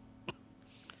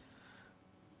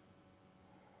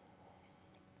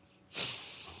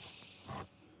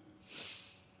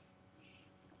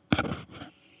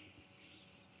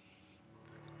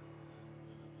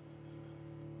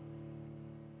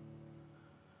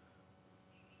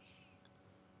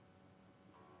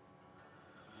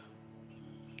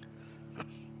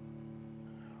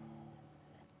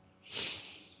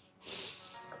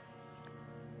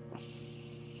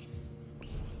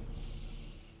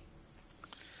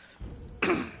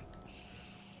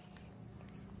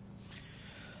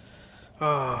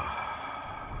 Ah.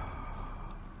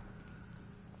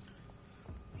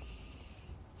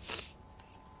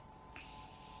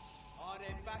 I'd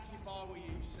head back if I were you,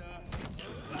 sir.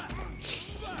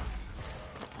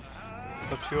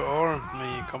 But you aren't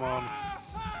me, come on.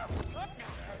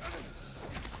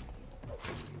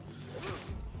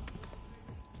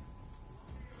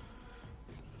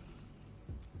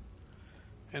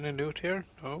 Any loot here?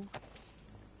 No.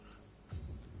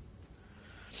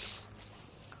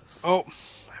 Oh,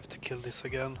 I have to kill this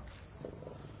again.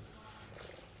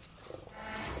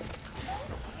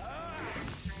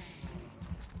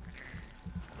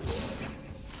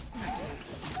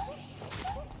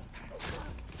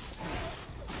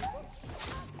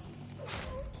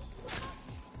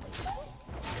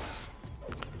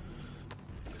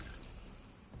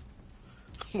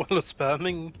 Well,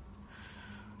 spamming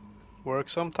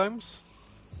works sometimes.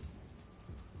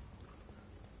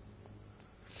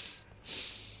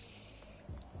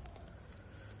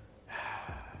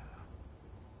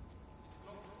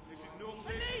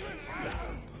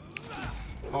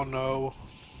 Oh no.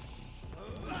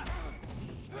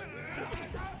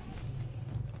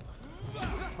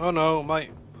 Oh no, my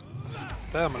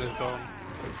stamina is gone.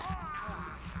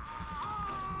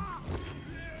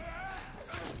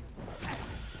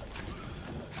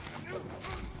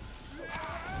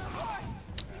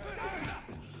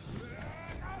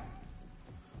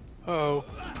 Uh-oh.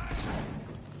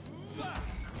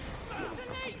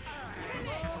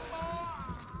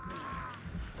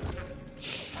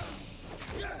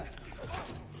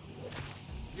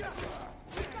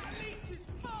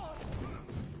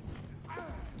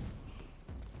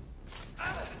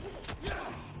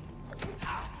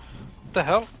 What the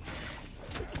hell?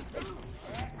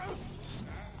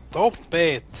 Stop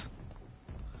it!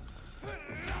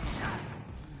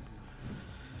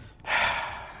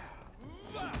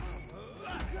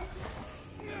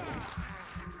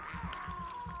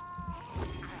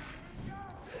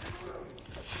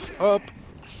 Up!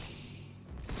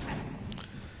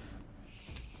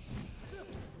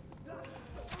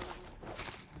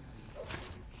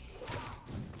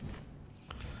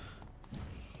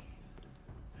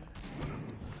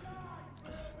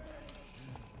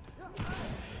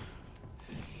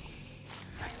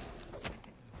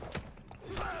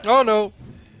 Oh no!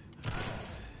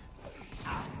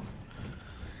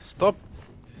 Stop!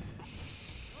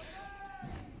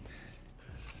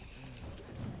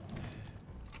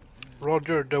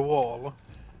 Roger the wall.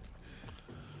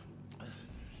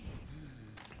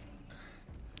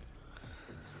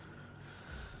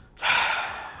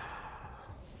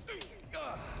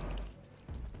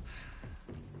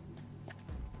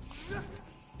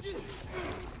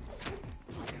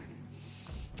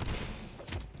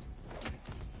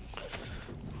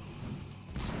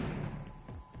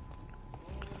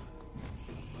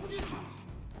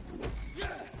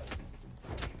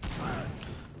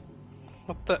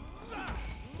 What the?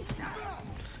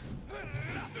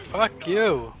 Fuck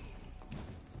you!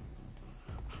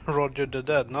 Roger the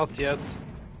dead, not yet.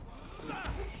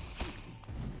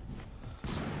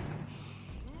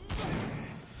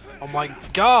 Oh my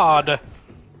god!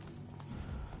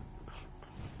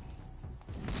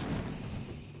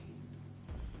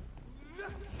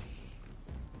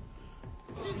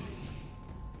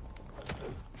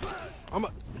 I'm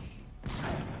a...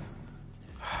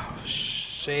 Oh,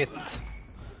 shit.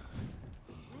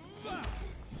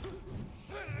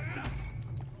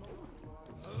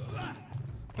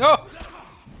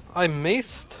 I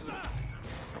missed.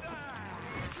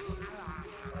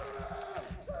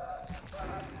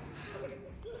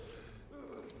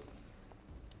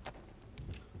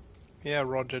 Yeah,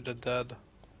 Roger the dead.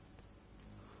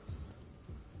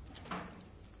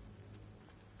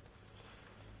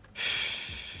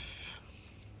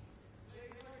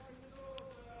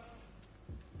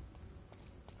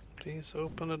 Please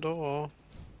open the door.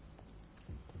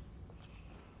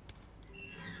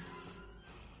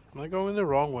 Am I going the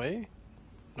wrong way?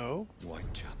 No?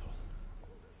 Whitechapel.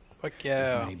 Fuck This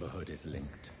yeah. neighborhood is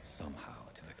linked somehow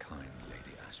to the kind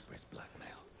Lady Ashbury's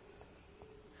blackmail.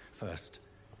 First,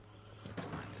 let's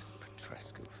find this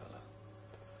Petrescu fellow.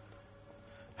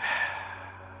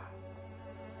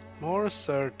 More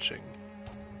searching.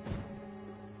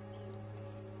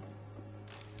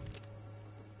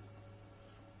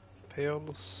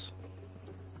 Pills.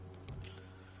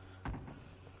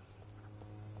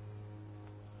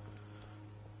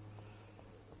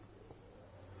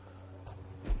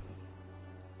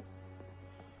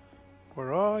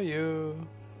 Where are you?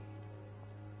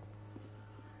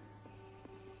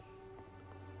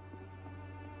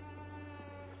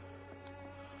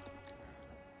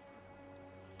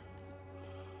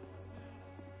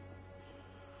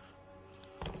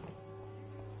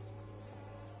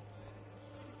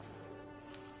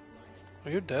 Are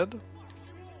you dead?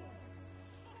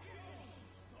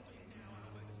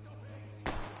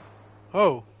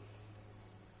 Oh.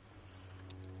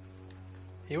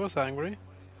 He was angry.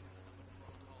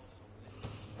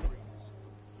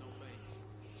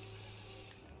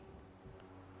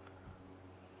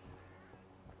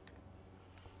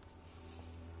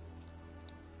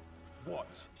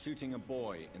 What? Shooting a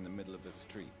boy in the middle of the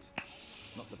street.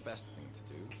 Not the best thing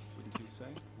to do, wouldn't you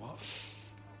say? What?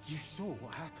 You saw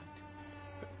what happened?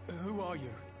 Who are you?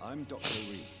 I'm Dr.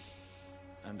 Reed,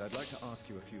 and I'd like to ask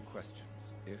you a few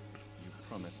questions, if you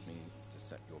promise me to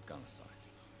set your gun aside.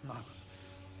 No.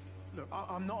 Look,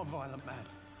 I'm not a violent man.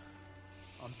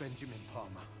 I'm Benjamin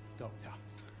Palmer, doctor.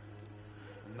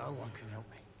 And no one can help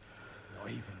me. Not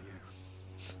even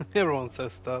you. Everyone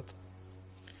says that.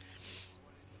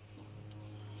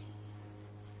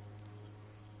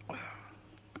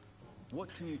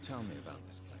 What can you tell me about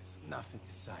this place? Nothing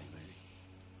to say, really.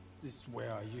 This is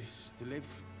where I used to live.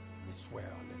 This is where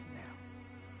I live now.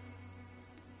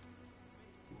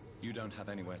 You don't have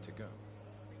anywhere to go?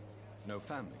 No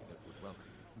family that would welcome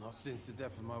you? Not since the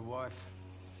death of my wife,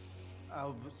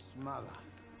 Albert's mother.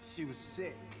 She was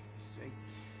sick, you see.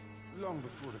 Long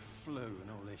before the flu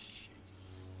and all this shit.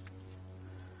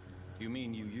 You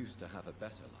mean you used to have a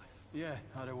better life? Yeah,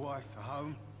 I had a wife, a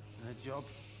home, and a job.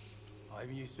 I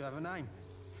even used to have a name.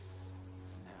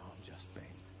 Now I'm just Ben.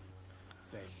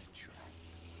 Ben the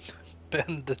Tramp.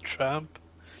 Ben the Tramp?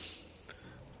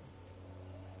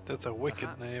 That's a wicked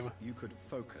Perhaps name. You could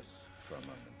focus for a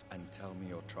moment and tell me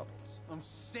your troubles. I'm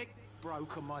sick,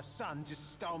 broke, and my son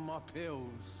just stole my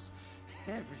pills.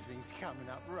 Everything's coming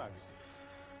up roses.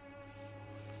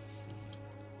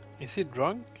 Is he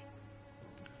drunk?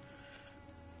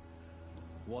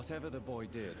 Whatever the boy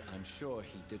did, I'm sure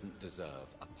he didn't deserve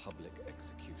a public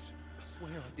execution. I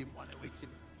swear I didn't want to hit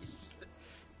him. It's just that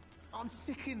I'm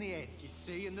sick in the head, you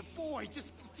see, and the boy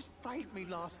just frayed me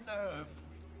last nerve.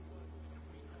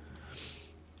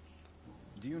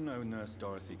 Do you know Nurse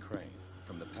Dorothy Crane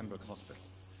from the Pembroke Hospital?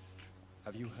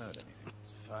 Have you heard anything?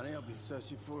 It's funny, I've been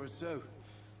searching for her too.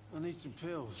 I need some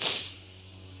pills.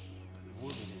 But the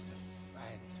woman is a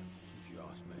phantom, if you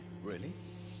ask me. Really?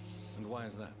 And why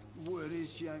is that? Word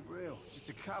is she ain't real. She's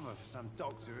a cover for some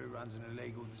doctor who runs an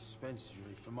illegal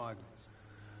dispensary for migrants.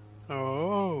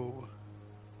 Oh.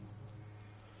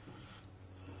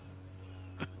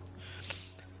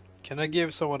 Can I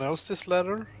give someone else this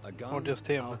letter? A gun, Or just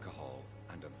him? alcohol,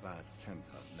 and a bad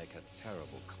temper make a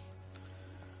terrible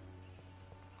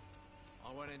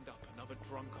I won't end up another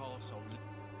drunk arsehole.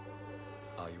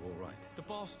 Are you all right? The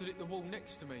bastard hit the wall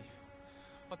next to me.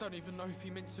 I don't even know if he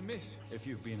meant to miss. If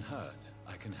you've been hurt,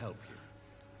 I can help you.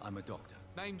 I'm a doctor.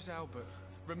 Name's Albert.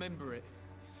 Remember it.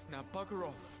 Now bugger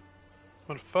off.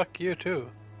 Well, fuck you too.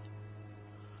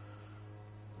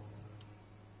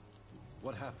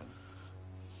 What happened?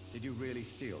 Did you really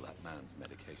steal that man's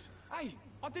medication? Hey,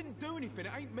 I didn't do anything.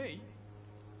 It ain't me.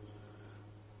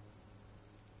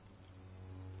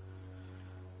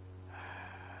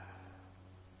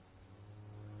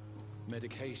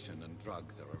 Medication and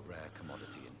drugs are a rare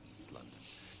commodity in East London.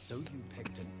 So you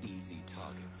picked an easy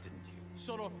target, didn't you?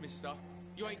 Sod off, mister.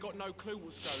 You ain't got no clue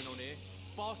what's going on here.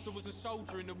 Bastard was a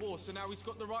soldier in the war, so now he's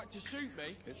got the right to shoot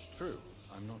me. It's true.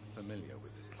 I'm not familiar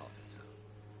with this part of town.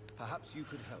 Perhaps you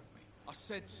could help me. I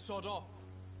said sod off.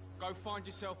 Go find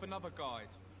yourself another guide.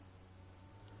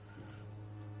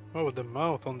 Oh, the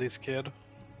mouth on this kid.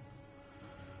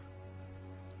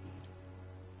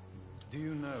 Do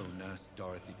you know Nurse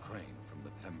Dorothy Crane from the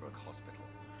Pembroke Hospital?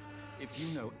 If you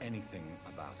know anything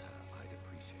about her, I'd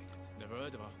appreciate it. Never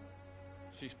heard of her.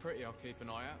 She's pretty, I'll keep an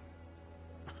eye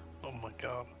out. Oh my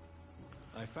god.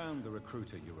 I found the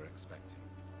recruiter you were expecting.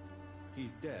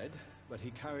 He's dead, but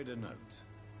he carried a note.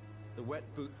 The Wet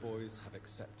Boot Boys have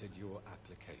accepted your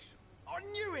application. I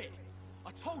knew it!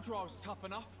 I told you I was tough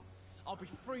enough. I'll be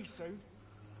free soon.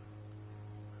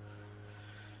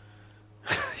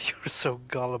 You're so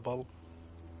gullible.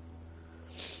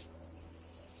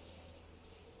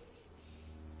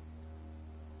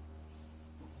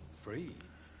 Free?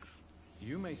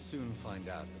 You may soon find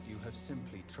out that you have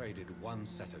simply traded one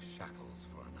set of shackles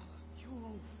for another. You're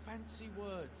all fancy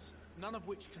words, none of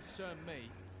which concern me.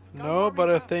 No, but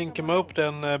I think Moped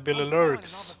and Billy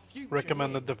Lurks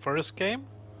recommended the first game.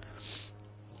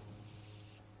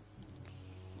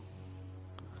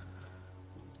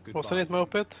 Wasn't it,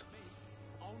 Moped?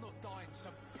 I'll not die in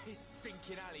some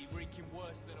piss-stinking alley reeking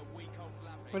worse than a week-old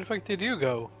lavvy. Where the fuck did you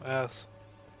go, ass?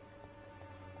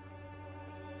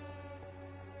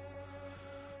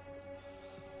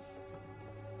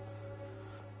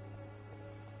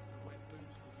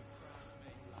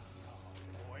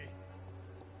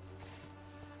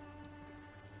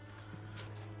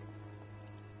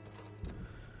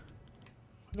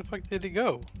 Where the fuck did he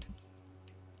go?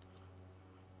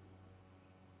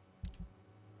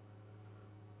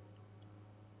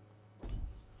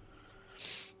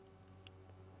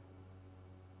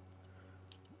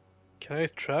 Can I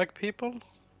track people?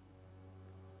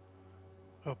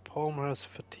 Oh, Palmer has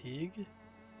fatigue.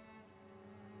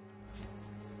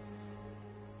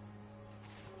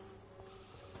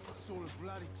 It's all a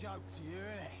bloody joke to you,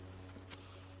 isn't it?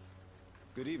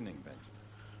 Good evening, Benjamin.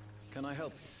 Can I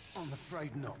help you? I'm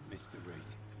afraid not, Mr.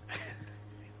 Reed.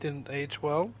 Didn't age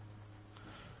well.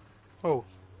 Oh.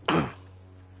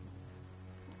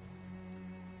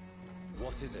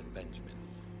 What is it, Benjamin?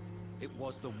 It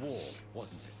was the war,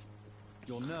 wasn't it?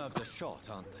 Your nerves are shot,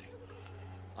 aren't they?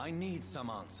 I need some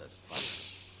answers, brother.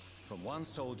 From one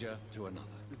soldier to another.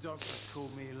 The doctors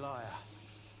called me a liar.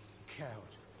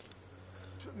 Coward.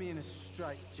 Put me in a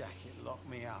straitjacket, locked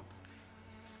me up.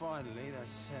 Finally, they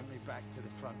sent me back to the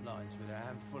front lines with a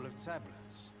handful of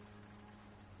tablets.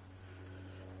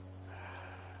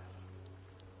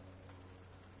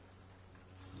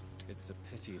 It's a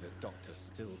pity that doctors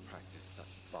still practice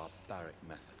such barbaric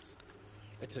methods.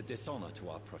 It's a dishonor to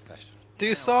our profession.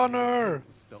 Dishonor!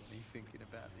 Stop me thinking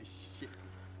about this shit.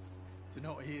 To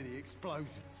not hear the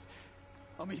explosions.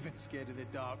 I'm even scared of the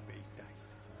dark these days.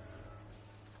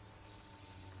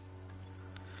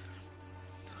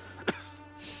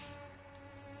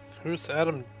 Who's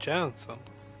Adam Jansen?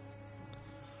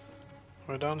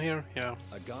 We're down here? Yeah.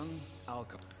 A gun,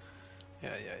 alcohol.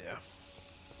 Yeah.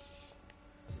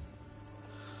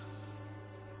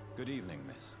 Good evening,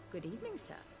 miss. Good evening,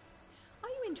 sir. Are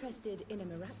you interested in a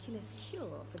miraculous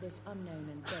cure for this unknown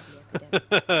and deadly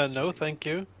epidemic? No, thank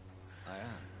you. I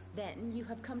am. Then you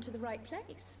have come to the right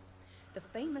place. The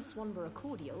famous Swanborough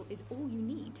cordial is all you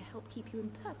need to help keep you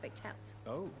in perfect health.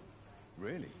 Oh,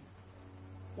 really?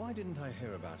 Why didn't I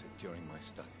hear about it during my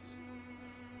studies?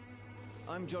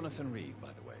 I'm Jonathan Reed, by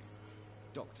the way.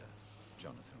 Dr.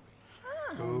 Jonathan Reed.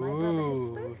 Ah, my brother has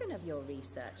spoken of your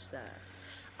research, sir.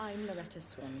 I'm Loretta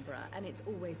Swanborough, and it's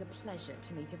always a pleasure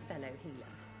to meet a fellow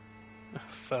healer.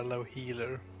 Fellow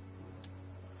healer.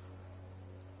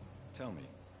 Tell me,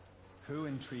 who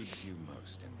intrigues you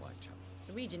most in Whitechapel?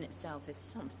 The region itself is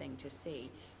something to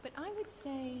see, but I would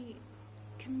say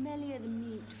Camellia the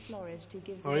mute florist who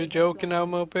gives Are away you her joking now,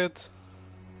 flowers. Moped?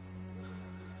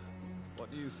 What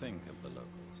do you think of the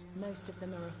locals? Most of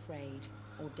them are afraid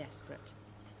or desperate.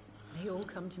 They all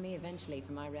come to me eventually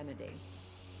for my remedy.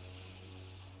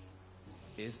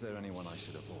 Is there anyone I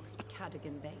should avoid?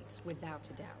 Cadogan Bates, without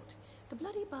a doubt. The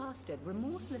bloody bastard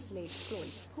remorselessly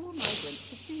exploits poor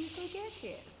migrants as soon as they get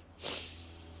here.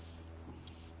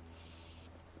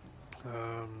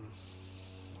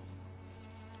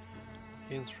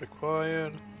 Hints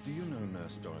required. Do you know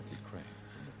Nurse Dorothy Crane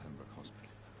from the Pembroke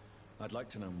Hospital? I'd like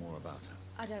to know more about her.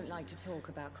 I don't like to talk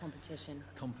about competition.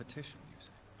 Competition, you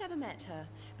say? Never met her,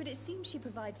 but it seems she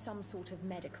provides some sort of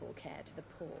medical care to the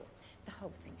poor. The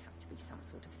whole thing has to be some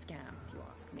sort of scam, if you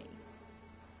ask me.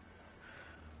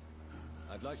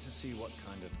 I'd like to see what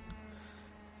kind of...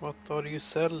 What are you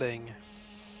selling?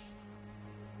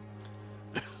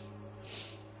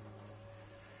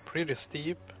 Pretty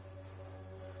steep.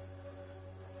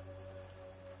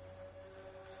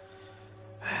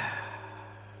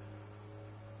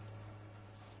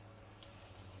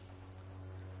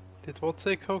 It don't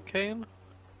take cocaine?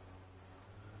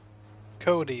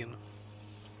 Codeine.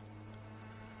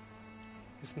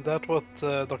 Isn't that what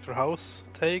Dr. House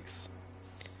takes?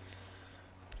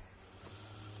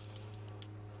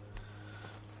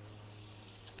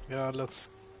 Yeah, let's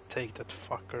take that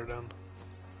fucker then.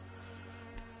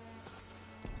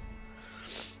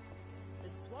 The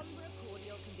Swanborough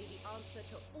cordial can be the answer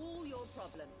to all your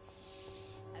problems.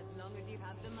 As long as you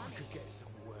have the money. I could get some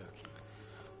work in.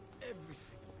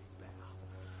 Everything will be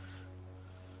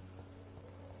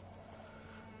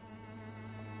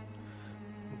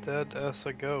better. Dead as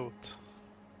a goat.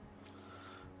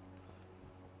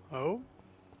 Oh?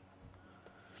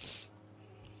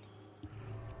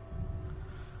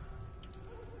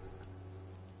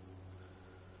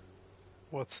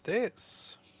 What's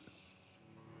this?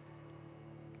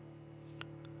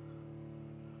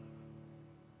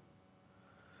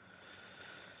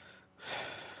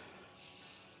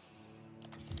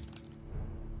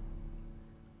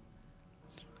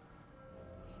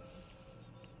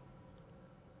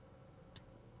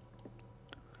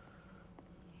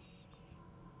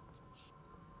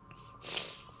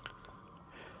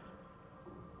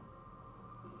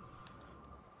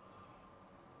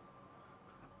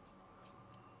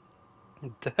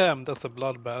 Damn, that's a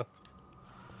bloodbath.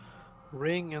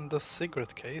 Ring and the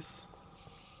cigarette case.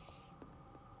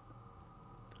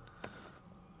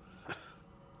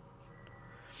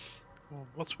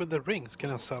 What's with the rings?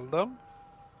 Can I sell them?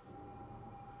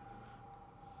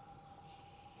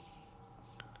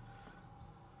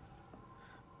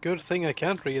 Good thing I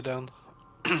can't read then.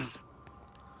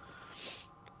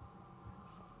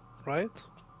 Right?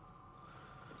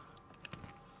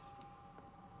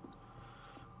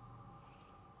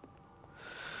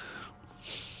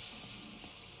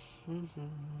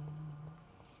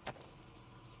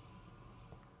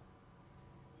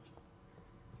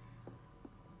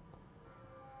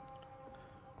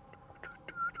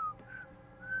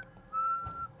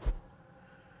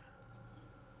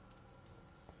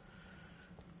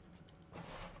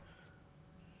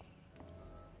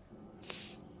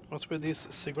 What's with these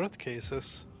cigarette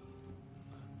cases?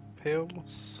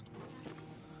 Pills.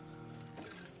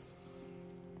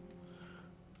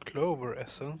 Clover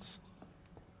essence.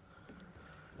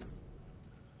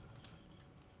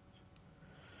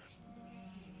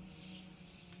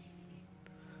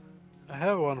 I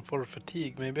have one for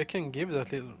fatigue. Maybe I can give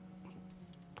that little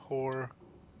poor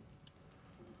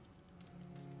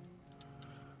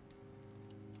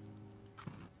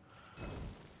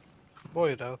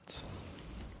boy that.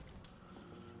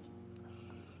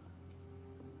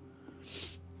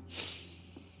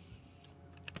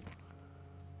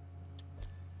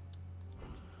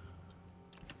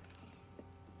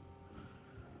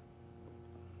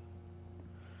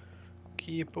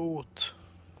 Keep out.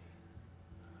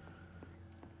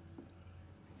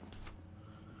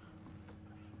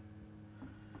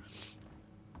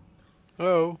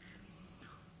 Oh.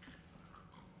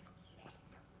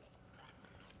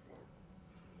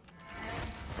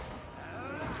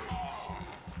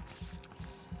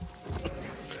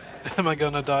 Am I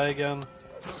gonna die again?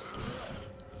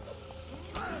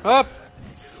 Up!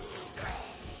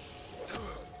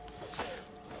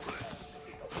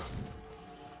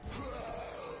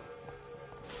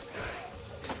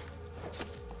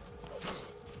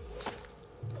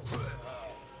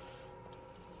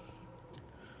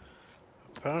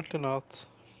 Apparently not.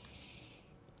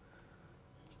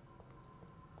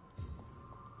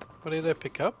 What did I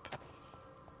pick up?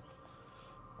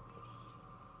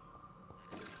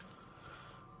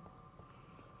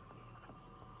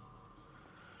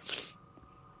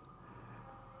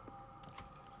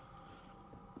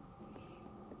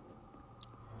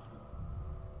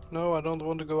 No, I don't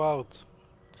want to go out.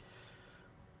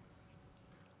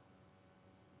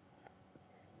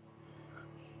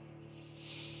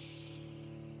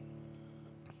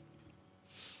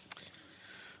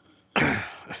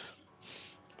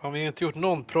 Fan, vi har inte gjort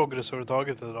någon progress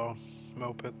överhuvudtaget idag.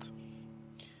 Moped.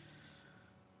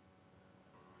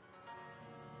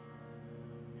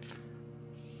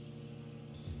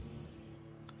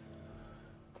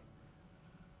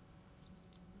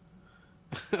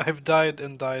 I've died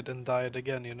and died and died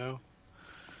again, you know.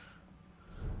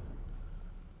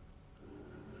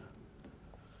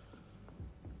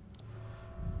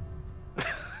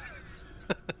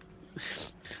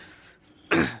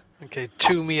 Okay,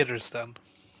 2 meters then.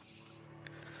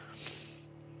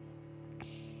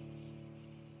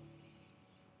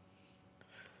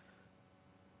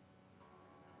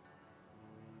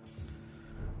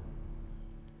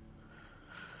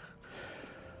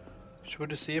 Should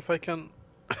we see if I can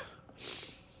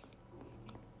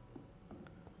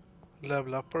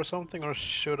level up or something, or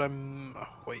should I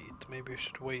wait? Maybe I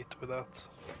should wait with that.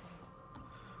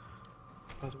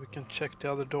 But we can check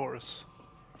the other doors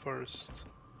first.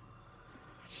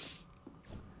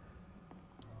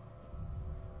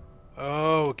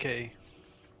 Okay.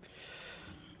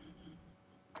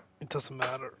 It doesn't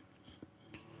matter.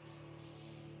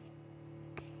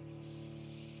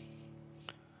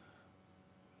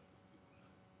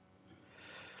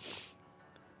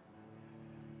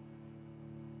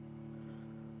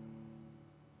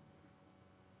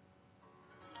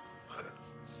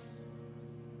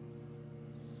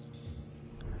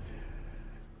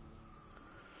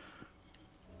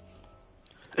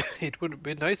 It would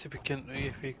be nice if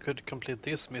we could complete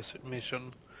this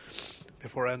mission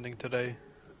before ending today.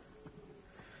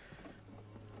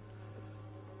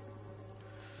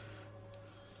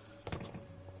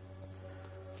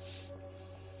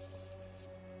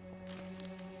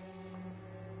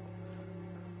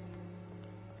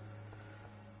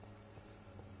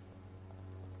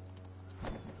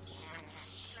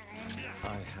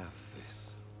 I have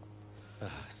this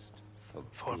thirst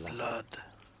for blood.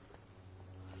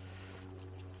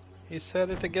 He said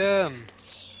it again.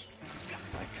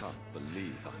 I can't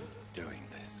believe I'm doing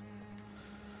this.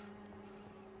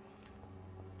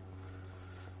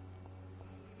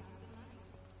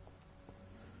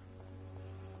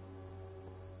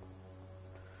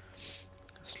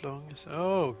 As long as...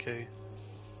 Oh, okay.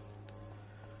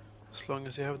 As long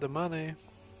as you have the money.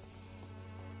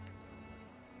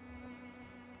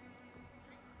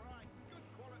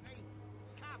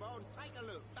 Come on, take a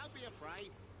look. Don't be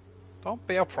afraid. Don't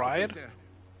be afraid.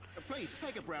 Please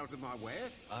take a browse of my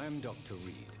wares. I'm Dr.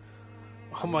 Reed.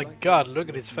 Oh my god, look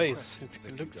at his face.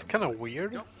 It looks kind of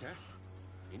weird.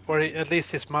 Or at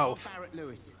least his mouth. Barrett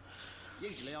Lewis.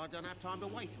 Usually I don't have time to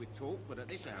waste with talk, but at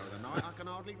this hour of the night I can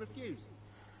hardly refuse.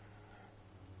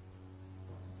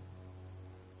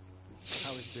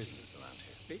 How is business around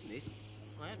here? Business?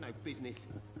 I have no business.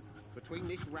 Between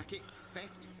this racket,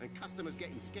 theft, and customers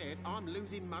getting scared, I'm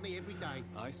losing money every day.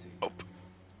 I see.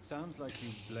 Sounds like you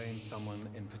blame someone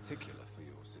in particular for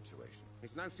your situation.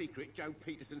 It's no secret Joe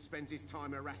Peterson spends his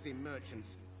time harassing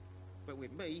merchants. But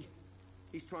with me,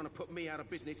 he's trying to put me out of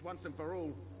business once and for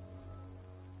all.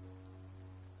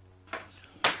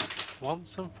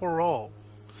 Once and for all.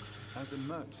 As a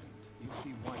merchant, you see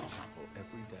Whitechapel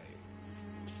every day.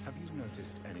 Have you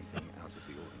noticed anything out of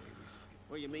the ordinary recently?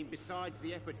 What you mean besides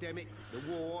the epidemic, the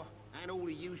war, and all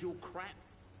the usual crap?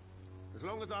 As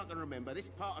long as I can remember, this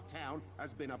part of town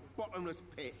has been a bottomless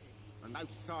pit, and no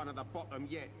sign of the bottom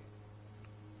yet.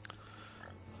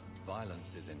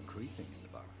 Violence is increasing in the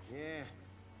borough. Yeah.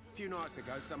 A few nights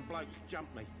ago, some blokes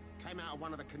jumped me. Came out of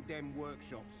one of the condemned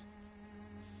workshops.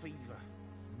 Fever,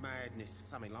 madness,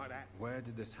 something like that. Where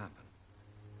did this happen?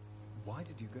 Why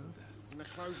did you go there? In the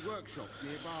closed workshops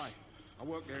nearby. I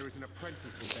worked there as an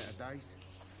apprentice in better days.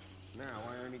 Now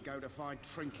I only go to find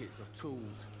trinkets or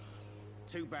tools.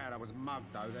 Too bad I was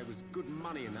mugged, though. There was good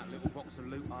money in that little box of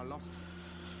loot I lost.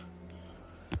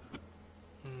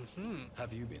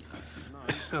 Have you been hurt?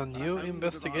 No. A new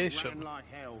investigation. Ran like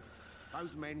hell.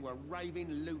 Those men were raving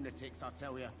lunatics, I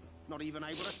tell you. Not even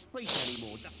able to speak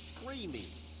anymore, just screaming.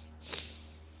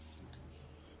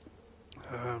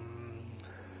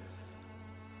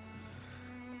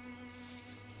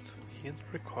 Hint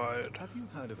required. Have you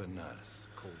heard of a nurse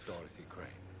called Dorothy Crane?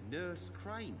 Nurse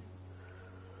Crane?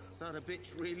 So the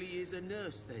bitch really is a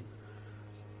nurse, then?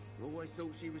 Always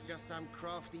thought she was just some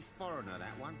crafty foreigner,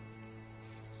 that one.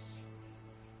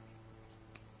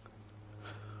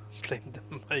 Blame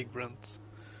the migrants.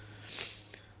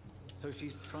 So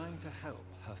she's trying to help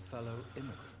her fellow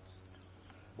immigrants.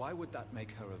 Why would that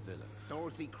make her a villain?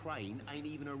 Dorothy Crane ain't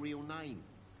even a real name.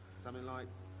 Something like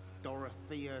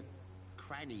Dorothea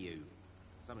Craniu.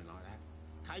 Something like that.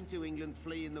 Came to England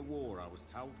fleeing the war, I was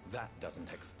told. That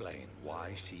doesn't explain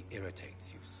why she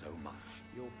irritates you so much.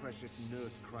 Your precious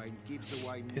Nurse Crane gives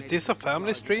away Is this a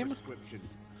family stream?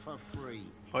 prescriptions for free.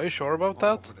 Are you sure about I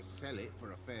that? offered to sell it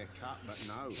for a fair cut, but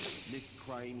no. Miss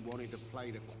Crane wanted to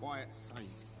play the quiet saint.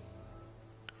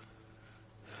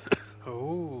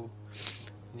 Oh,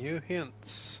 new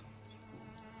hints.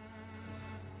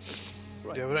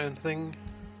 Right. Do you have anything?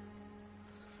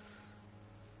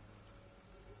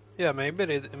 Yeah, maybe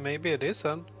it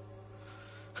isn't.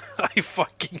 I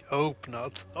fucking hope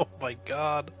not. Oh my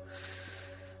god.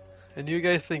 And you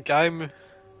guys think I'm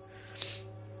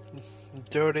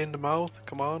dirty in the mouth?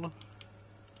 Come on.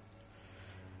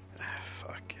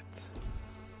 Fuck it.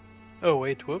 Oh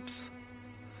wait, whoops.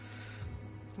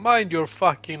 Mind your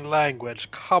fucking language,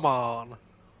 come on.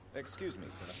 Excuse me,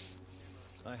 sir.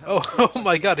 I have Oh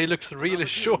my god, he looks really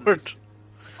short.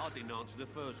 Our didn't answer the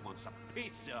first one, so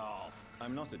piss off.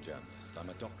 I'm not a journalist, I'm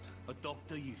a doctor. A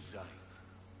doctor, you say?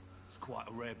 It's quite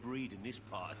a rare breed in this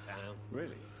part of town.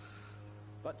 Really?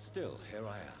 But still, here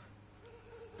I am.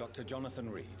 Dr.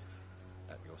 Jonathan Reed,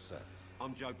 at your service.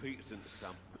 I'm Joe Peterson's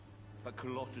son, but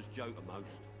Colossus Joe to most.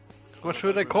 What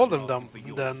should I call them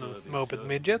then, moped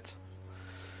midget?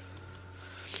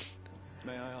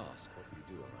 May I ask what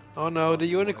you do around? Oh no, the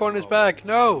unicorn is back!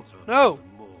 No! No!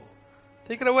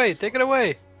 Take it away! Take it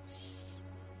away!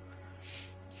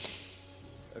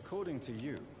 According to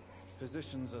you,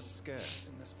 physicians are scarce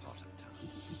in this part of town.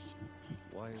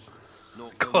 Why is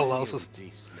that? Colossus.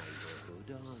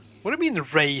 What do you mean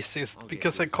racist?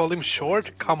 Because I called him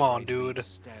short? Come on, dude.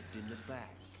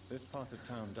 This part of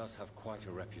town does have quite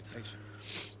a reputation.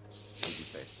 Would you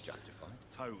say it's justified?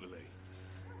 Totally.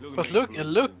 But look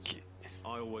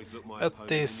at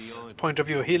this point of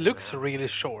view. He looks really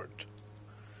short.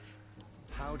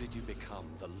 How did you become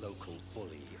the local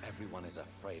bully everyone is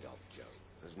afraid of, Joe?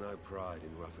 There's no pride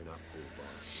in roughing up poor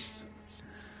bastards.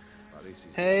 But this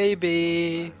is Hey,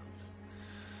 B.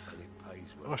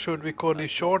 Or should we call you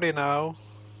Shorty now?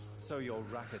 So you're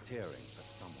racketeering for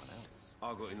someone else?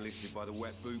 I got enlisted by the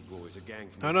Wet Boot Boys, a gang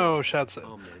from... No, no, Shads.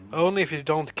 Only if you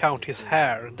don't count his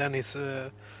hair, then he's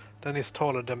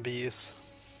taller than B is.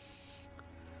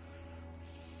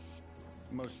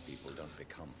 Most people don't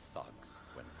become thugs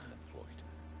when unemployed.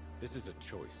 This is a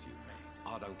choice you've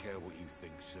made. I don't care what you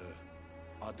think, sir.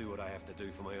 I do what I have to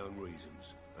do for my own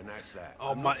reasons, and that's that.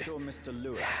 Oh, I'm not sure Mr.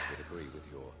 Lewis would agree with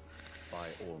your by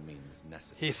all means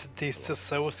necessary. He's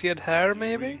disassociate hair,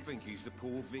 maybe?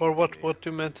 Or what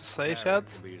you meant to say,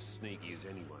 Shads? Be as sneaky as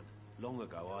anyone. Long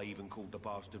ago, I even called the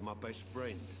bastard my best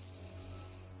friend.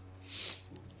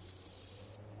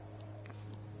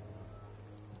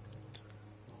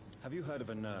 Have you heard of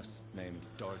a nurse named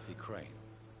Dorothy Crane?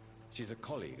 She's a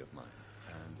colleague of mine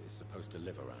and is supposed to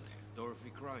live around here. Dorothy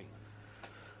Crane?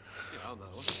 Yeah, I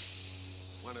know her.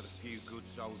 One of the few good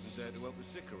souls who dare to help the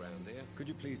sick around here. Could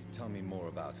you please tell me more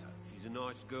about her? She's a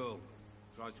nice girl.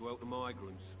 Tries to help the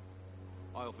migrants.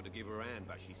 I offered to give her a hand,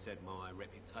 but she said my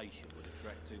reputation would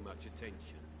attract too much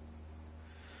attention.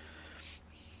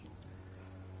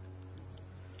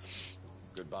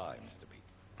 Goodbye, Mr.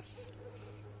 Pete.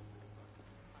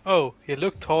 Oh, he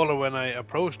looked taller when I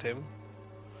approached him.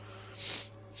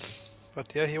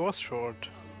 But yeah, he was short.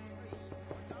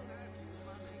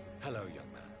 Hello,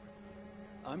 young man.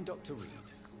 I'm Dr. Reed,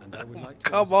 and I would like to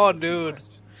Come ask you on, a few dude.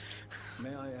 questions.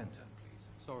 May I enter, please?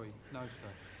 Sorry, no,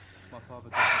 sir. My father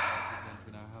doesn't like people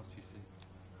entering our house, you see.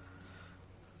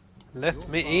 Let Your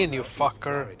me in, you father is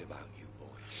fucker. worried about you,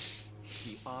 boy.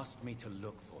 He asked me to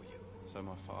look for you. So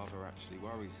my father actually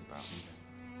worries about me then?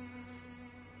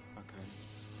 Okay.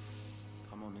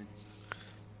 Come on in.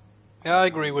 Yeah, I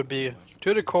agree with B.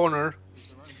 To the corner.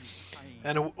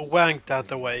 And wank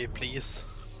that away, please.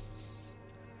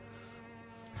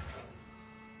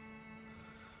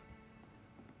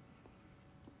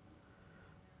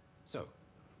 So,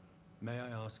 may I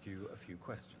ask you a few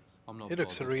questions? I'm not He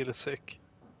looks bothered. really sick.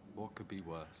 What could be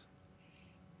worse?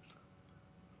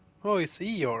 Oh, it's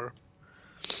Eeyore.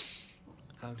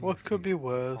 How do What you could be feel?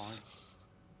 worse? Fine.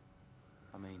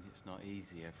 I mean, it's not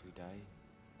easy every day,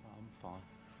 but I'm fine.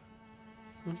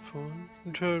 I'm fine.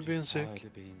 I'm tired of being Just sick. tired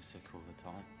of being sick all the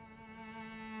time.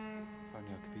 If only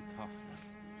I could be tough now.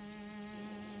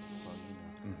 Well,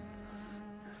 you know.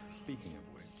 Speaking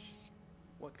of which,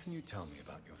 what can you tell me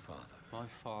about your father? My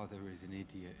father is an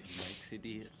idiot. He makes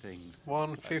idiot things.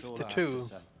 152. That's all I have to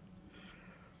say.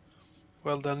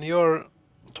 Well, then you're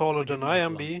taller Forgive than my I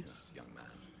am, B. bluntness, young man,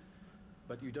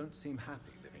 but you don't seem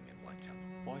happy living in Whitechapel.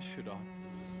 Why should I?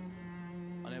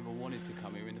 I never wanted to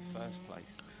come here in the first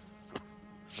place.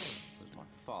 It was my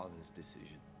father's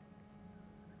decision.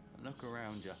 And look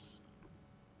around you.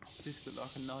 Does this look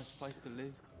like a nice place to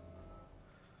live?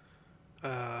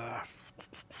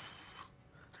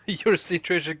 Your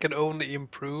situation can only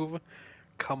improve.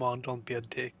 Come on, don't be a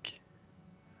dick.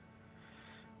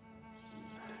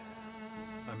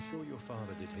 I'm sure your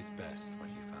father did his best when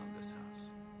he found this house.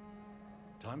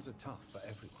 Times are tough for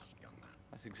everyone, young man.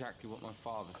 That's exactly what my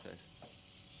father says.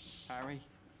 Harry,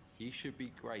 you should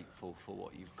be grateful for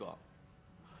what you've got.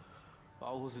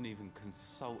 But I wasn't even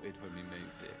consulted when we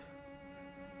moved here.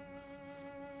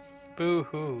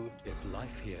 Boo-hoo. If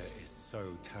life here is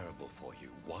so terrible for you,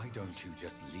 why don't you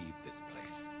just leave this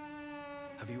place?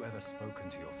 Have you ever spoken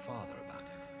to your father about it?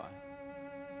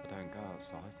 I don't go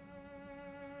outside.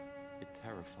 It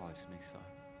terrifies me so.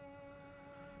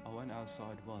 I went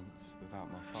outside once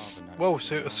without my father noticing. Whoa, and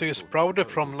I so you saw the sprouted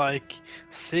terrible from like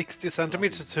 60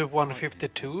 centimeters to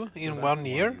 152 in 1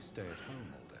 year? You stay at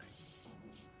home all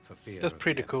day. for fear That's of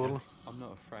pretty the cool. epidemic. I'm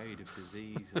not afraid of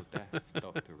disease or death,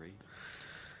 Dr. Reed.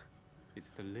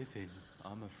 It's the living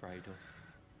I'm afraid of.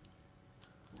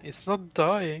 It's not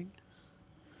dying.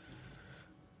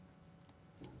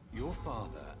 Your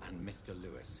father and Mr.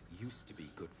 Lewis used to be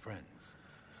good friends.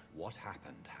 What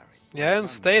happened, Harry? Yeah, and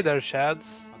stay there,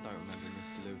 Shads. I don't remember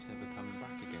Mr. Lewis ever coming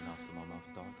back again after my mother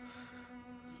died.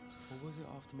 Or was it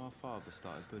after my father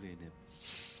started bullying him?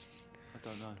 I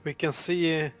don't know. We can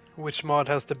see which mod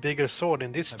has the bigger sword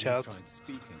in this Have chat. you tried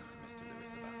speaking to Mr.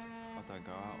 Lewis about it? I don't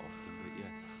go out often, but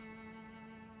yes.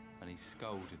 And he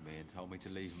scolded me and told me to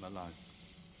leave him alone.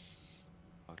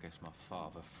 I guess my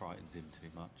father frightens him too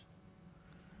much.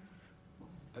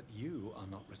 But you are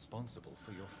not responsible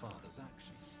for your father's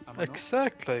actions. Am I not?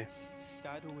 Exactly.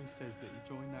 Dad always says that he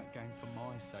joined that gang for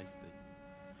my safety.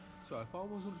 So if I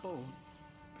wasn't born,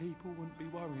 people wouldn't be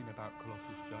worrying about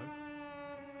Colossus Joe.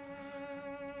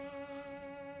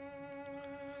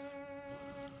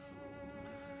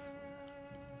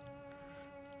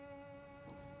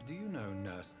 Do you know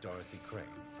Nurse Dorothy Crane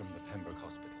from the Pembroke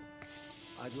Hospital?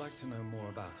 I'd like to know more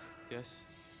about her. Yes,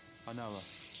 I know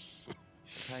her.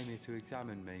 She came here to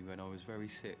examine me when I was very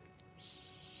sick.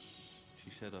 She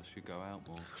said I should go out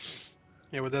more.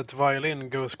 Yeah, but that violin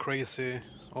goes crazy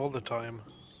all the time.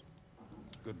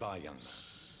 Goodbye, young man.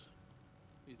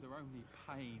 Is there only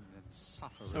pain and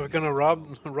suffering? Are we gonna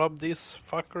rob this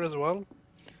fucker as well?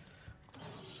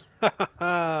 Ha ha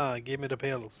ha! Give me the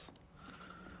pills.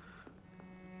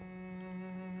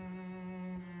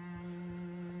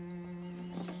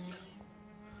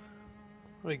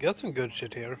 We got some good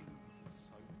shit here.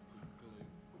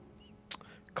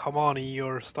 Come on,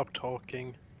 Eeyore, stop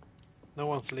talking. No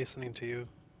one's listening to you.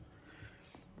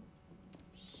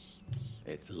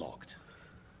 It's locked.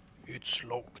 It's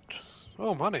locked.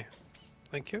 Oh, money.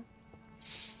 Thank you.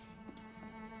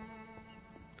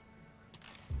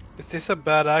 Is this a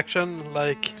bad action,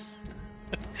 like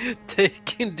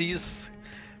taking these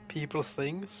people's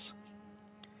things?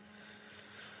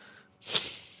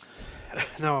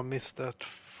 No, I missed that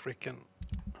freaking.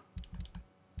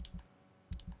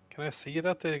 Can I see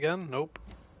that again? Nope.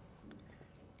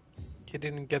 He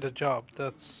didn't get a job,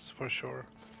 that's for sure.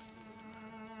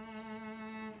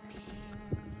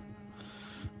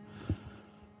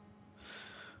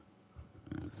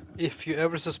 If you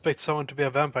ever suspect someone to be a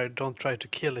vampire, don't try to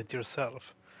kill it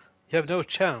yourself. You have no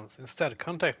chance. Instead,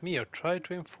 contact me or try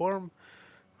to inform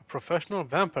a professional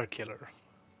vampire killer.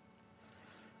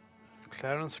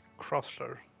 Clarence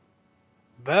Crossler.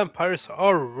 Vampires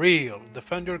are real.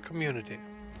 Defend your community.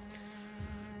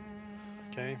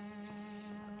 Okay.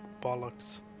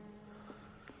 Bollocks.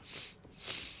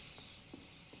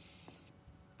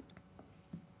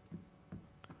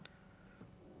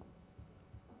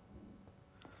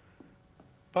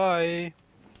 Bye.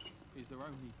 Is there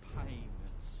only pain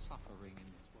and suffering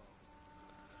in this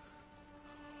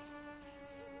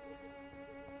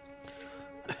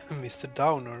world? Mr.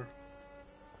 Downer.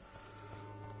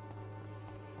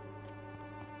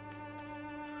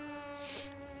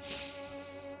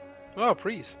 Oh,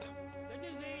 priest. The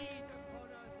disease upon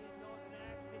us is not an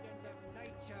accident of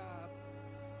nature.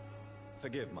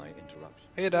 Forgive my interruption.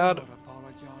 Hey, Dad. Do not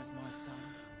apologize, my son.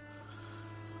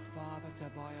 Father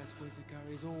Tobias Whitaker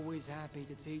is always happy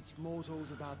to teach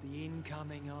mortals about the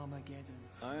incoming Armageddon.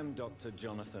 I am Dr.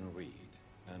 Jonathan Reed,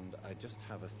 and I just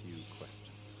have a few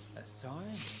questions. A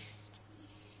scientist?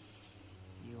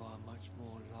 You are much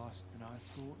more lost than I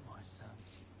thought, my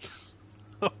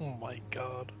son. Oh my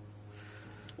god.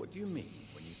 What do you mean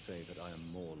when you say that I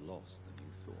am more lost than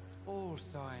you thought? All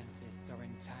scientists are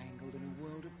entangled in a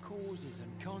world of causes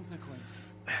and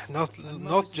consequences.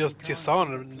 Not just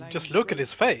dishonor, just look at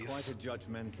his face. Quite a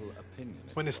judgmental opinion.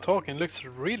 When he's talking, it looks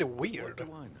really What weird. do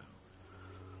I know?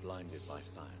 Blinded by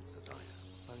science as I am.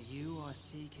 Well, you are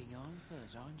seeking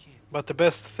answers, aren't you? But the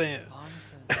best thing,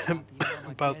 Answers about the Armageddon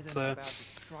but about to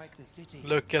strike the city.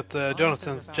 look at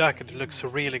Jonathan's jacket. It looks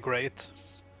really great,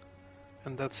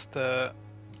 and that's the.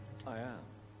 I am.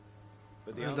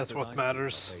 But the And that's answers what I seek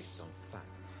matters. are based on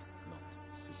facts, not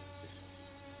superstition.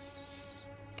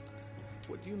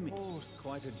 What do you mean?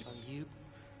 Quite a. Well, you.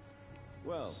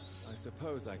 Well, I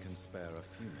suppose I can spare a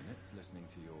few minutes listening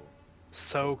to your.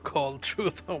 So-called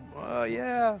truth. Oh,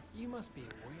 yeah. You must be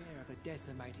aware of the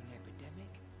decimating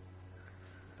epidemic.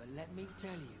 But let me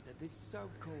tell you that this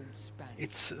so-called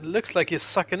Spanish... It looks like he's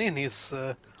sucking in his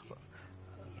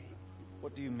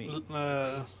What do you mean?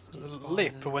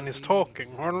 lip when he's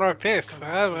talking, or like this.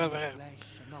 flesh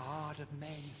and the heart of men.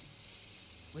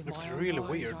 With Looks my own really eyes,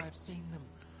 weird. I have seen them.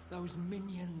 Those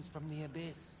minions from the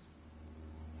abyss.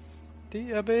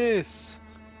 The abyss.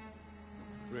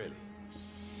 Really?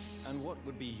 And what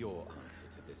would be your answer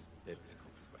to this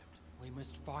biblical threat? We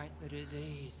must fight the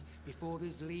disease before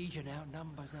this legion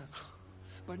outnumbers us.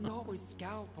 But not with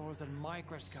scalpels and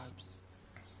microscopes.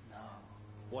 No.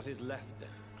 What is left then?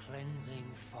 Cleansing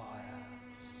fire.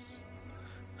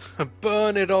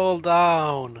 Burn it all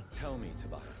down. Tell me,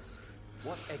 Tobias,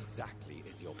 what exactly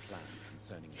is your plan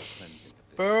concerning the cleansing of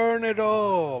this Burn city? it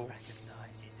all.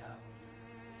 Recognize his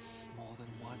own. More than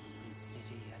once this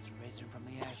city has risen from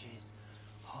the ashes,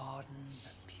 hardened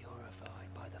and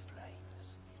purified by the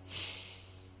flames.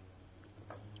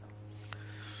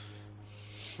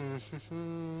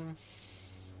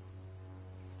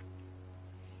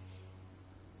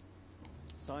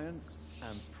 Science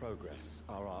and progress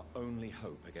are our only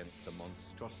hope against the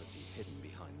monstrosity hidden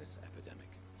behind this epidemic.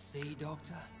 See,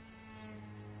 Doctor?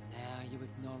 Now you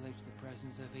acknowledge the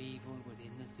presence of evil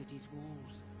within the city's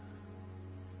walls.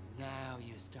 Now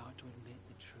you start to admit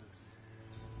the truth.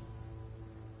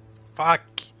 Fuck.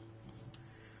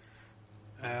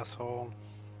 Asshole.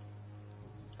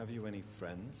 Have you any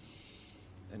friends?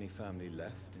 Any family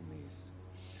left in these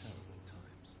terrible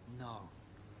times? No.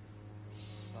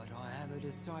 But I have a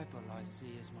disciple I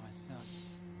see as my son.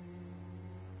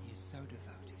 He is so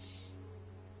devoted.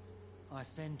 I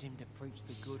send him to preach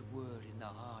the good word in the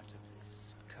heart of this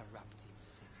corrupted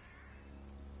city.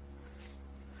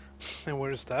 And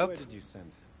where is that? Where did you send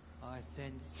him? I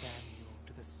sent Samuel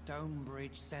to the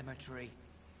Stonebridge Cemetery,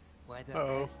 where the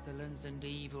Uh-oh. pestilence and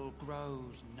evil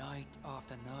grows night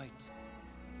after night.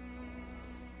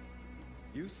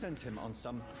 You sent him on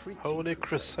some preaching Holy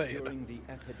crusade crusade. during the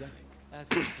epidemic. As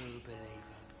a true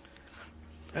believer.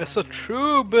 As a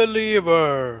true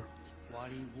believer, While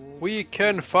he walks we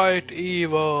can fight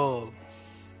evil.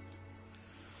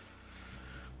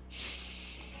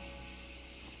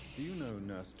 Do you know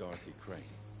Nurse Dorothy Crane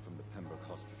from the Pembroke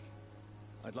Hospital?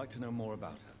 I'd like to know more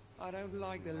about her. I don't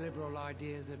like the liberal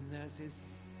ideas of nurses,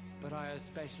 but I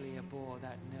especially abhor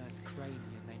that Nurse Crane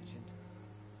you mentioned.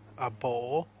 A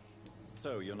ball?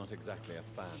 So you're not exactly a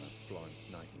fan of Florence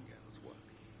Nightingale's work.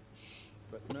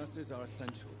 But nurses are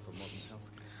essential for modern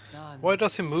healthcare. None Why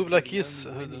does he move like he's the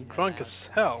only women drunk allowed as to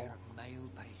take hell? care of male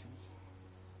patients.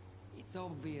 It's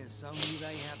obvious only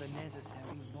they have the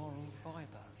necessary moral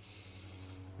fiber.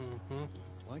 Mm-hmm.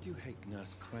 Why do you hate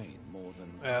Nurse Crane more than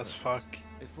As others? fuck.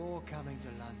 Before coming to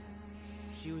London,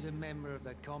 she was a member of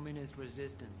the communist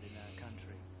resistance in her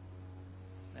country.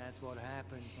 That's what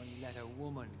happens when you let a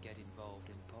woman get involved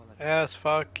in politics. As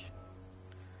fuck.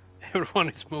 Everyone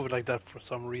is moving like that for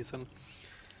some reason.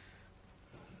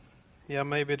 Yeah,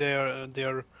 maybe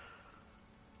they're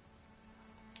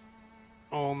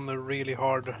on the really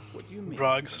hard What do you mean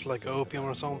drugs when you like say that opium I'm or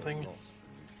more something. lost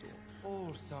than you thought?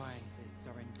 All scientists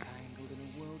are entangled in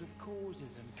a world of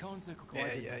causes and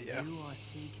consequences. Yeah. You are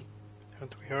seeking.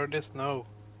 Haven't we heard this? No.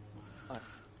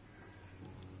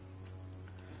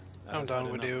 I'm I've done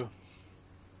had with enough. you.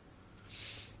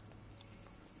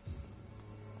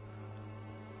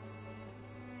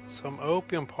 Some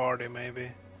opium party,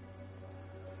 maybe.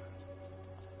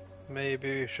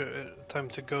 Maybe we should time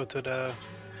to go to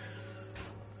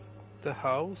the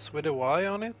house with a Y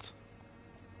on it.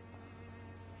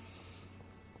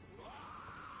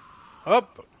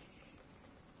 Up.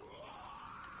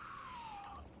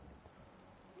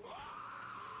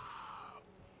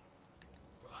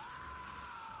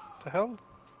 The hell?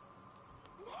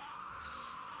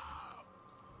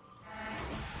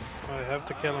 I have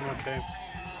to kill him, okay.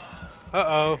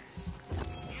 Uh-oh.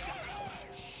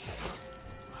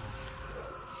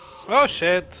 Oh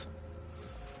shit.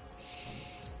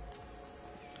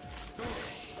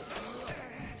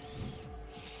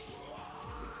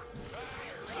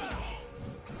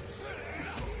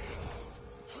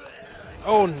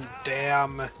 Oh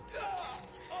damn.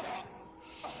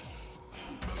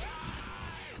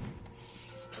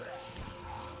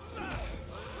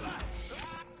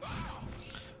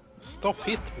 Stop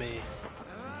hit me.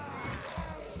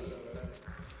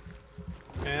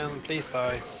 And please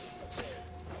die.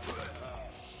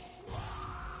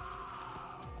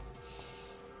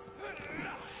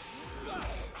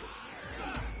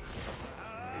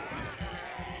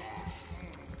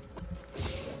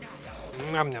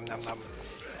 Nom nom nom nom.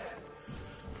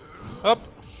 Up.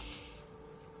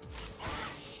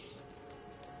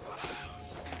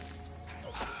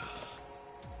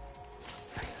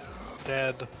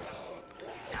 Dead.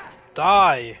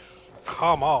 Die.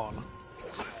 Come on.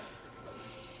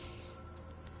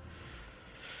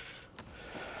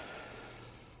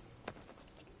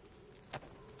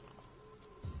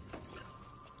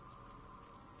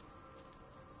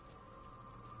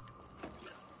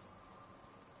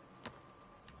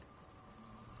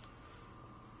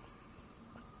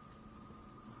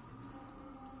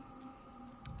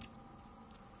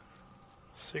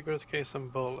 Cigarette case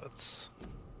and bullets.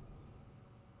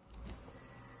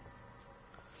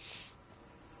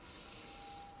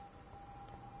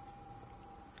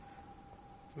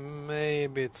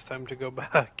 Maybe it's time to go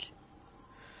back.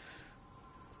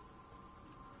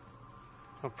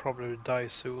 I'll probably die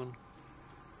soon.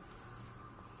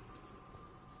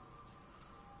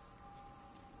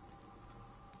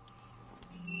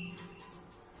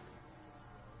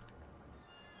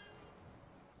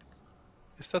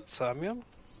 Is that Samuel?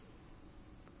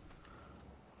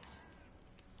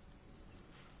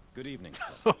 Good evening,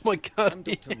 sir. Oh my god. I'm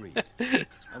Dr. Reed.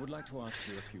 I would like to ask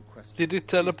you a few questions. Did he Please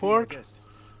be my teleport? guest.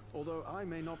 Although I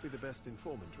may not be the best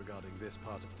informant regarding this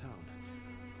part of town.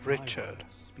 Richard. My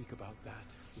words speak about that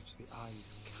which the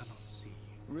eyes cannot see.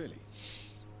 Really?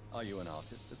 Are you an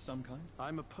artist of some kind?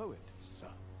 I'm a poet, sir.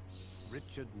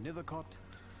 Richard Nethercott,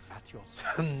 at your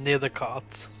service.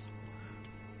 Nethercott.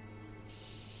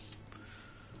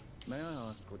 May I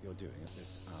ask what you're doing at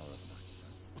this hour of night,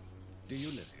 sir? Do you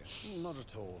live here? Not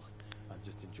at all. I'm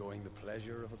just enjoying the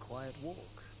pleasure of a quiet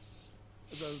walk.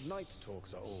 Though night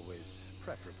talks are always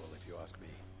preferable, if you ask me.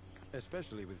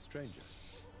 Especially with strangers.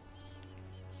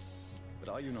 But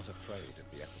are you not afraid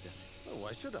of the epidemic? Oh,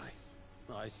 why should I?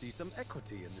 I see some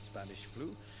equity in the Spanish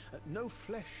flu. No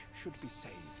flesh should be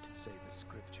saved, say the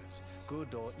scriptures.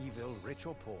 Good or evil, rich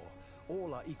or poor,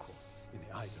 all are equal in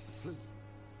the eyes of the flu.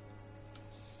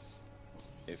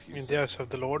 If you In say the eyes so. of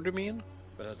the Lord, you mean?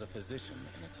 But as a physician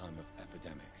in a time of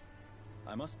epidemic,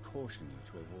 I must caution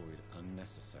you to avoid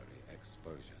unnecessary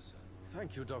exposure, sir.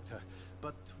 Thank you, Doctor.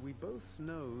 But we both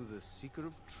know the seeker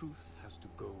of truth has to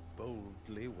go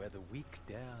boldly where the weak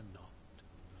dare not.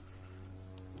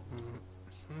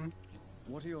 Mm-hmm.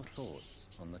 What are your thoughts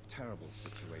on the terrible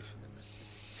situation in this city?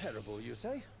 Terrible, you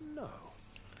say? No.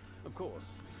 Of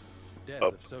course, the death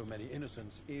of so many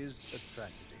innocents is a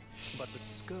tragedy. But the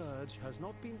scourge has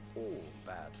not been all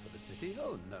bad for the city.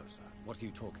 Oh, no, sir. What are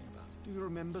you talking about? Do you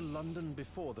remember London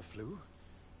before the flu?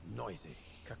 Noisy,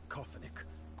 cacophonic,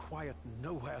 quiet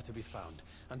nowhere to be found.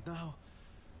 And now,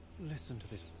 listen to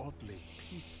this oddly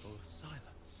peaceful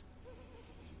silence.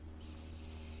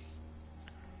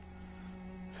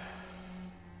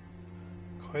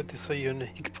 Quite is a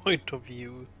unique point of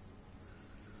view.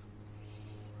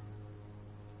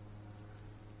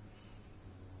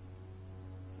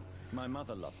 My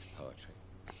mother loved poetry.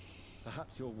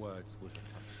 Perhaps your words would have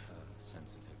touched her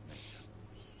sensitive nature.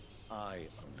 I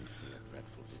only see a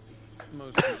dreadful disease.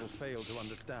 Most people fail to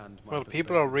understand my Well,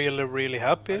 people are perspective. really I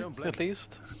happy, don't blame at you.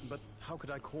 least. But how could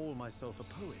I call myself a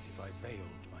poet if I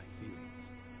veiled my feelings?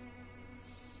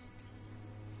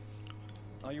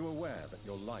 Are you aware that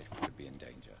your life could be in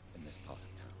danger in this part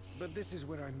of town? But this is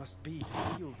where I must be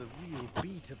to feel the real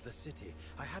beat of the city.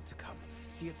 I had to come,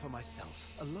 see it for myself,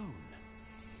 alone.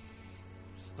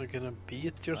 You're gonna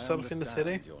beat yourself in the I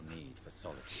city? understand your need for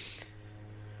solitude,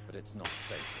 but it's not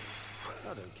safe.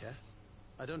 I don't care.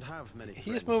 I don't have many He's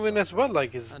friends, moving as well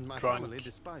like he's and my drunk. family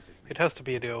despises me. It has to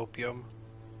be the opium.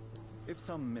 If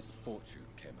some misfortune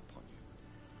came upon you,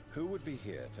 who would be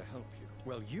here to help you?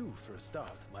 Well, you for a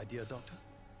start, my dear doctor.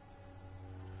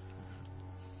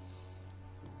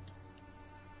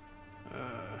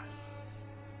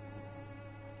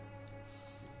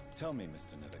 Tell me,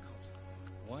 Mr.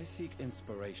 Nethercott, why seek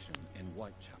inspiration in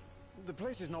Whitechapel? The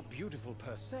place is not beautiful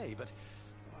per se, but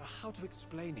how to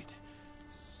explain it?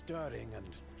 Stirring and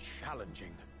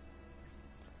challenging.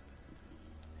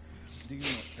 Do you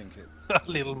not think it A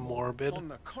little morbid. On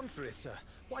the contrary, sir,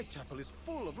 Whitechapel is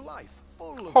full of life,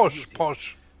 full of Posh, beauty.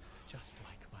 posh. Just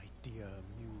like my dear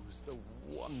muse, the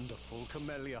wonderful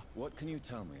Camellia. What can you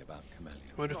tell me about Camellia?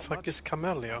 Where the Not fuck much. is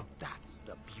Camellia? That's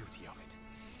the beauty of it.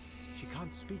 She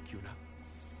can't speak, you know.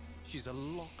 She's a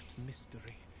locked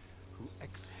mystery who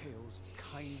exhales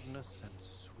kindness and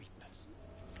sweetness.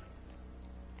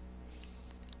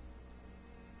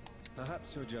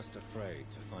 Perhaps you're just afraid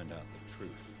to find out the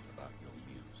truth about your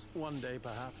muse. One day,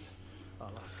 perhaps,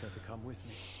 I'll ask her to come with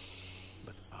me.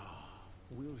 But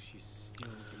will she still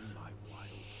be my wild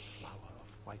flower of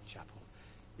Whitechapel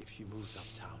if she moves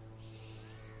uptown?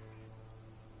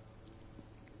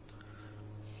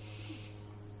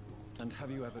 And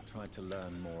have you ever tried to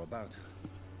learn more about her?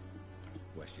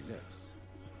 Where she lives,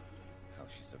 how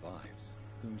she survives,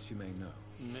 whom she may know?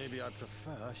 Maybe I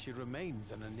prefer she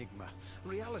remains an enigma.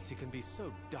 Reality can be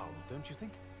so dull, don't you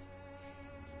think?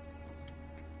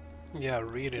 Yeah,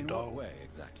 really In dull. what way,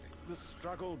 exactly? The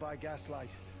struggle by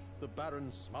gaslight, the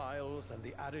barren smiles and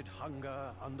the added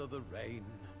hunger under the rain.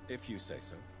 If you say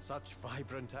so. Such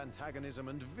vibrant antagonism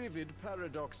and vivid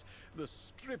paradox. The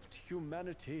stripped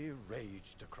humanity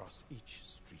raged across each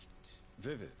street.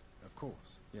 Vivid, of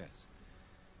course, yes.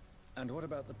 And what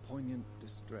about the poignant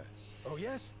distress? Oh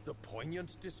yes, the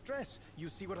poignant distress. You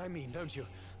see what I mean, don't you?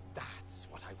 That's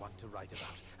what I want to write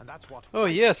about, and that's what... Oh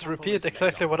yes, repeat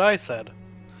exactly what I said.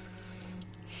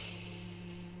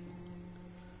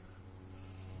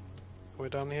 We're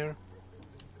done here.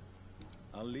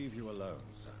 I'll leave you alone,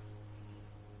 sir.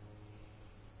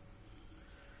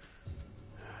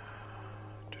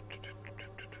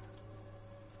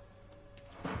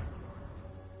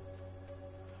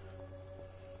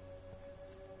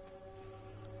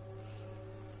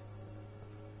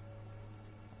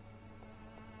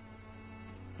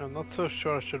 I'm not so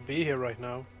sure I should be here right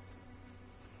now.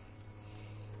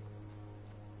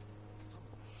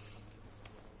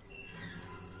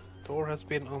 Door has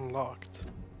been unlocked.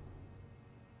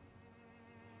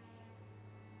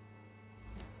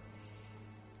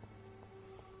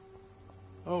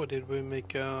 Oh, did we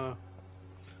make a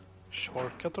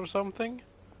shortcut or something?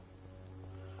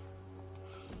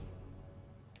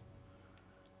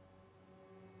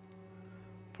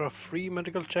 For a free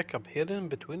medical checkup hidden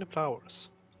between the flowers.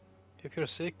 If you're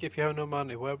sick, if you have no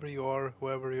money, whoever you are,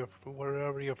 wherever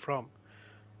you're from.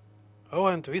 Oh,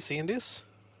 haven't we seen this?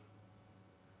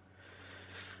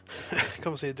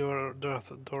 Come see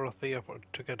Dorothea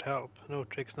to get help. No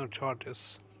tricks, no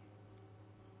charges.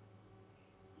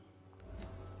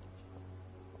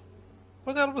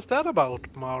 What the hell was that about,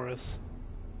 Maris?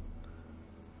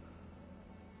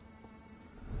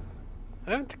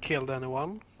 I haven't killed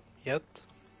anyone yet.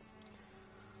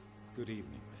 Good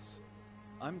evening, miss.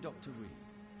 I'm Dr. Reed.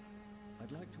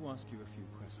 I'd like to ask you a few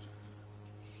questions.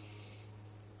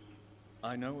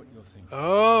 I know what you're thinking.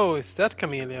 Oh, is that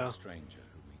Camellia? A stranger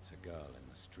who meets a girl in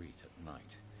the street at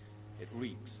night. It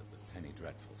reeks of the penny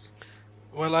dreadfuls.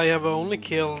 Well, I have only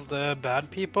killed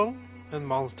bad people and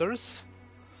monsters.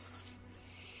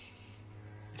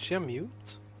 Is she a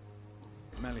mute?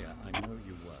 Melia, I know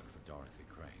you work for Dorothy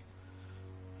Crane.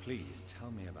 Please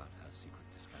tell me about her secret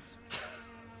dispensary.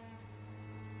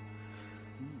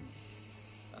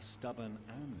 A stubborn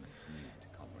and mute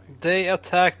comrade. They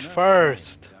attacked Nurse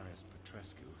first. Crane, Darius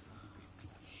Petrescu, have been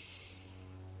clever.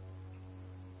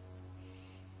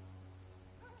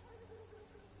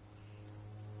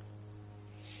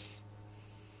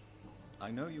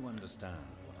 I know you understand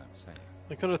what I'm saying.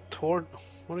 You're gonna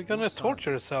what are you gonna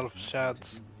torture yourself,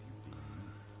 Shads?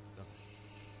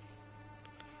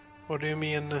 What do you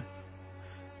mean?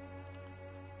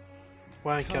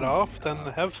 Wank it off? Then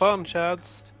have fun,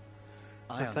 Shads.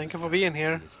 And thank you for being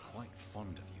here. He is quite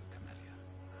fond of you, Camellia.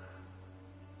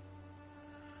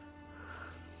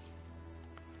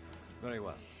 Very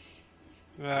well.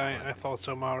 I thought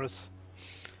so, Maris.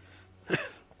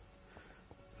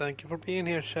 Thank you for being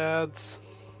here, Shads.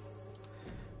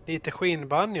 Lite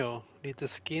skinnbanjo, lite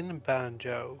skin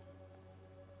banjo.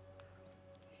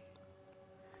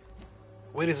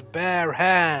 With his bare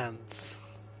hands.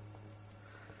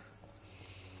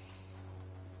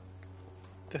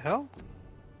 The hell?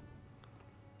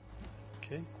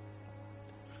 Okay.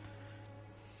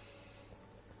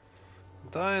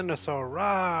 Dinosaur,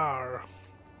 rawr!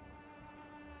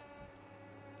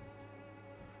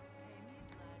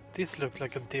 This looked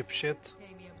like a dipshit.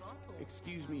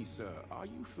 Excuse me, sir. Are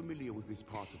you familiar with this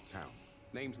part of town?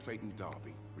 Name's Clayton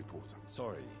Darby, reporter.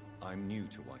 Sorry, I'm new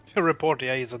to White. A reporter,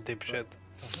 yeah, he's a dipshit.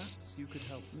 Perhaps you could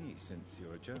help me since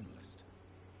you're a journalist.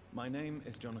 My name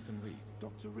is Jonathan Reed.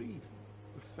 Dr. Reed,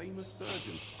 the famous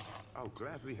surgeon. I'll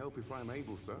gladly help if I'm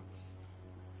able, sir.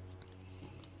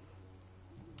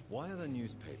 Why are the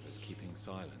newspapers keeping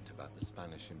silent about the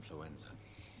Spanish influenza?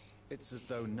 It's as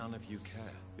though none of you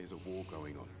care. There's a war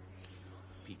going on.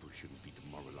 People shouldn't be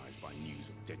demoralized by news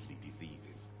of deadly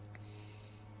diseases.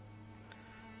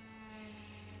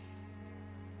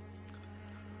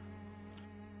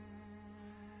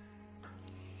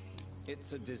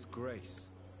 It's a disgrace.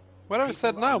 What have you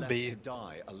said People are now, left B? to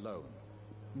die alone.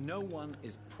 No one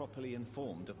is properly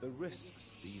informed of the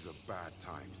risks. These are bad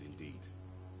times indeed.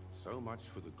 So much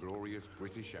for the glorious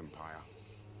British Empire.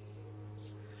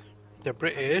 The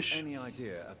British? Have you any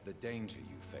idea of the danger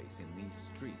you face in these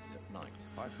streets at night?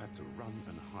 I've had to run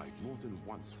and hide more than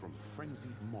once from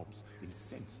frenzied mobs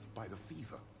incensed by the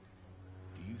fever.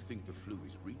 Do you think the flu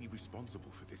is really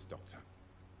responsible for this, Doctor?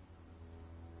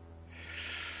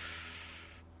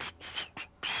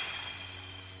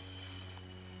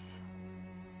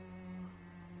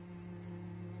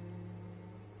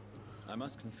 I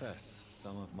must confess,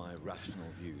 some of my rational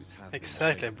views have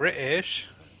Exactly, been British.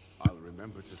 I'll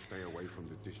remember to stay away from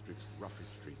the district's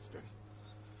roughest streets then.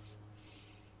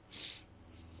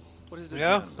 What is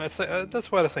Yeah, I say, that's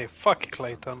why I say fuck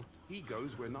Clayton. He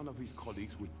goes where none of his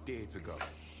colleagues would dare to go,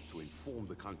 to inform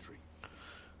the country.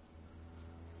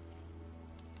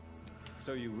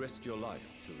 So you risk your life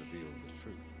to reveal the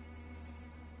truth.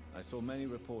 I saw many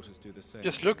reporters do the same.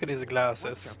 Just look at his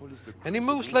glasses. And he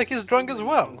moves like he's drunk as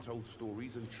well.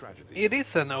 It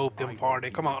is an opium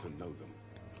party, come on.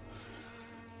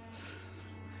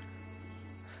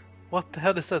 What the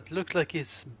hell is that? Looks like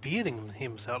he's beating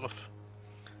himself.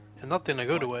 And not in a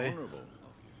good way. Honorable of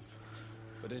you.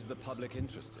 But is the public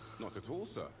interested? Not at all,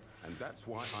 sir. And that's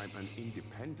why I'm an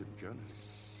independent journalist.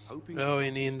 Hoping Oh,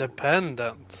 in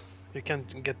independent. You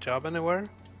can't get job anywhere?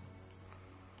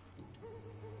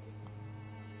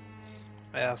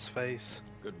 Ass face.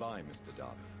 Goodbye, Mr.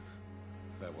 Darby.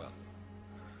 Farewell.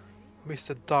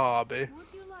 Mr. Darby.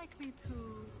 Would you like me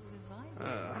to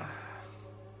revive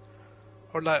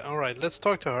Alright, let's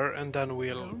talk to her and then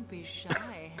we'll Don't be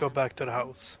shy. go back to the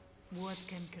house. What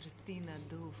can Christina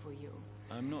do for you?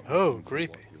 I'm not Oh, looking for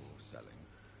creepy. what you're selling.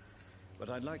 But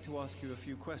I'd like to ask you a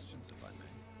few questions, if I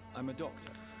may. I'm a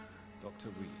doctor. Dr.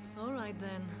 Reed. All right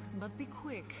then, but be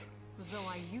quick. Though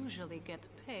I usually get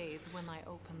paid when I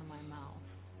open my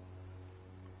mouth.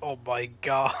 Oh my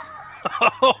god.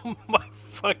 Oh my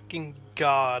fucking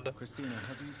god. Christina,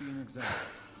 have you been examined?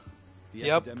 The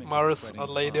Yep, epidemic is Maris, spreading a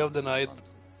lady of fast the in night. London.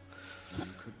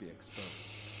 You could be exposed,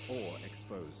 or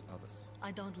expose others.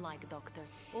 I don't like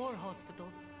doctors or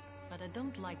hospitals, but I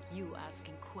don't like you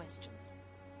asking questions.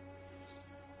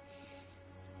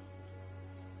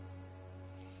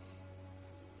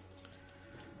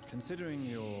 Considering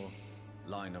your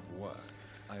line of work,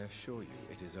 I assure you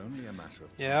it is only a matter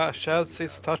of time. Yeah, Shaz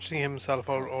is touching himself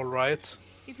all right.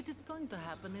 If it is going to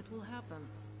happen, it will happen.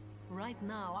 Right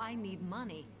now, I need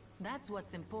money. That's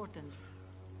what's important.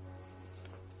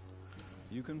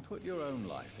 You can put your own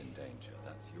life in danger,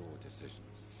 that's your decision.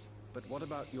 But what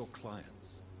about your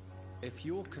clients? If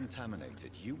you're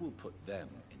contaminated, you will put them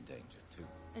in danger too.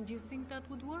 And you think that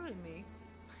would worry me?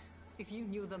 If you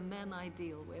knew the men I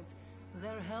deal with,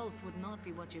 their health would not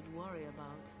be what you'd worry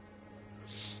about.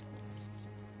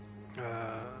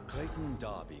 Clayton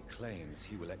Darby claims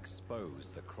he will expose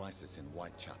the crisis in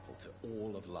Whitechapel to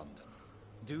all of London.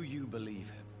 Do you believe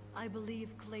him? I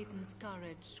believe Clayton's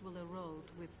courage will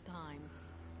erode with time,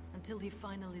 until he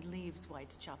finally leaves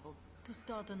Whitechapel to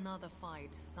start another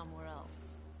fight somewhere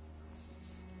else.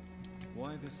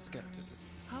 Why this skepticism?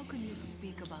 How can you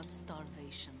speak about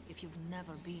starvation if you've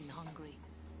never been hungry?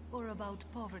 Or about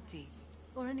poverty?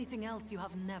 Or anything else you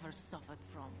have never suffered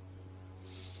from?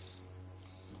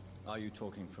 Are you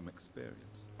talking from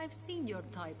experience? I've seen your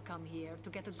type come here to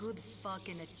get a good fuck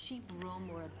in a cheap room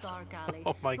or a dark alley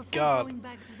Oh my before God. going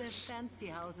back to their fancy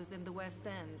houses in the West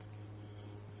End.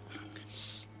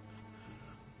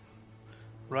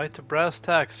 Right to brass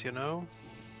tacks, you know?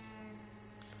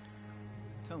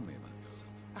 Tell me about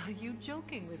yourself. Are you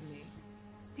joking with me?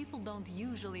 People don't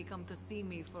usually come to see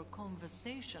me for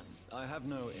conversation. I have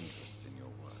no interest in your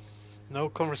work. No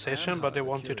conversation, but they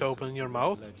want you to open your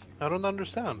mouth? I don't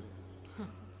understand.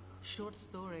 Short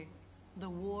story. The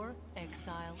war,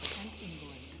 exile, and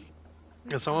England.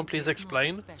 Can someone please country is not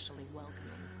explain? especially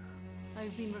welcoming.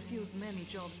 I've been refused many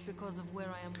jobs because of where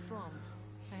I am from.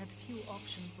 I had few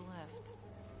options left.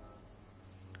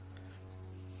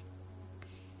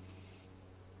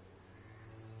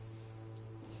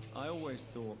 I always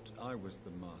thought I was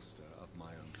the master of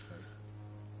my own fate.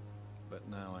 But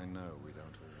now I know we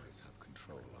don't always have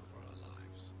control over our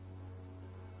lives.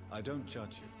 I don't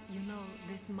judge you. You know,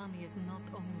 this money is not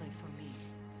only for me.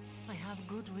 I have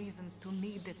good reasons to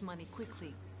need this money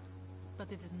quickly.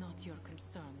 But it is not your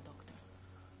concern, Doctor.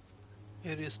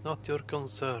 It is not your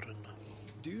concern.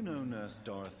 Do you know Nurse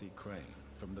Dorothy Crane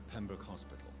from the Pembroke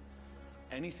Hospital?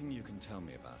 Anything you can tell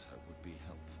me about her would be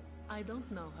helpful. I don't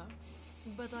know her,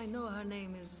 but I know her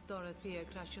name is Dorothea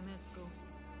Crăciunescu.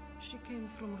 She came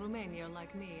from Romania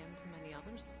like me and many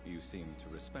others. You seem to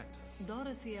respect her.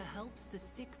 Dorothea helps the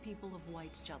sick people of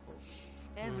Whitechapel.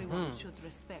 Everyone should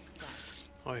respect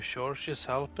that. Are you sure she's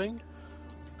helping?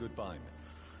 Goodbye,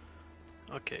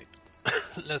 Okay,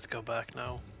 let's go back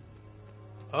now.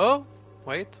 Oh,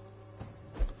 wait.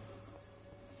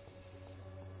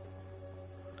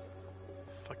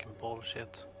 Fucking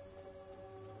bullshit.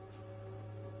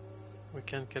 We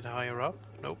can't get higher up?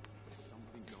 Nope.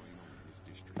 Something going on in this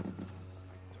district. I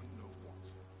don't know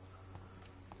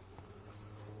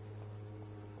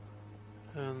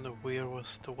what. And where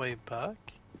was the way back?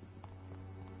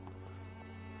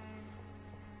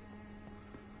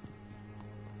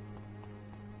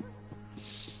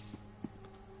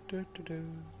 Do, do, do.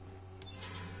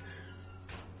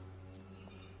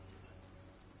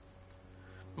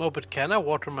 No, but can I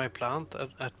water my plant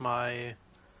at my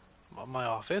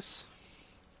office?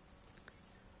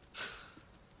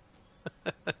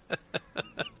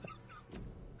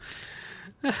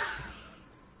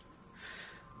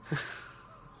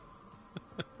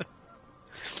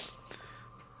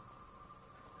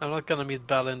 gonna meet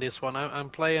Belle in this one. I'm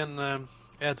playing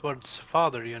Edward's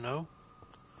father, you know,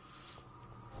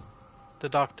 the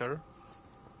doctor.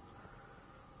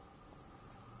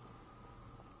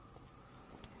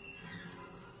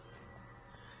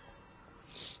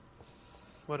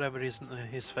 Whatever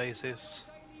his face is.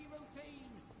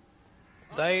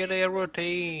 Daily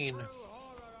routine.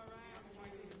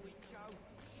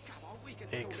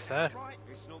 Exactly.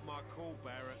 It's not my call,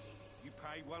 Barrett. You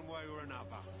pay one way or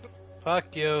another.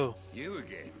 Fuck you. You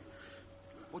again?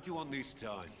 What do you want this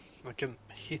time? I can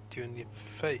hit you in the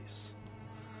face.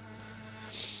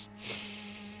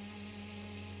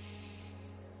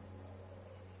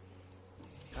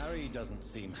 Harry doesn't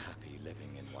seem happy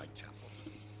living in Whitechapel.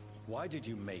 Why did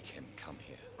you make him come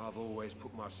here? I've always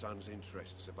put my son's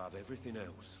interests above everything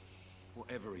else,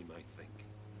 whatever he may think.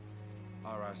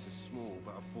 Our house is small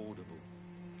but affordable.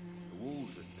 The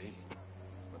walls are thin,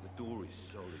 but the door is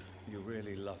solid. You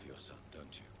really love your son,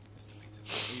 don't you, Mr.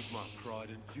 Peterson? He's my pride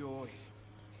and joy.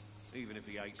 Even if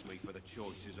he hates me for the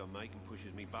choices I make and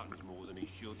pushes me buttons more than he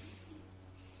should.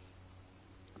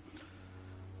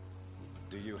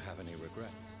 Do you have any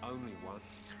regrets? Only one.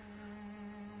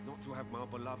 Not to have my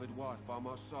beloved wife by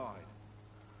my side.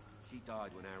 She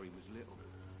died when Harry was little.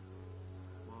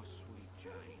 My sweet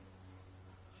Jane.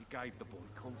 She gave the boy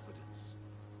confidence.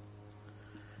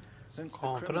 Since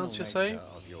Confidence, the you criminal say?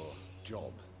 nature of your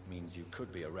job means you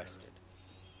could be arrested,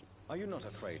 are you not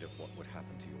afraid of what would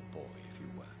happen to your boy if you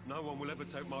were? No one will ever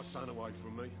take my son away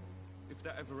from me. If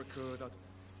that ever occurred,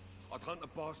 I'd hunt the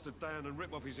bastard down and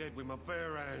rip off his head with my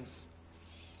bare hands.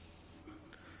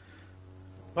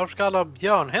 Varför ska alla ha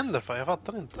björnhänder för? Jag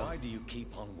fattar inte. Why do you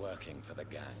keep on working for the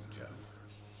gang, Joe?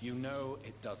 You know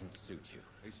it doesn't suit you.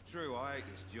 It's true, I hate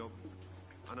this job.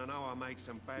 And I know I made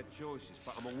some bad choices,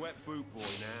 but I'm a wet boot boy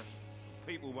now.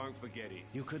 People won't forget it.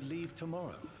 You could leave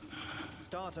tomorrow.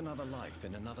 Start another life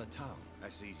in another town.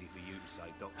 That's easy for you to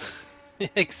say, Doctor.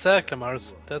 Exactly,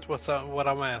 Mars. That was what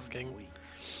I'm asking.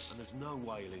 And there's no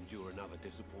way he'll endure another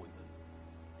disappointment.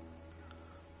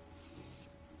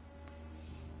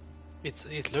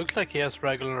 It looks like he has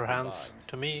regular hands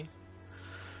to me.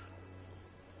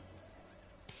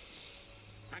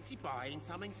 Fancy buying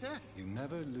something, sir? You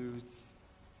never lose.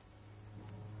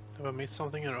 Have I missed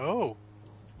something here? Oh.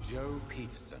 Joe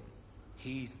Peterson.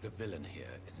 He's the villain here,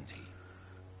 isn't he?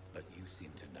 But you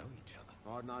seem to know each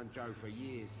other. I've known Joe for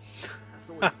years. I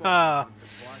saw him box once or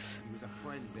twice. He was a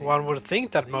friend then. One would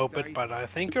think that, These Moped, days, but I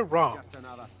think you're wrong. Just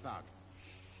another thug.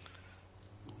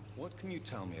 What can you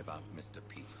tell me about Mr.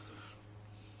 Peterson?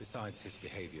 Besides his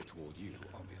behavior toward you,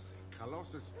 obviously.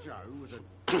 Colossus Joe was a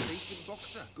decent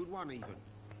boxer, good one even.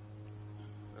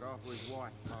 But after his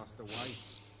wife passed away,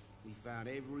 he found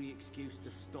every excuse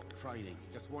to stop training.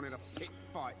 Just wanted to pick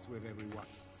fights with everyone.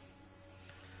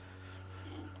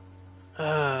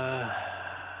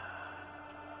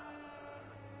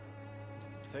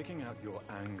 Taking out your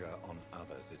anger on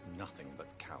others is nothing but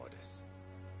cowardice.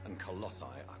 And Colossi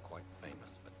are quite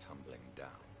famous for tumbling down.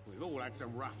 We've all had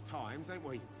some rough times, ain't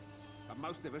we? But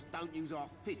most of us don't use our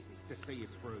fists to see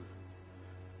us through.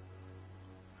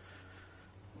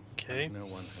 Okay. No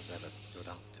one has ever stood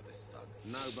up to this thug.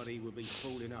 Nobody would be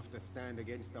fool enough to stand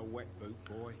against a wet boot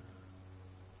boy.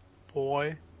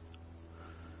 Boy.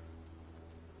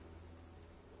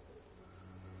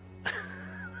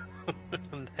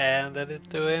 And handed it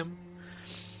to him.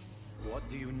 What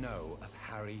do you know of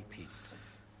Harry Peterson?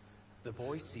 The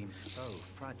boy seems so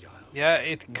fragile. Yeah,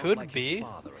 it Not could like his be.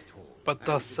 father at all. But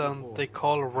doesn't they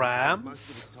call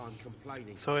rams?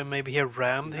 So maybe he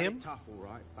rammed him? He's tough, all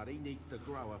right, but he needs to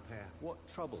grow a pair. What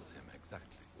troubles him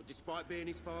exactly? Well, despite being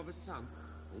his father's son,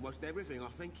 almost everything, I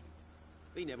think.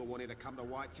 He never wanted to come to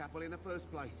Whitechapel in the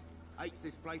first place. Hates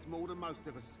this place more than most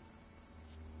of us.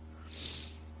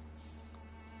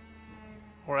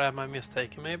 Or am I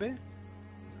mistaken, maybe?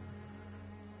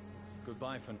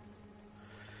 Goodbye for...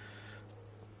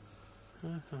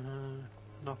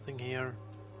 Nothing here.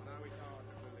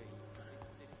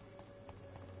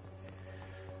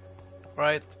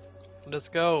 Right, let's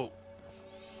go.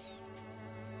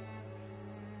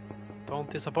 Don't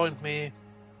disappoint me.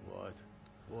 What?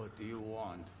 What do you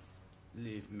want?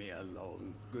 Leave me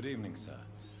alone. Good evening, sir.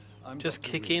 I'm Just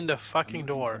Dr. kick Reed. in the fucking I'm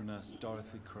looking door. for Nurse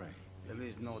Dorothy Crane. There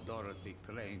is no Dorothy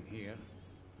Crane here.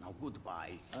 Now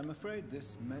goodbye. I'm afraid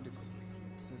this medical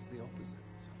leaflet says the opposite.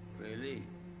 Really?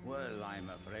 Well,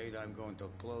 I'm afraid I'm going to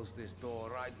close this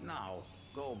door right now.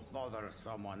 Go bother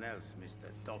someone else, Mr.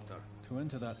 Doctor. To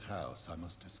enter that house, I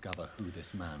must discover who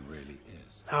this man really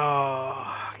is.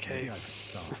 Oh, okay. Maybe I could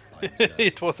start by observing.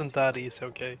 It wasn't that easy,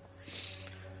 okay.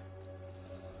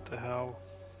 What the hell?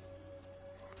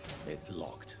 It's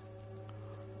locked.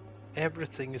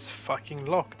 Everything is fucking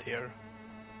locked here.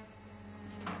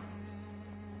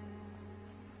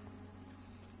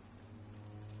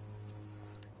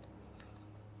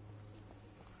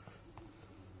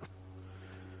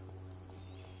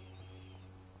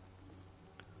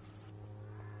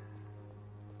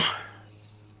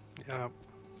 Yeah.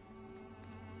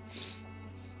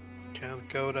 Can't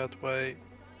go that way.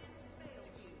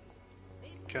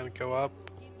 Can't go up.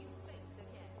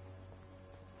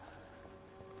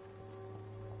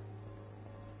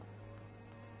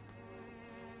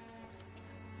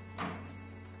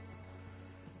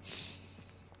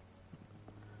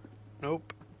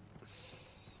 Nope.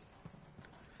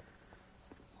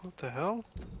 What the hell?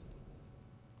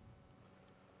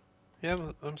 Yeah,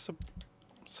 I'm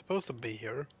supposed to be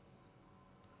here.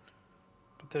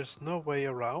 But there's no way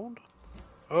around?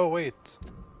 Oh, wait.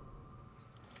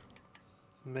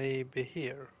 Maybe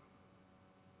here.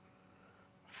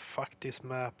 Fuck this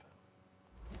map.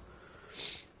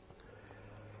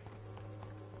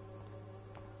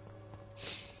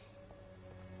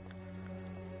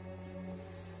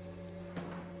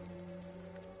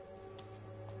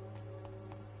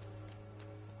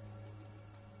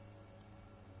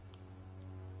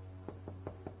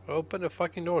 Open the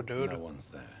fucking door, dude. No one's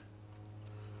there.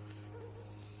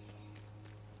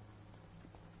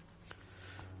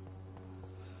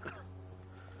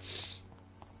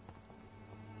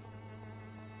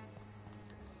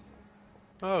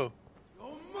 Oh.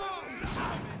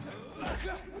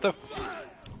 The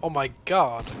oh my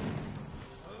god.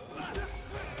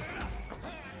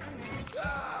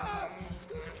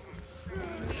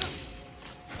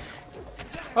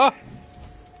 Ah!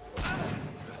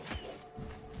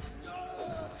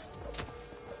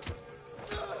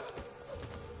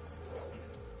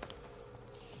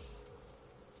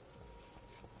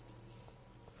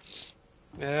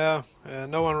 Yeah,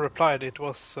 no one replied. It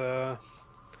was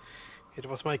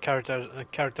my character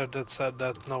that said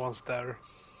that no one's there.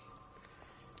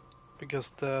 Because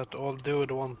that old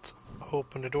dude won't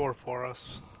open the door for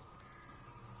us.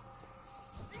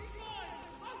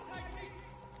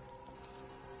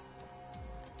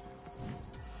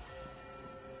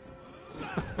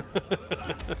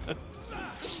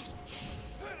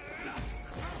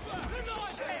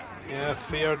 Yeah,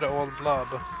 fear the old blood.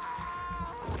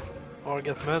 Or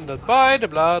get mended by the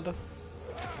blood.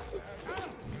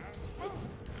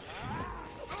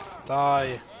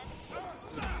 Die.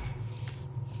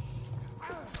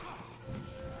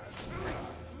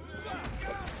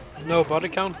 No body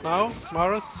count now,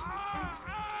 Maris?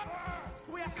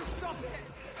 We have to stop it.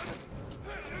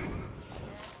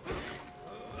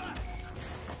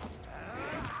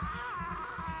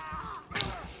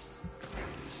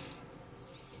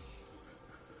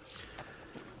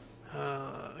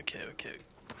 Okay.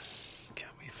 Can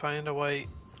we find a way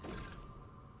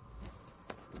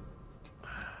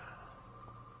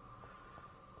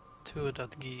to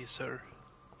that geezer?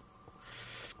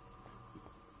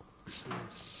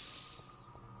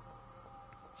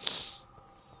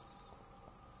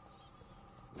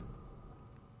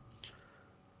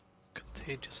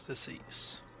 Contagious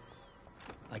disease.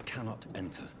 I cannot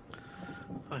enter.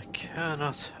 I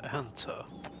cannot enter.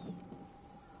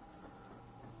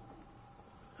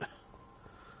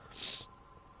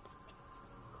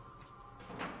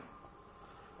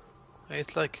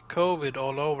 It's like COVID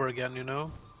all over again, you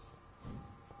know?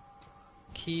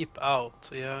 Keep out.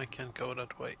 Yeah, I can't go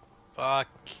that way. Fuck.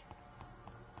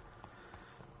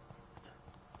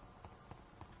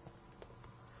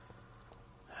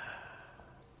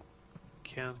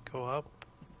 Can't go up.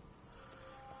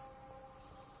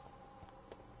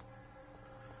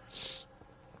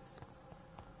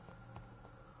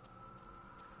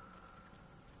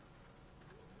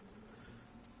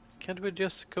 Can't we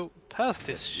just go past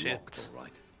this shit? Locked, all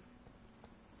right.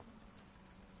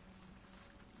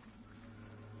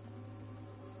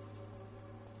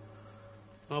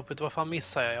 Nope, vad fan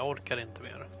missar jag? Jag orkar inte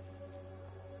mer.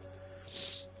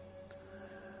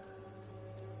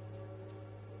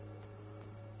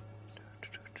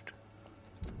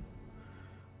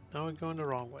 Now we're going the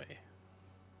wrong way.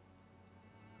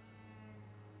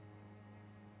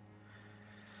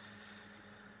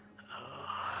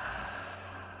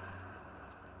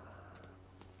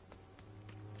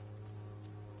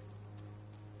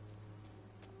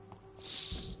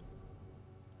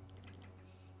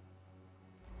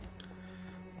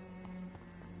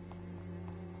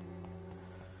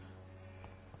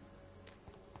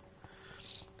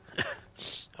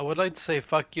 I would like to say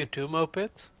fuck you too,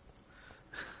 Mopit.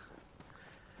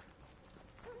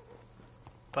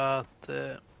 But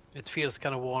it feels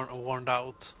kind of worn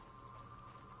out.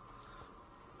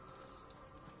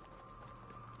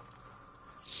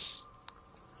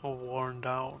 burn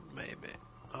down, maybe.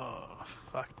 Oh,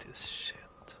 fuck this shit.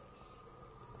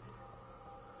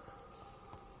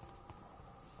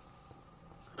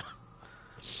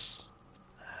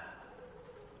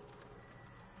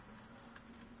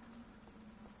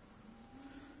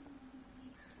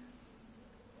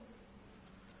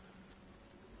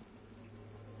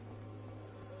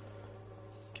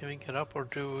 Can we get up, or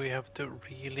do we have to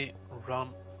really run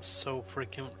so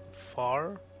freaking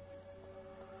far?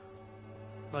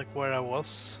 Like where I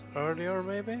was earlier,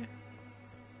 maybe?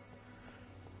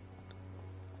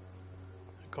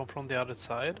 Come from the other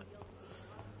side.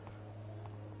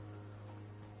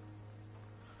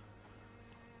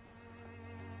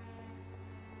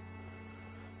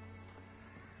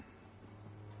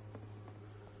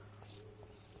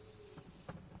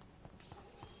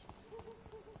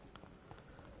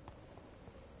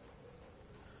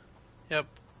 Yep.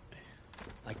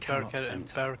 I cannot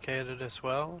enter. Barricaded as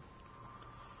well.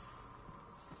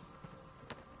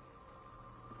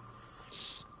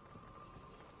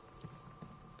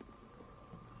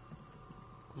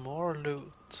 More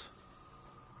loot.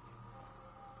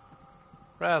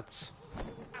 Rats.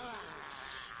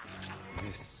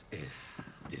 This is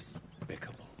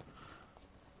despicable.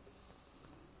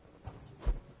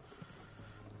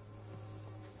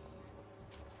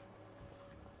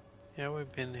 Yeah,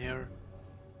 we've been here.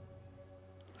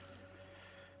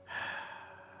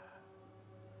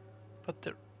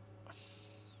 But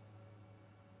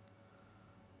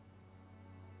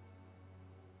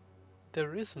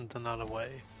there isn't another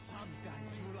way. Someday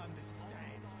you'll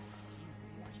understand.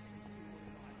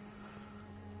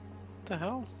 What the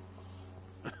hell?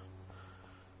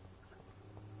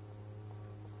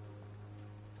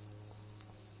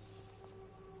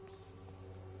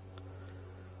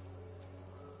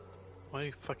 Are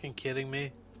you fucking kidding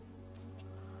me?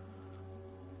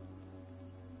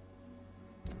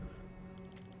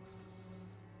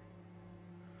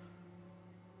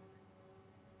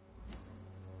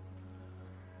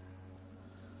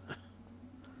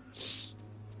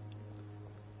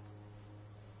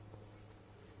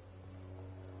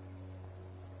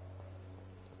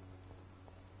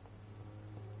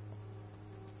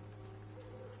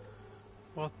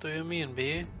 What do you mean,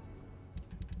 B?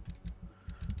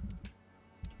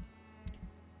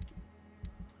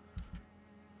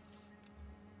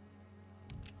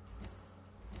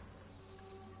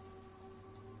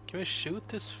 Can we shoot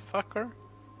this fucker?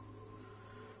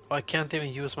 Oh, I can't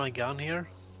even use my gun here?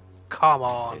 Come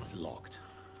on! It's locked.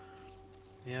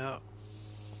 Yeah.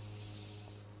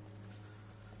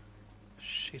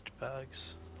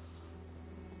 Shitbags.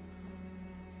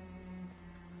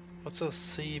 What's a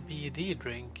CBD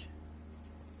drink?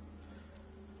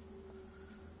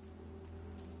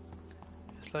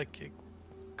 It's like a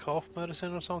cough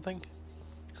medicine or something?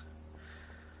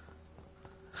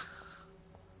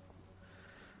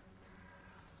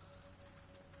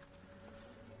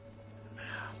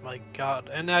 My god.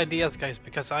 Any ideas, guys?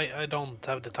 Because I don't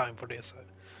have the time for this.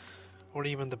 Or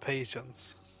even the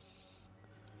patience.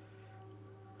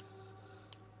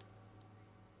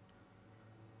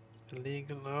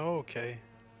 Illegal? Oh, okay.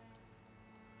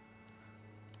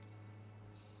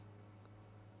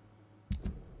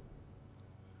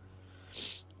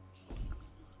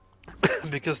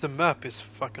 Because the map is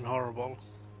fucking horrible.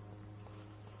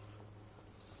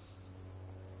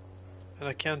 And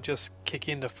I can't just kick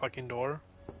in the fucking door.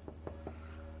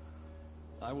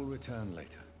 I will return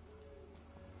later.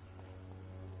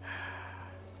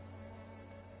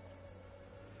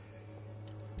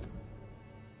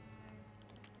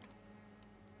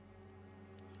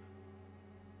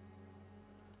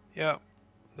 Yeah,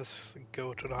 let's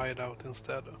go to the hideout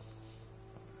instead.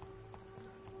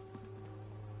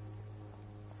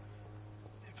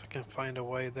 If I can find a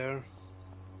way there.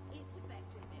 Its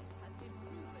effectiveness has been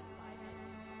proven by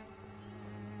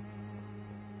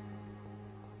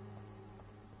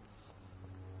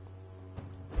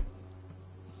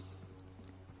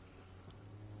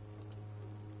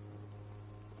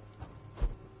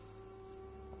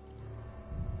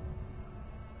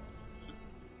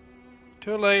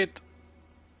Too late.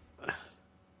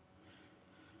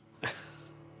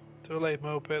 Too late,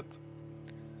 moped.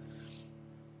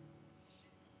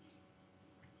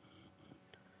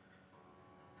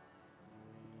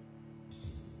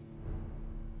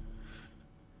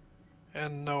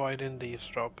 And no, I didn't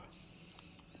eavesdrop.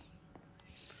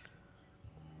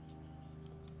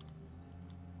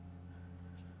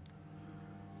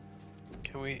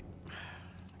 Can we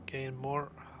gain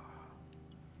more?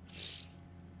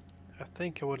 I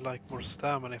think I would like more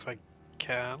stamina if I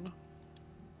can.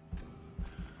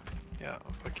 Yeah,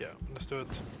 fuck yeah, let's do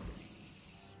it.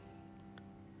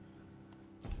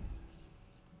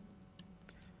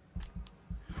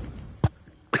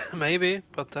 Maybe,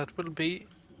 but that will be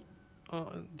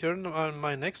during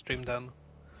my next stream then.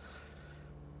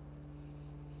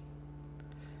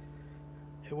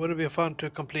 It would be fun to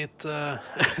complete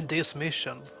this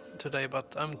mission today,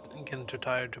 but I'm getting too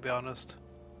tired, to be honest.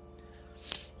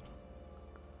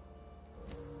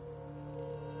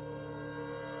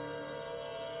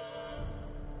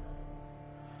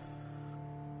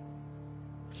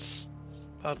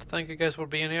 But thank you guys for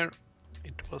being here.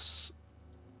 It was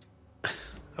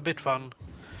a bit fun.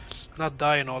 Not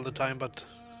dying all the time, but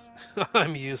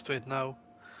I'm used to it now.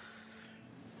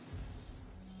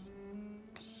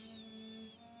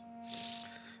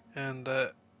 And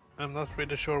I'm not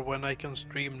really sure when I can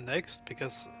stream next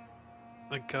because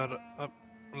I got a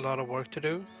lot of work to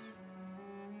do.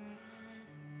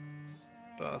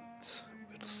 But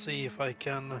we'll see if I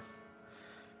can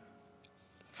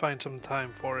find some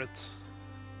time for it.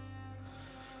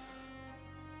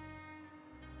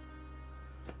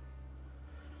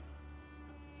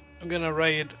 I'm gonna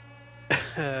raid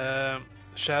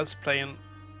Shad's playing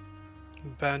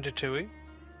Banjo-Tooie.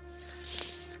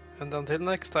 And until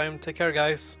next time, take care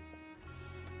guys.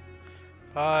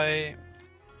 Bye.